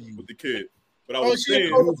corroborate with the kid. But I was saying,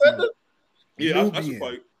 yeah, I should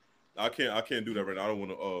probably. I can't do that right now. I don't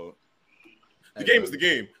want to. The game is the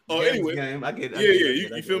game. Anyway, I get it.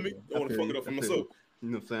 Yeah. You feel me? I want to fuck it up for myself.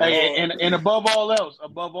 You know what I'm saying? Hey, and above all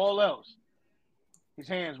else, his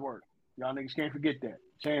hands work. Y'all niggas can't forget that.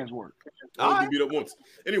 His hands work. I beat up once.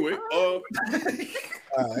 Anyway, all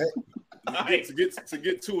right. To get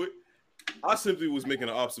to it, I simply was making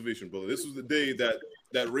an observation, brother. This was the day that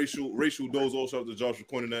racial Dozal, shout out to Josh for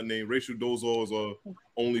coining that name. Racial Dozal's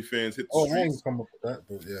OnlyFans hit the streets. I didn't come up with that,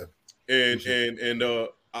 but yeah. And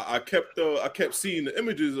I kept seeing the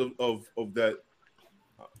images of that.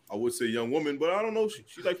 I would say young woman, but I don't know.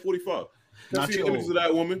 She's like 45. I see the images of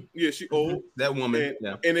that woman. Yeah, she old. That woman.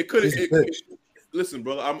 And it couldn't. Listen,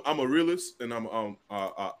 brother, I'm a realist, and I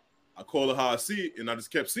call it how I see it, and I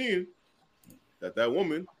just kept seeing that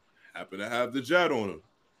woman happened to have the jad on her,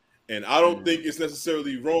 and I don't think it's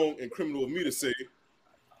necessarily wrong and criminal of me to say.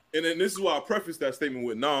 And then this is why I preface that statement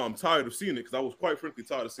with, "Nah, I'm tired of seeing it," because I was quite frankly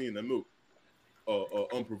tired of seeing that milk,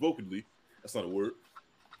 unprovokedly. That's not a word.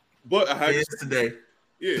 But I had it's today.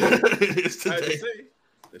 Yeah, it's I had to today. say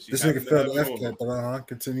that she This happened nigga to have failed the it F on cat, huh?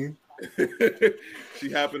 Continue. her. She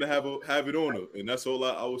happened to have it on her, and that's all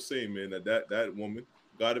I was saying, man. That woman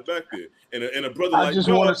got it back there, and a brother I like just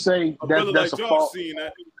Josh, want to say a brother that's like a Josh fault. seeing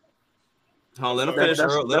that. Hold on, let him Sorry. finish,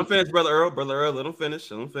 Earl. Let him finish, brother Earl. Brother Earl, let him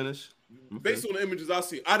finish. Let him finish. Based on the images I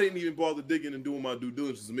see, I didn't even bother digging and doing my due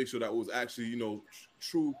diligence to make sure that was actually,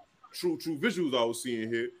 true visuals I was seeing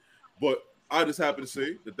here. But I just happen to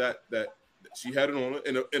say that she had it on her,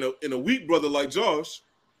 and a weak brother like Josh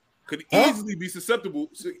could easily be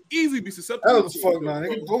susceptible. Hell the fuck, nah,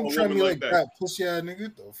 nigga. Don't try me like that, pussy ass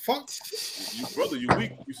nigga. The fuck? You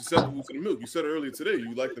weak. You susceptible to the milk. You said it earlier today.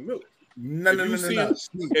 You like the milk. No.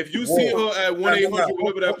 If you see her at 1-800,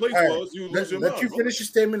 whatever that place was, you lose your mind. Let you finish your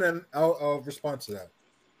statement, and I'll respond to that.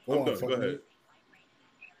 I'm done. Go ahead.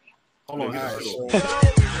 Hold on.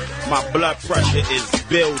 My blood pressure is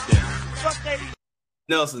building.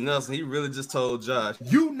 Nelson, he really just told Josh,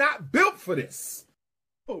 "You not built for this."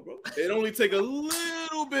 Oh, bro, it only take a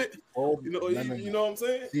little bit. You know what I'm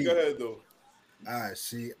saying? Go ahead, though. All right,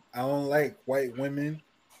 see, I don't like white women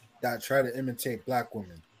that try to imitate black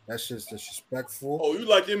women. That's just disrespectful. Oh, you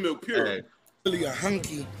like your milk pure? Hey. Really a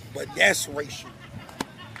hunky, but that's racial.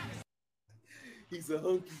 He's a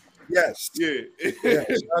hunky. Yes. Yeah.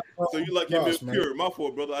 Yes. So you like your milk man. pure? My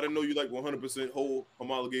fault, brother. I didn't know you like 100% whole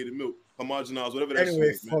homologated milk, homogenized, whatever that anyway,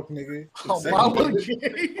 shit is, fuck, nigga.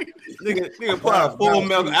 nigga put out a full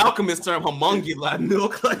milk alchemist term, homongulate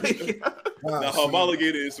milk. Now,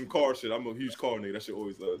 homologated is some car shit. I'm a huge car nigga. That shit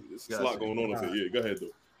always it's a lot going on up here. Yeah, go ahead though.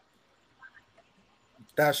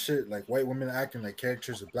 That shit, like white women acting like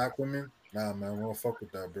characters of black women. Nah, man, we don't fuck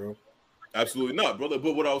with that, bro. Absolutely not, brother.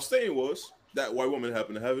 But what I was saying was that white woman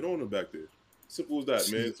happened to have it on her back there. Simple as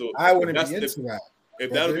that, man. So I wouldn't be into that.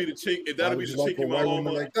 If that'll be the chink, in my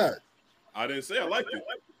armor, like that. I didn't say I liked it.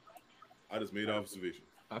 I just made an observation.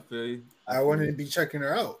 I feel you. I wouldn't be checking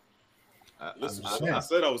her out. Listen, I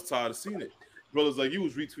said I was tired of seeing it. Brothers like you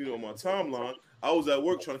was retweeting on my timeline. I was at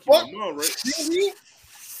work trying to keep my mind right.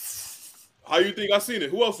 How you think I seen it?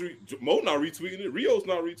 Who else? Mo not retweeting it. Rio's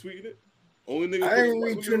not retweeting it. Only nigga. I ain't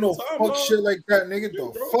retweeting no fuck shit like that, nigga.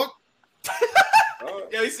 The fuck?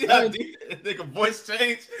 Yeah, you see how nigga voice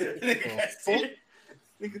change?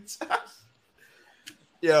 Nigga Josh.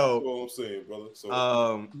 Yo. That's what I'm saying, brother. So,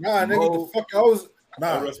 nah, nigga, the fuck I was.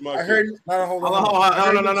 Nah, I heard. Nah, hold on.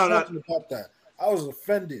 No. About that. I was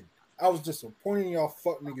offended. I was disappointed in y'all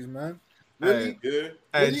fuck niggas, man. Really?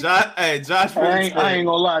 Hey, Josh. I ain't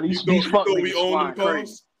gonna lie. These fuck niggas flying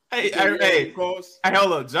crazy. Hey,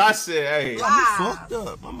 hold up. Josh said, hey. I'm fucked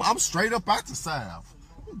up. I'm straight up out the South.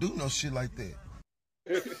 I don't do no shit like that.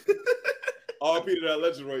 RP to that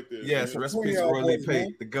legend right there. Yes, rest in peace, Roy Lee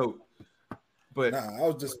Pate, the GOAT. But nah, I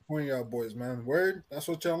was disappointed y'all boys, man. Word? That's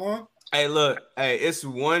what y'all on? Hey, look. Hey, it's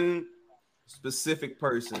one specific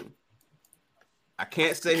person. I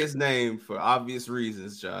can't say his name for obvious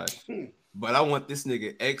reasons, Josh. But I want this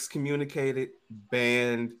nigga excommunicated,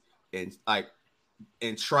 banned, and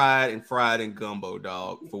tried and fried in gumbo,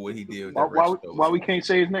 dog, for what he did. Why we can't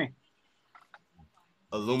say his name?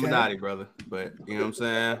 Illuminati, brother. But you know what I'm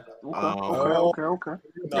saying? Okay.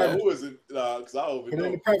 Nah, who is it? Because I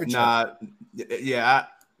overdo. Nah, yeah,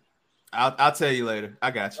 I'll tell you later.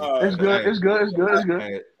 I got you. It's good. It's good.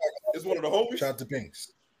 It's one of the homies. Shout out to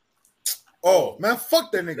Binks. Oh man,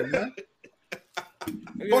 fuck that nigga, man.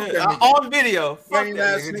 On video, fuck green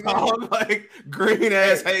that ass nigga. nigga. Like green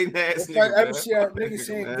ass, hating ass If I nigga. ever see a nigga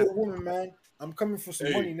saying good woman, man, I'm coming for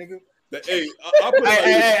some money, nigga. Hey,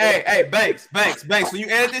 Banks. When you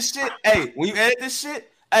edit this shit,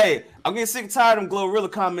 hey, I'm getting sick and tired of them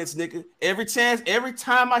Glorilla comments, nigga. Every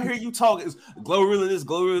time I hear you talk, it's Glorilla this,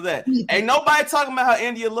 Glorilla that. Ain't nobody talking about how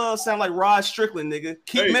India Love sound like Rod Strickland, nigga.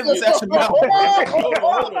 Keep Memphis at your mouth, bro.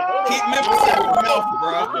 Keep Memphis at your mouth,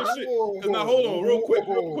 bro. Now hold on, real quick.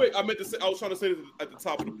 I was trying to say this at the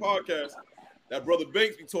top of the podcast. That brother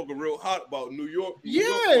Banks be talking real hot about New York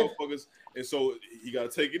motherfuckers, and so he got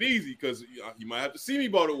to take it easy because he might have to see me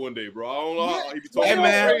about it one day, bro. I don't know how he be talking. Hey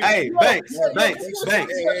man, hey Banks. The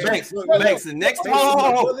next time,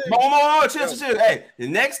 chill. Hey, the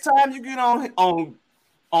next time you get on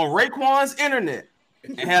Raekwon's internet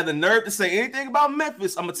and have the nerve to say anything about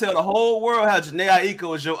Memphis, I'm gonna tell the whole world how Janae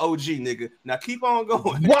Aiko is your OG, nigga. Now keep on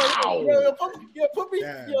going. Wow. Put me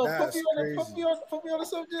on the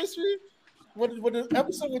subject street. When the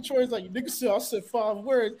episode with Troy's like, nigga said, I said 5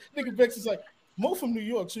 words. Nigga Bex is like, Mo from New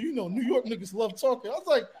York, so you know New York niggas love talking. I was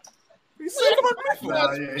like, he said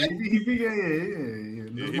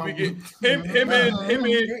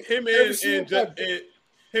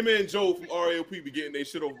him and Joe from RAOP be getting their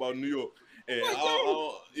shit off about New York.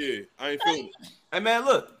 And I ain't feeling it. Hey man,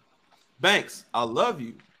 look, Banks, I love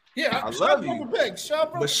you. Yeah, I love you.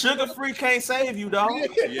 But Sugar Free can't save you, dog.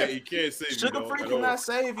 Yeah, he can't save you. Sugar Free cannot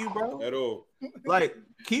save you, bro. At all. Like,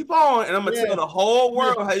 keep on, and I'm gonna tell the whole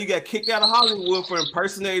world how you got kicked out of Hollywood for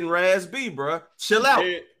impersonating Raz B, bro. Chill out.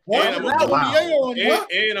 And I'm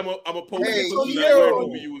gonna post you that weird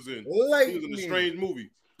movie you was in. He was in a strange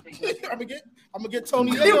movie. I'm gonna get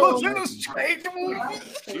Tony. He was in a strange movie.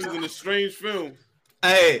 He was in a strange film.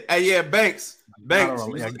 Hey, yeah, Banks. Got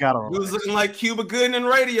you was looking like Cuba Gooding in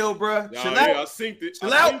radio, bro. Chill out. I synced it.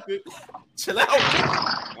 Chill out. Chill out.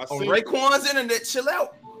 On Raekwon's internet, chill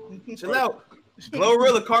out. Chill out.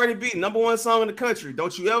 Glorilla, Cardi B, #1 song in the country.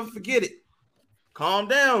 Don't you ever forget it. Calm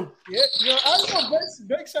down. Yeah, I know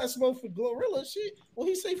Banks had smoke for Glorilla. What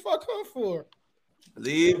he say fuck her for?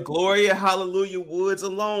 Leave Gloria Hallelujah Woods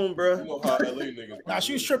alone, bro. You know how LA niggas. Nah,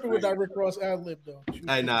 she was tripping with that Rick Ross ad lib though.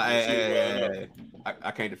 Hey,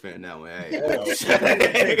 I can't defend that one. Hey.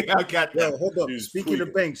 I got that. Yo, hold up. Speaking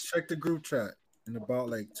of Banks, check the group chat in about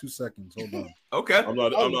like 2 seconds. Hold on. Okay. I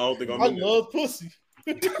don't think I'm in there. love pussy.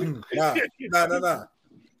 Nah.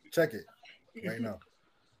 Check it right now.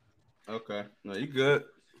 Okay. No, you good.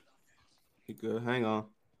 You good. Hang on.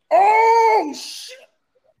 Oh shit.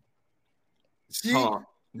 Hold on.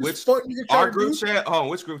 Which our group chat? Oh,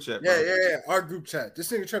 which group chat? Bro? Yeah. Our group chat. This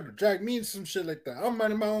nigga tried to drag me into some shit like that. I'm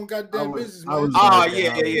minding my own goddamn business, man.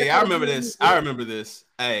 Yeah. I remember this.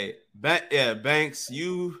 Hey, Banks,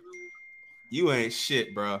 you ain't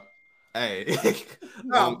shit, bro. Hey,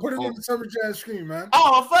 put it on the Summer Jam screen, man.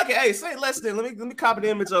 Oh, fuck it. Hey, say less than. Let me copy the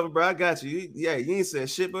image of it, bro. I got you. You ain't said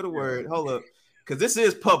shit but a word. Hold up, because this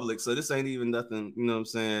is public, so this ain't even nothing. You know what I'm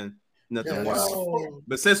saying? Nothing wild.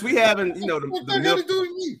 But since we haven't,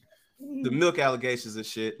 the milk allegations and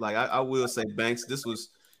shit, like I will say, Banks, this was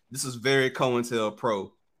very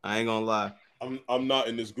COINTELPRO. I ain't gonna lie. I'm not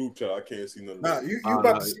in this group chat. I can't see nothing. Nah, you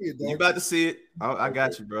about to see it, dog. You about to see it. I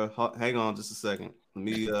got you, bro. Hang on just a second. Let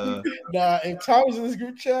me if Tom was in this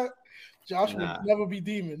group chat, Josh would never be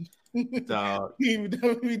demon. Dog. He would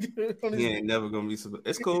never be demon. He ain't never gonna be.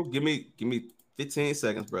 It's cool. Give me 15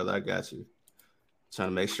 seconds, brother. I got you. Trying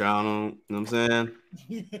to make sure I don't. You know what I'm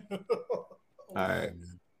saying? All right.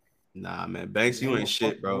 Nah, man. Banks, you ain't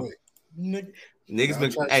shit, bro. Niggas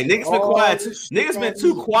been quiet. Niggas been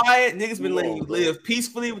too quiet. Niggas been letting you live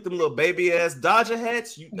peacefully with them little baby ass Dodger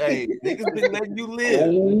hats. Niggas been letting you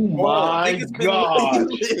live. Oh my God.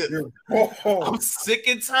 I'm sick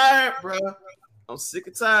and tired, bro. I'm sick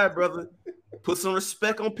and tired, brother. Put some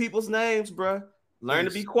respect on people's names, bro. Learn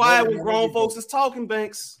to be quiet when grown folks is talking,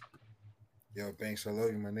 Banks. Yo, Banks, I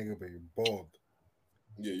love you, my nigga, but you're bald.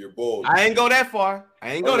 Yeah, you're bald. I ain't go that far. I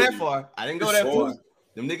didn't go that far.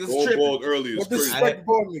 Them niggas tripping. Bald early is crazy.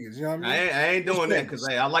 Bald niggas, you know what I mean? I ain't doing that because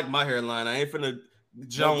I like my hairline. I ain't finna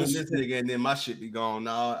Jones this nigga and then my shit be gone.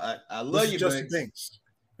 No, I love you, Banks.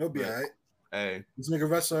 He'll be all right. Hey, this nigga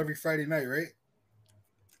wrestle every Friday night, right?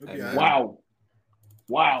 Hey, all right.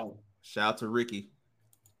 Wow. Shout out to Ricky.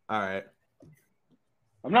 All right.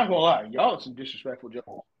 I'm not gonna lie, y'all are some disrespectful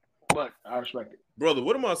jokes, but I respect it. Brother,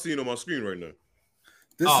 what am I seeing on my screen right now?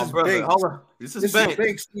 This is brother. Banks. Hold on. This is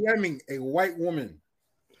Banks DMing a white woman.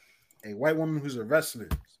 A white woman who's a wrestler.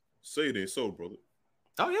 Say it ain't so, brother.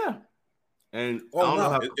 Oh yeah. And I don't know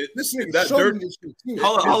how this is that dirty. Is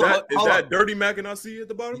that Dirty Mac and I see at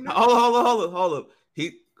the bottom? Hold up.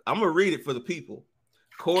 I'm gonna read it for the people.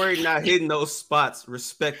 Corey not hitting those spots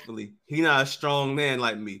respectfully. He not a strong man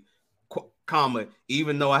like me. Comma,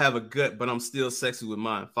 even though I have a gut, but I'm still sexy with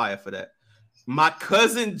mine. Fire for that. My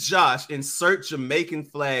cousin Josh, insert Jamaican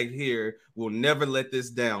flag here, will never let this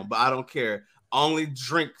down, but I don't care. Only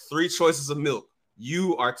drink 3 choices of milk.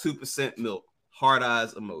 You are 2% milk. Hard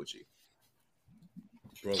eyes emoji.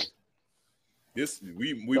 Brother, this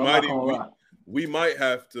we might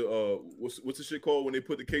have to what's the shit called when they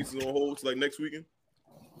put the cases on hold to like next weekend?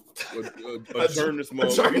 Adjourn this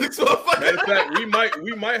motherfucker. Matter of fact,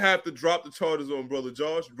 we might have to drop the charges on Brother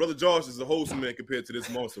Josh. Brother Josh is a wholesome man compared to this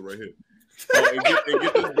monster right here. And get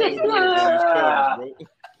this brother doing these charges, bro.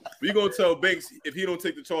 We gonna tell Banks if he don't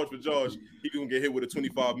take the charge for Josh, he gonna get hit with a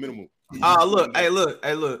 25 minimum. Look.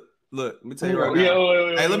 Let me tell you right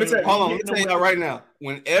now. Let me tell y'all right now.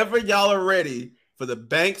 Whenever y'all are ready for the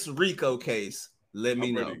Banks Rico case, let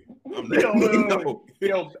me know.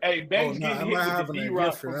 Hey, Banks getting hit with the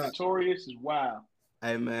D-Rock from Notorious is wild.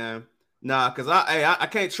 Hey, man. Nah, because I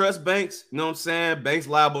can't trust Banks. You know what I'm saying? Banks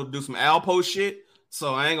liable to do some Alpo shit.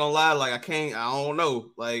 So I ain't gonna lie. Like, I don't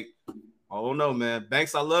know. Like, I don't know, man.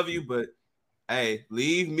 Banks, I love you, but hey,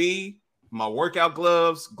 leave me my workout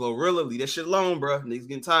gloves, Glorilla, leave that shit alone, bro. Niggas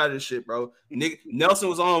getting tired of this shit, bro. Nelson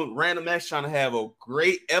was on Random Acts trying to have a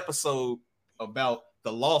great episode about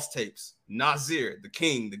the lost tapes. Nasir, the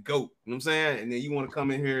king, the GOAT. You know what I'm saying? And then you want to come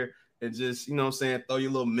in here and just, you know what I'm saying, throw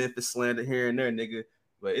your little Memphis slander here and there, nigga.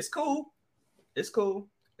 But it's cool. It's cool.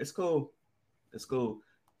 It's cool. It's cool.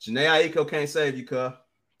 Janae Aiko can't save you, cuh.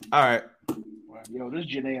 All right. Yo, this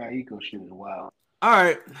Janae Aiko shit is wild. All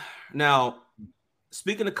right. Now,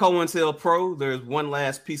 speaking of COINTELPRO, there's one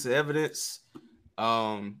last piece of evidence.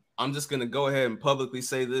 I'm just going to go ahead and publicly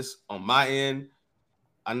say this on my end.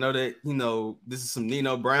 I know that, you know, this is some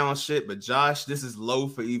Nino Brown shit, but Josh, this is low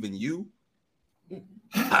for even you.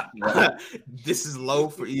 This is low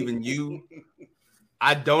for even you.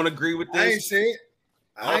 I don't agree with this. I ain't say it.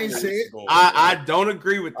 I ain't say it. I don't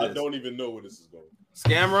agree with this. I don't even know where this is going.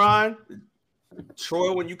 Scamron,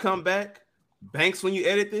 Troy, when you come back, Banks, when you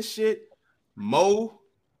edit this shit, Mo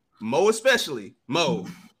especially, Mo,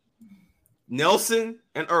 Nelson,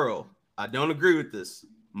 and Earl. I don't agree with this.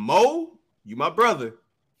 Mo, you my brother.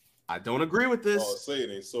 I don't agree with this. Oh, say it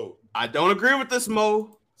ain't so. I don't agree with this,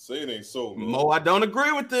 Mo. Say it ain't so, man. I don't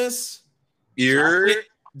agree with this.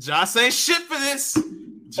 Josh ain't shit for this.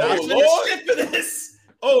 Josh ain't shit for this.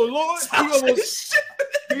 Oh, Lord.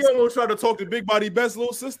 He almost tried to talk to Big Body Best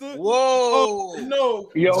little sister. Whoa. Oh, no.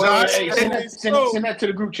 Yo, Josh, send that to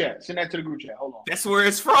the group chat. Send that to the group chat. Hold on. That's where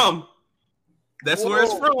it's from. That's where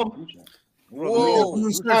it's from. Whoa.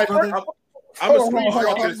 I'm going to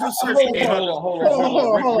screenshot this. Hold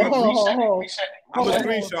on. I'm going to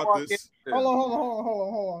screenshot this.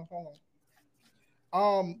 Hold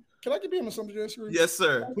on. Can I get him something to answer? Yes,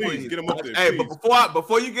 sir. Please get him up there. Hey, but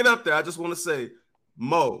before you get up there, I just want to say,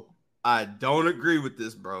 Mo, I don't agree with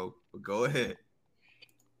this, bro. But go ahead.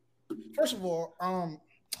 First of all,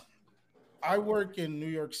 I work in New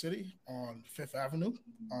York City on Fifth Avenue.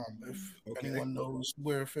 If anyone knows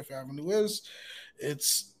where Fifth Avenue is,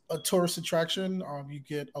 it's a tourist attraction. You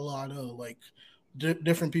get a lot of like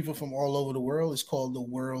different people from all over the world. It's called the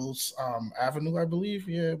World's Avenue, I believe.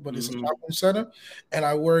 Yeah, but it's a shopping center, and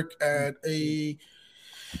I work at a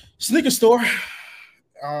sneaker store.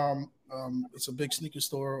 It's a big sneaker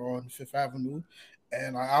store on Fifth Avenue,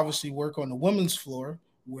 and I obviously work on the women's floor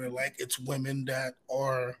where like it's women that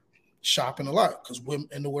are shopping a lot because women,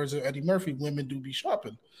 in the words of Eddie Murphy, women do be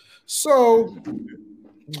shopping. So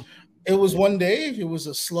it was one day. It was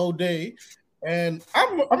a slow day. And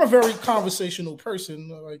I'm a very conversational person.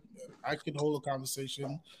 Like I can hold a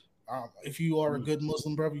conversation. If you are a good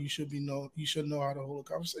Muslim brother, you should know how to hold a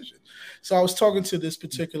conversation. So I was talking to this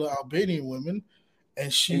particular Albanian woman,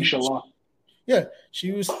 and she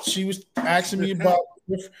was asking me about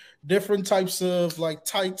different types of like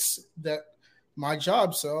tights that my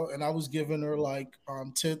job sell, and I was giving her like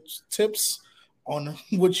tips on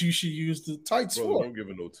what you should use the tights for. Don't give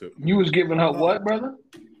her no tip. You was giving her what, brother?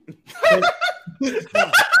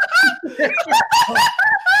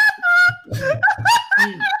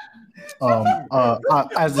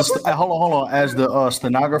 As the hold on. As the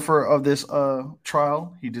stenographer of this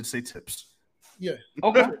trial, he did say tips. Yeah.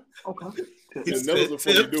 Okay. He said that was a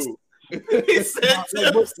funny dude. He said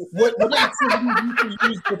tips. What activity you can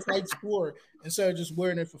use the tights for instead of just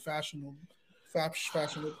wearing it for fashionable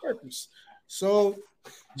purpose? So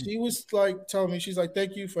she was like telling me, she's like,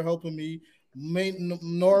 "Thank you for helping me."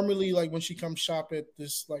 Normally, like when she comes shop at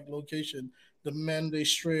this like location, the men they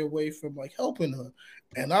stray away from like helping her,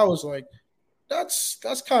 and I was like, that's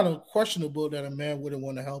kind of questionable that a man wouldn't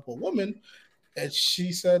want to help a woman. And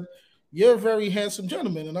she said, "You're a very handsome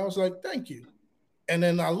gentleman," and I was like, "Thank you." And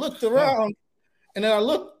then I looked around, and then I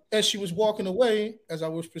looked as she was walking away as I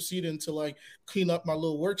was proceeding to like clean up my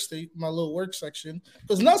little work section,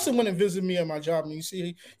 because Nelson went and visited me at my job, and you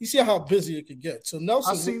see how busy it could get. So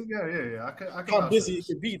Nelson, I can how busy it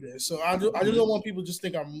could be there. So I just don't want people to just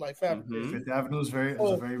think I'm like fabricating. Fifth Avenue is a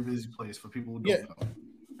very busy place for people who don't know.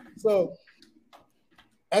 So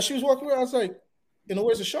as she was walking around, I was like, in the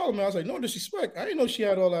words of Charlamagne, I was like, no disrespect, I didn't know she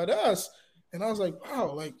had all that ass, and I was like,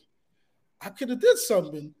 wow, like I could have did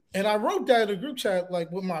something. And I wrote that in a group chat,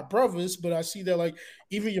 like with my brothers, but I see that like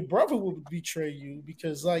even your brother would betray you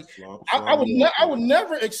because like I would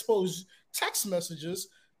never expose text messages.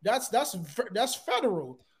 That's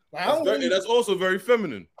federal. Like, and that's also very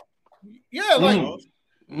feminine. Yeah, like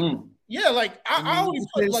yeah, like I only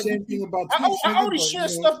put like same thing about I only share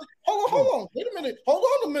stuff. Hold on, wait a minute, hold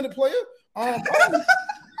on a minute, player. I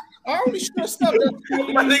only share stuff that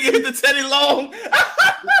my nigga hit the Teddy Long.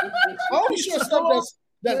 I only share stuff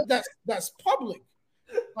that's public.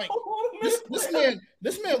 Like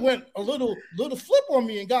this man went a little flip on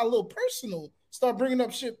me and got a little personal. Start bringing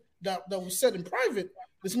up shit that was said in private.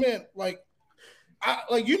 this man, like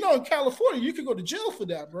in California, you could go to jail for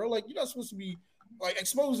that, bro. Like, you're not supposed to be like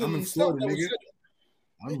exposing stuff that was said.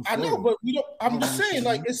 I know, but we don't. I'm just saying,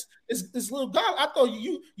 like, it's this little guy. I thought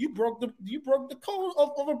you broke the code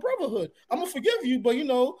of a brotherhood. I'm gonna forgive you, but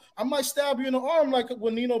I might stab you in the arm like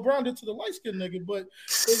when Nino Brown did to the light skinned nigga. But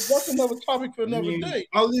that's another topic for another day.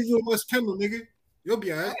 I'll leave you with West Kendall, nigga. You'll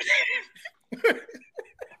be all right.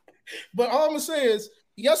 But all I'm gonna say is,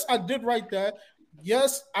 yes, I did write that.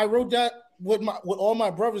 Yes, I wrote that with all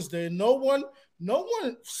my brothers there. No one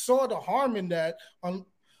saw the harm in that.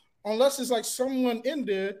 Unless it's like someone in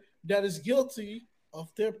there that is guilty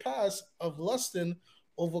of their past of lusting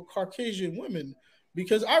over Caucasian women.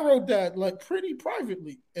 Because I wrote that like pretty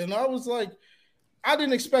privately. And I was like, I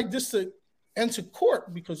didn't expect this to enter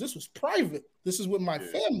court because this was private. This is with my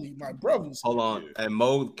family, my brothers. Hold on. And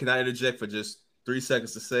Mo, can I interject for just 3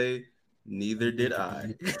 seconds to say, neither did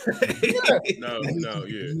I. No,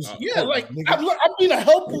 like I'm being a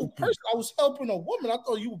helpful person. I was helping a woman. I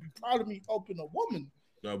thought you would be proud of me helping a woman.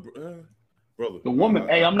 No, brother. The woman.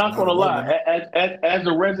 Hey, I'm not gonna lie. As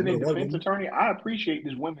a resident defense attorney, I appreciate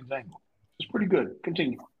this women's angle. It's pretty good.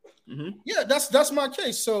 Continue. Mm-hmm. Yeah, that's my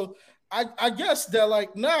case. So I guess that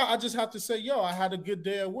like now I just have to say, yo, I had a good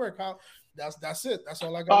day at work. That's it. That's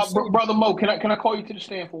all I got. Brother Mo, can I call you to the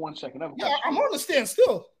stand for 1 second? Yeah, I'm on the stand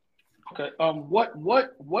still. Okay.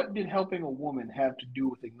 What did helping a woman have to do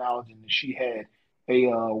with acknowledging that she had a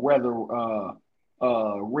rather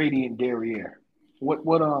radiant derriere? What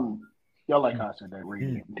y'all like how I said that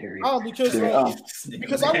radiant derriere? Oh, because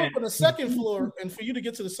I went on the second floor, and for you to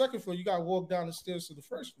get to the second floor, you got to walk down the stairs to the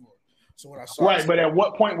first floor. So when I saw but at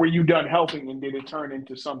what point were you done helping, and did it turn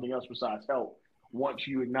into something else besides help once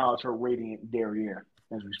you acknowledge her radiant derriere,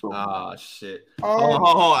 as we spoke? Ah, shit. Hold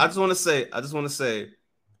on. I just want to say,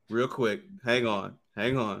 real quick. Hang on.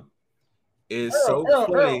 It's so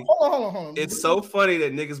funny. Hold on. It's so funny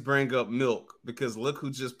that niggas bring up milk because look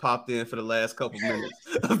who just popped in for the last couple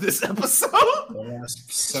minutes of this episode. The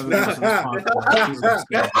last 7 minutes of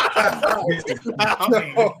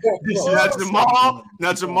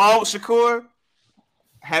Now Jamal Shakur,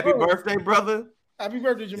 happy birthday, brother. Happy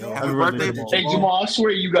birthday, Jamal. Happy birthday, Jamal. Hey, Jamal, I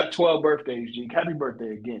swear you got 12 birthdays, G. Happy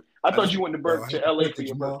birthday again. I thought you went to LA for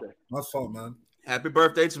your birthday. My fault, man. Happy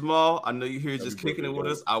birthday, Jamal. I know you're here just kicking it with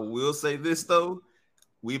us. I will say this, though.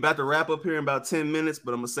 We about to wrap up here in about 10 minutes,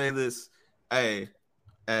 but I'm going to say this. Hey,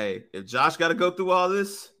 if Josh got to go through all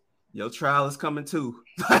this, your trial is coming too.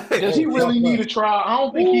 Does he really need a trial? I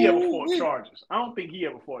don't think he ever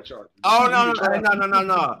fought charges. Oh,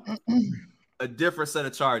 no. A different set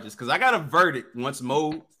of charges. Because I got a verdict once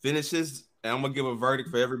Mo finishes, and I'm going to give a verdict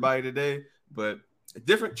for everybody today. But a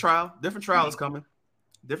different trial is coming.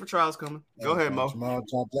 Go ahead, Mo. Jamal,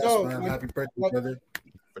 God bless, man. Happy birthday, brother.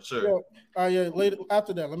 For sure. Later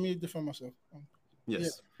after that, let me defend myself.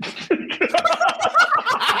 Yes. Yeah.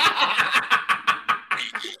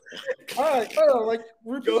 All right.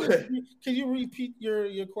 Go ahead. Can you repeat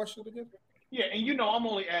your question again? Yeah, and I'm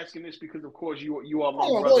only asking this because, of course, you are my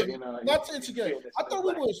brother. Not to interject. I thought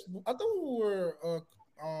we were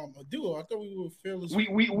a duo. I thought we were fairly.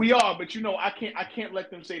 We are, but I can't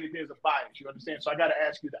let them say that there's a bias. You understand? So I got to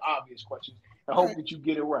ask you the obvious questions. I hope that you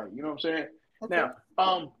get it right. You know what I'm saying? Okay.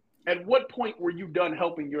 Now, at what point were you done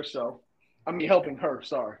helping yourself? I mean, helping her.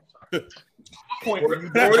 Sorry. Point were you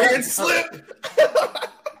done slip?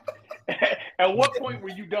 At what point were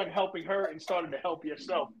you done helping her and started to help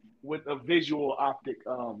yourself with a visual optic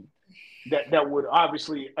that would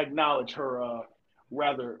obviously acknowledge her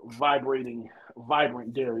rather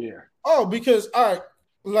vibrant derriere? Oh, because all right,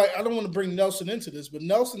 like I don't want to bring Nelson into this, but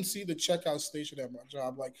Nelson see the checkout station at my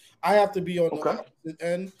job. Like I have to be on the opposite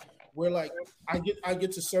end where like I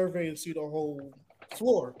get to survey and see the whole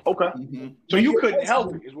floor. Okay. Mm-hmm. So you couldn't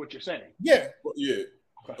help it, is what you're saying? Yeah. Yeah.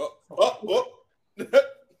 Okay.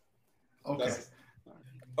 Okay.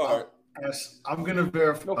 All right. I'm gonna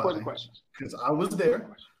verify. No further questions. Because I was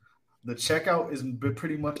there. The checkout is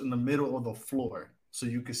pretty much in the middle of the floor, so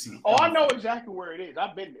you can see. Oh, I know exactly where it is.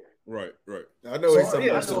 I've been there. Right. I know it's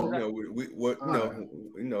something. I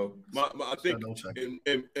think,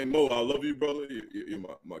 and Mo, I love you, brother. You're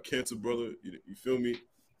my cancer brother. You feel me?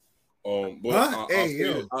 But hey,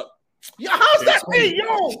 yo. How's that? Hey,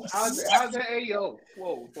 yo. How's that? Hey, yo.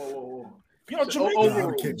 Whoa. Yo,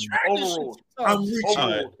 overruled. I'm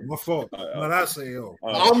reaching. My fault. No, that's a yo.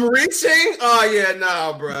 I'm reaching? Oh, yeah,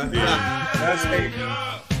 nah, bro. That's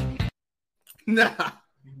Nah.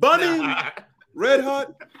 Bunny. Red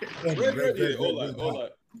Hot. Hold on.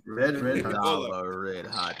 Red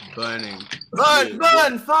Hot burning.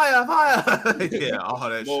 Burn, fire. Yeah, all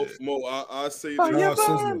that shit. Mo, I say this.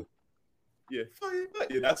 Yeah,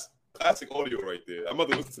 that's classic audio right there. I'm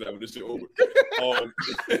about to listen to that when this shit over.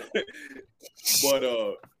 But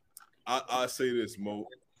I say this, Mo.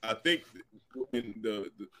 I think in the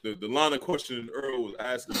line of questioning Earl was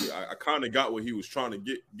asking me, I kind of got what he was trying to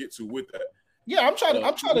get to with that. Yeah, I'm trying to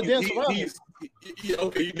dance around it.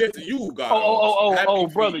 Okay, you get to you guys.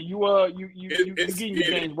 Brother, you getting your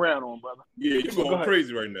James Brown on, brother. Yeah, you going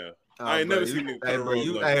crazy right now. I ain't never seen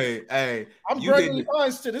niggas. Hey, I'm Gregory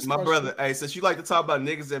Hines to this. My brother, hey, since you like to talk about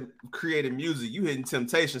niggas that created music, you hitting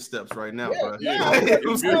Temptation steps right now, bro.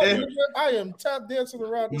 I am tap dancing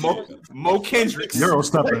around this. Mo Kendricks. Euro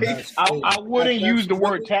stepping. I wouldn't use the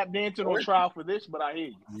word tap dancing on trial for this, but I hear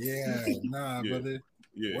you. Yeah, brother.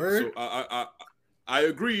 Yeah, Word? So I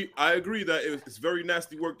agree. I agree that it's very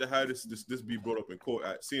nasty work to have this be brought up in court.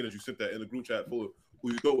 Seeing as you sent that in the group chat full of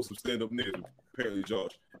who you thought was some stand up niggas, apparently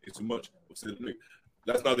Josh. It's too much of stand up niggas.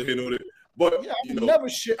 That's neither here nor there. But yeah,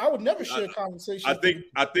 I would never share conversation. I think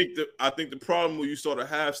the problem when you started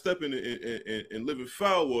half stepping and living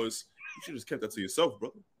foul was you should have just kept that to yourself,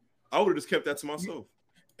 brother. I would have just kept that to myself.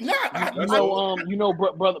 Brother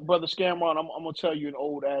Scamron, I'm gonna tell you an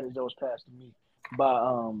old adage that was passed to me by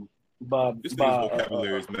this nigga's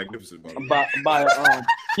vocabulary is magnificent. It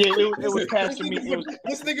was passed to me. It was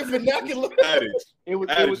this nigga vernacular. It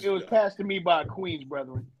was passed to me by Queens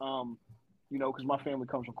brethren. Because my family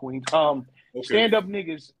comes from Queens. Stand up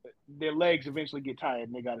niggas, their legs eventually get tired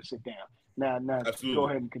and they gotta sit down. Now, Absolutely. Go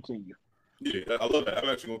ahead and continue. Yeah, I love that. I'm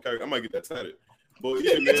actually gonna carry. I might get that tatted. But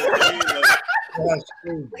yeah, man.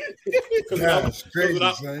 That's crazy.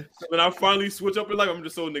 When I finally switch up in life, I'm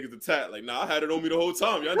just so niggas to tat. Like, I had it on me the whole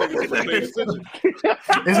time. Y'all niggas just paying attention.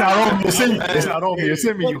 It's not on me. It's not on me. It's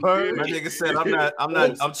in me. You heard? My nigga said, I'm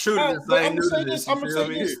true to this. I ain't new to this. I'm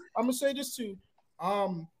gonna say this too.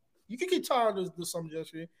 You can get tired of the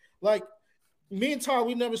subject. Like me and Todd,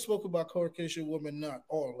 we never spoke about Caucasian women, not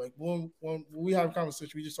all. Like when we have a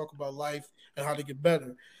conversation, we just talk about life and how to get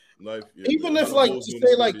better. Life, yeah, even if like to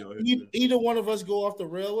say like either one of us go off the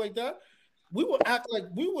rail like that, we would act like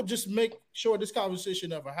we would just make sure this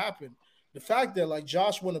conversation never happened. The fact that like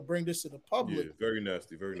Josh want to bring this to the public, very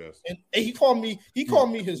nasty, very nasty. And he called me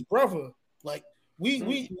his brother. Like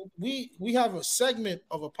we have a segment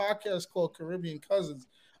of a podcast called Caribbean Cousins.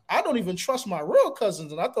 I don't even trust my real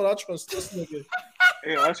cousins, and I thought I trust this nigga.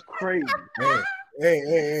 Yeah, that's crazy.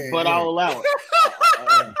 Hey, but I'll allow it.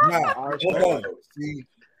 See.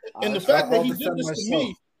 And the fact that he did this to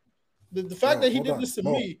me, the fact that he did this to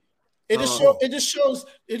me, it just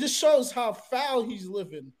shows how foul he's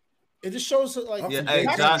living. It just shows like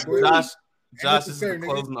Josh is the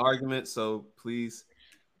closing argument, so please.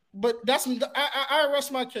 But that's I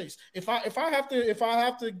rest my case. If I have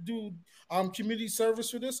to do community service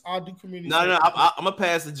for this, I'll do community. No, I'm gonna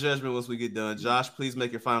pass the judgment once we get done. Josh, please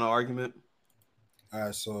make your final argument. All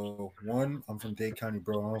right, so one, I'm from Dade County,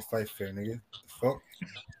 bro. I don't fight fair, nigga. The fuck.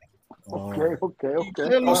 Okay.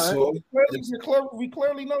 We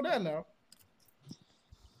clearly know that now.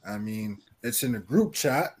 I mean, it's in the group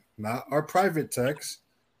chat, not our private text.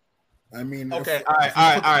 I mean, okay, all right.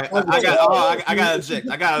 I gotta object.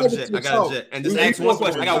 And just ask one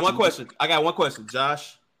question. I got one question.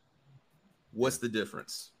 Josh, what's the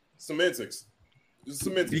difference? Semantics.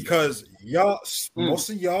 Because y'all, most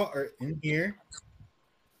of y'all are in here,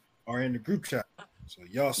 are in the group chat, so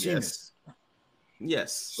y'all seen it.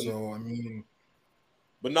 Yes. So I mean,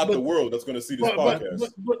 but not the world that's going to see this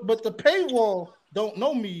podcast. But the paywall don't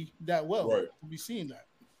know me that well to be seeing that.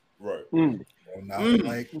 Right. Well, now you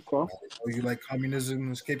like communism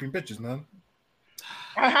and escaping bitches, man.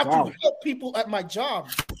 I have to help people at my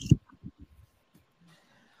job.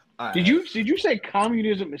 Did you say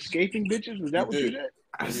communism escaping bitches? Was that what you said?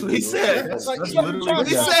 That's what he said. That's literally what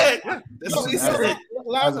he said. That's what he said.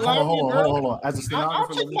 Hold on. As a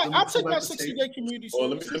stenographer, I'll take my 60-day community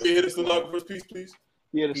service. Let me hear the stenographer's piece, please.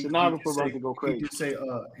 Yeah, the stenographer about to go crazy.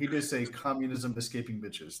 He did say communism escaping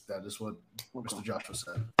bitches. That is what Mr. Joshua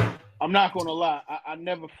said. I'm not gonna lie. I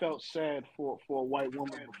never felt sad for a white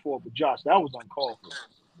woman before, but Josh, that was uncalled for.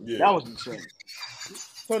 Yeah. That was insane.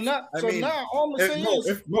 So now all I'm saying is,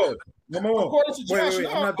 according to Josh,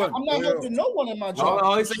 I'm not helping no one in my job.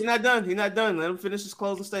 Oh, he said he's not done. He's not done. Let him finish his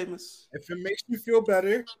closing statements. If it makes you feel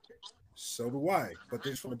better, so do I. But they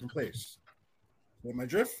just want to place. Get my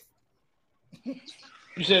drift? You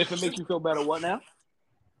said if it makes you feel better, what now?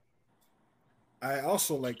 I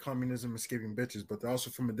also like communism escaping bitches, but they're also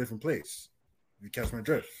from a different place. If you catch my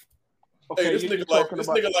drift. Okay, hey, this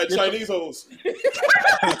nigga like Chinese hoes.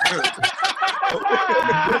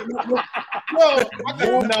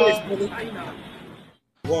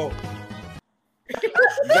 Well,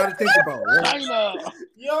 You got to think about it. Right? China.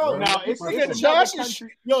 Yo, now it's another Josh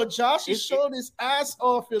country. Josh is showing his ass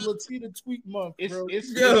off in Latina Tweet Month, bro.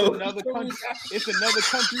 It's another country. It's another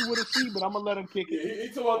country with a C, but I'm gonna let him kick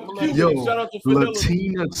it.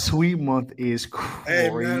 Latina Tweet Month is crazy.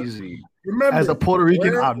 Hey, remember, as a Puerto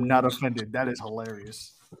Rican, I'm not offended. That is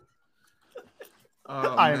hilarious.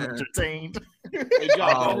 I am entertained. Hey, Josh,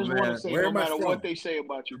 I just want to say, Where no am I matter from? what they say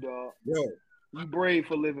about you, dog, Yo, you brave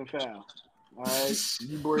for living foul. All right,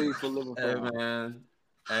 you brave for living Hey, foul. man.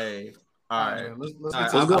 Hey. All right. Let's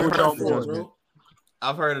I've go heard with enough. judgment.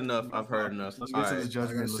 I've heard enough. I've heard enough. Let's All get to right. the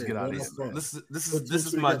judgment. Let's get out of here. This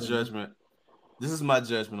is my judgment. This is my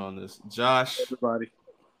judgment on this. Josh. Everybody.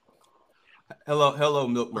 Hello,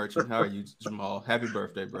 milk merchant. How are you, Jamal? Happy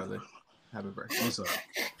birthday, brother. Happy birthday. What's up?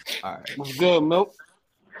 All right. What's good, milk?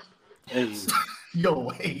 Hey,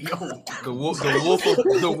 yo. The wolf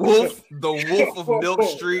of Milk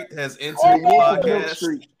Street has entered the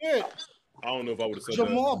podcast. Yeah. I don't know if I would have said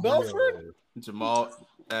Jamal that. Belford? Jamal,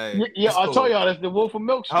 hey, Yeah, I told y'all that's the Wolf of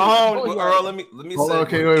Milk Street. Oh, Earl, let me Hold on, segue.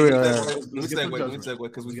 okay, wait. Let me segue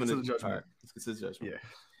because we're gonna. All right, let's get to the judgment. Yeah.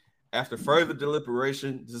 After further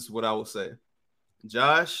deliberation, this is what I will say.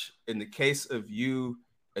 Josh, in the case of you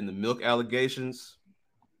and the milk allegations,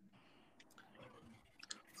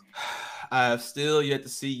 I have still yet to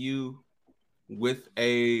see you with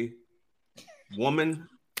a woman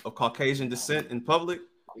of Caucasian descent in public.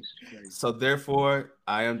 So therefore,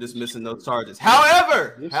 I am dismissing those charges.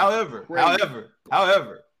 However, you ain't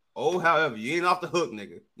off the hook,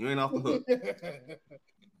 nigga. You ain't off the hook.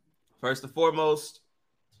 First and foremost,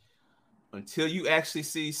 until you actually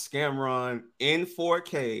see Scamron in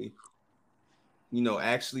 4K,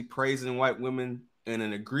 actually praising white women in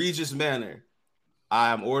an egregious manner,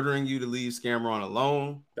 I am ordering you to leave Scamron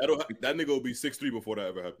alone. That nigga will be 6'3" before that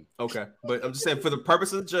ever happened. Okay, but I'm just saying for the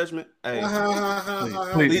purpose of the judgment, hey,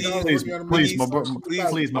 please,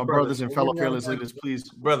 my brothers and fellow fearless leaders, please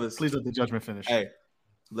let the judgment finish. Hey,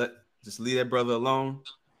 just leave that brother alone.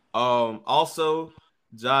 Also,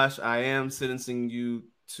 Josh, I am sentencing you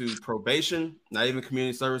to probation, not even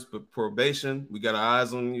community service, but probation. We got our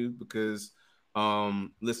eyes on you because,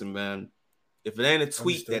 listen, man, if it ain't a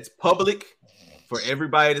tweet that's public for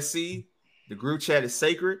everybody to see, the group chat is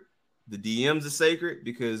sacred. The DMs are sacred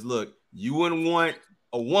because, look, you wouldn't want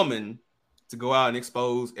a woman to go out and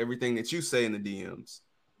expose everything that you say in the DMs.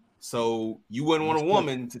 So you wouldn't want a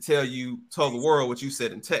woman to tell the world what you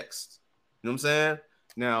said in text. You know what I'm saying?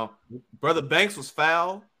 Now, Brother Banks was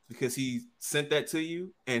foul because he sent that to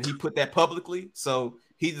you and he put that publicly. So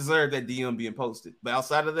he deserved that DM being posted. But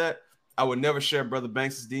outside of that, I would never share Brother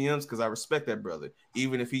Banks' DMs because I respect that brother,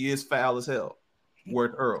 even if he is foul as hell.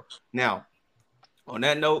 Word Earl. Now, on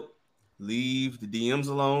that note, leave the DMs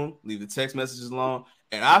alone, leave the text messages alone.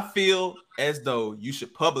 And I feel as though you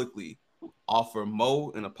should publicly offer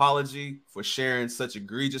Mo an apology for sharing such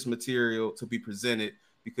egregious material to be presented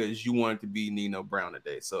because you wanted to be Nino Brown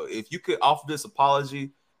today. So if you could offer this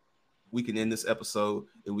apology, we can end this episode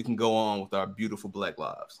and we can go on with our beautiful Black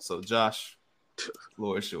lives. So Josh,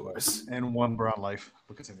 floor is yours. And one brown life.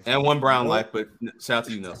 And one brown life, but shout out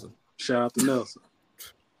to you, Nelson. Shout out to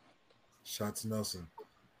Nelson.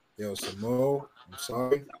 Yo, Samo, I'm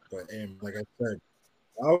sorry, but like I said,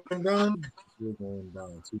 I went down, you're going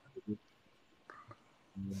down too.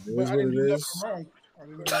 But I didn't do nothing wrong.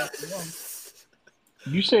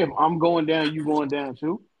 You say if I'm going down, you going down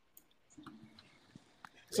too?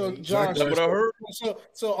 So Josh, that's what I heard.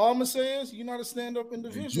 So all I'm gonna say is you're not a stand-up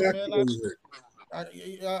individual, man.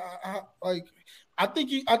 I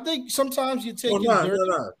think sometimes you're taking dirty.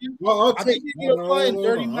 Well, I think you're applying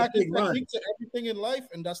dirty macking technique to everything in life,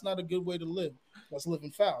 and that's not a good way to live. That's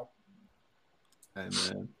living foul. Hey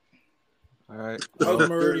man. All right.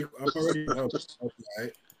 I'm already up.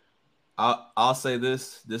 Right? I'll say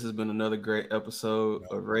this. This has been another great episode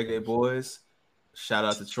of Reggae Boys. Shout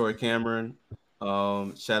out to Troy Cameron.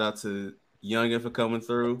 Shout out to Youngin for coming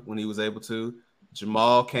through when he was able to.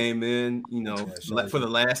 Jamal came in, for the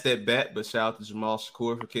last at bat, but shout out to Jamal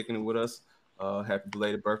Shakur for kicking it with us. Happy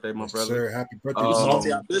belated birthday, my brother. Sir, happy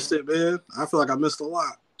birthday. I missed it, man. I feel like I missed a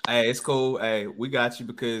lot. Hey, it's cool. Hey, we got you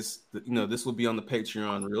because this will be on the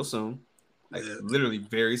Patreon real soon. Literally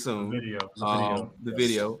very soon. The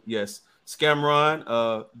video, yes.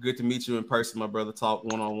 Scamron, good to meet you in person, my brother. Talk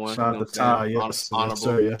one-on-one. Shout out to Ty, yes.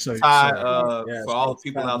 Honorable. Yes, sir. Ty, for all the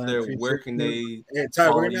people out there, where can they? Hey,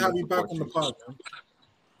 Ty, we're gonna have you back on the pod, man.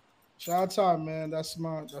 Shout out Ty, man. That's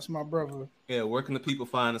my brother. Yeah, where can the people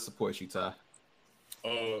find and support you, Ty?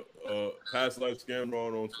 Past Life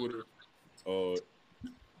Scamron on Twitter.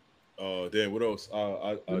 Damn, what else?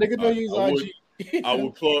 Nigga don't use IG. I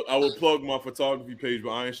would plug my photography page, but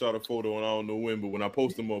I ain't shot a photo and I don't know when. But when I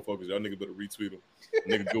post them motherfuckers, y'all niggas better retweet them.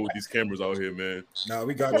 Nigga go with these cameras out here, man. Nah,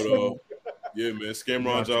 we got you. Yeah, man.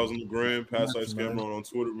 Scamron Giles on the gram, Past Life Scamron on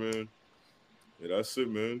Twitter, man. Yeah, that's it,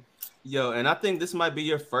 man. Yo, and I think this might be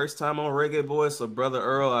your first time on Reggae Boys. So, brother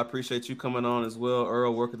Earl, I appreciate you coming on as well.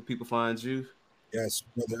 Earl, where can the people find you? Yes,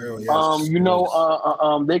 brother Earl.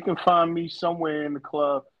 Yes. They can find me somewhere in the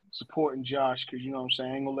club supporting Josh because you know what I'm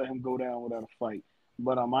saying. I ain't gonna let him go down without a fight.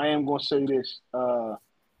 But I am gonna say this.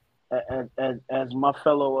 As my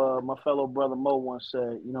fellow brother Mo once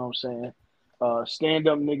said, you know what I'm saying. Stand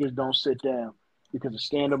up niggas don't sit down because a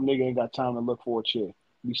stand up nigga ain't got time to look for a chair.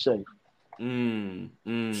 Be safe. That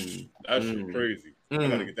shit crazy. I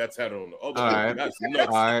gotta get that tatted on the other. All right. That's nuts.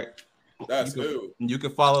 All right. That's ill. You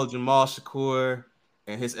can follow Jamal Shakur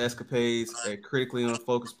and his escapades at Critically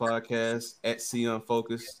Unfocused Podcast at C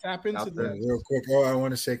Unfocused. Tap into that. Real quick. Oh, I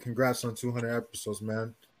want to say congrats on 200 episodes,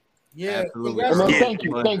 man. Yeah, absolutely. Thank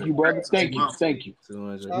you, brother. Thank you.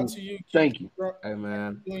 Shout out to you. Thank you. Hey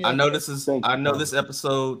man, I know this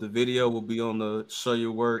episode. The video will be on the Show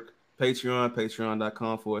Your Work Patreon,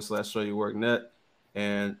 patreon.com/Show Your Work Net.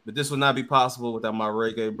 But this would not be possible without my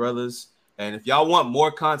reggae brothers. And if y'all want more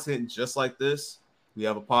content just like this, we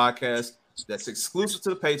have a podcast that's exclusive to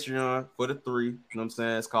the Patreon for the three. You know what I'm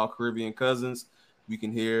saying? It's called Caribbean Cousins. You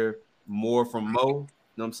can hear more from Mo. You know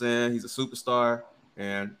what I'm saying? He's a superstar,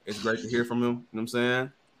 and it's great to hear from him. You know what I'm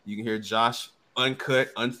saying? You can hear Josh uncut,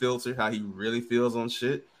 unfiltered, how he really feels on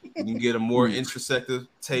shit. You can get a more introspective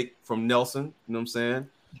take from Nelson. You know what I'm saying?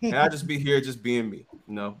 And I just be here, just being me.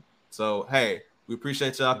 You know. So hey, we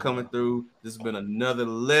appreciate y'all coming through. This has been another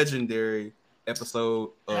legendary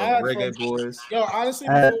episode of Reggae Boys. Yo, honestly,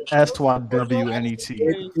 SYWNET.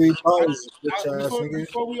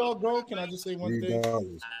 Before we all go, can I just say one thing?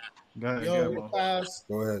 Go ahead,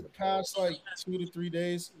 the past like 2 to 3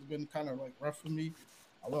 days has been kind of like rough for me.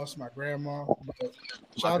 I lost my grandma, but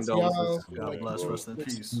shout out to y'all. God bless, rest in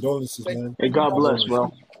peace. Condolences, man. Hey, God bless,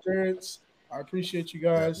 bro. I appreciate you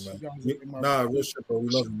guys. Real shit, bro. We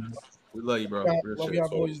love you, man. We love you, bro. Love y'all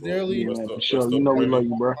boys dearly. For sure. You know we love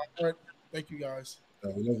you, bro. Thank you, guys. We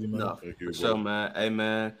love you, man. No, for sure, man. Hey,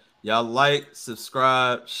 man. Y'all like,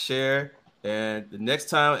 subscribe, share, and the next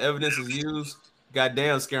time evidence is used,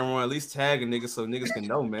 goddamn, Scamron, at least tag a nigga so niggas can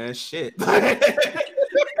know, man. Shit.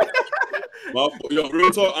 Yo,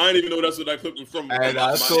 real talk, I didn't even know that's what that clip was from. Hey,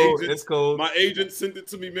 that's cool. It's cool. My agent sent it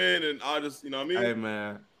to me, man, and I just, you know what I mean? Hey,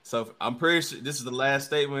 man. So I'm pretty sure this is the last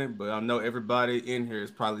statement, but I know everybody in here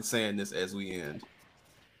is probably saying this as we end.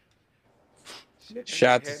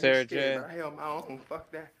 Shout out to Sarah J. I held my own.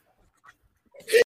 Fuck that.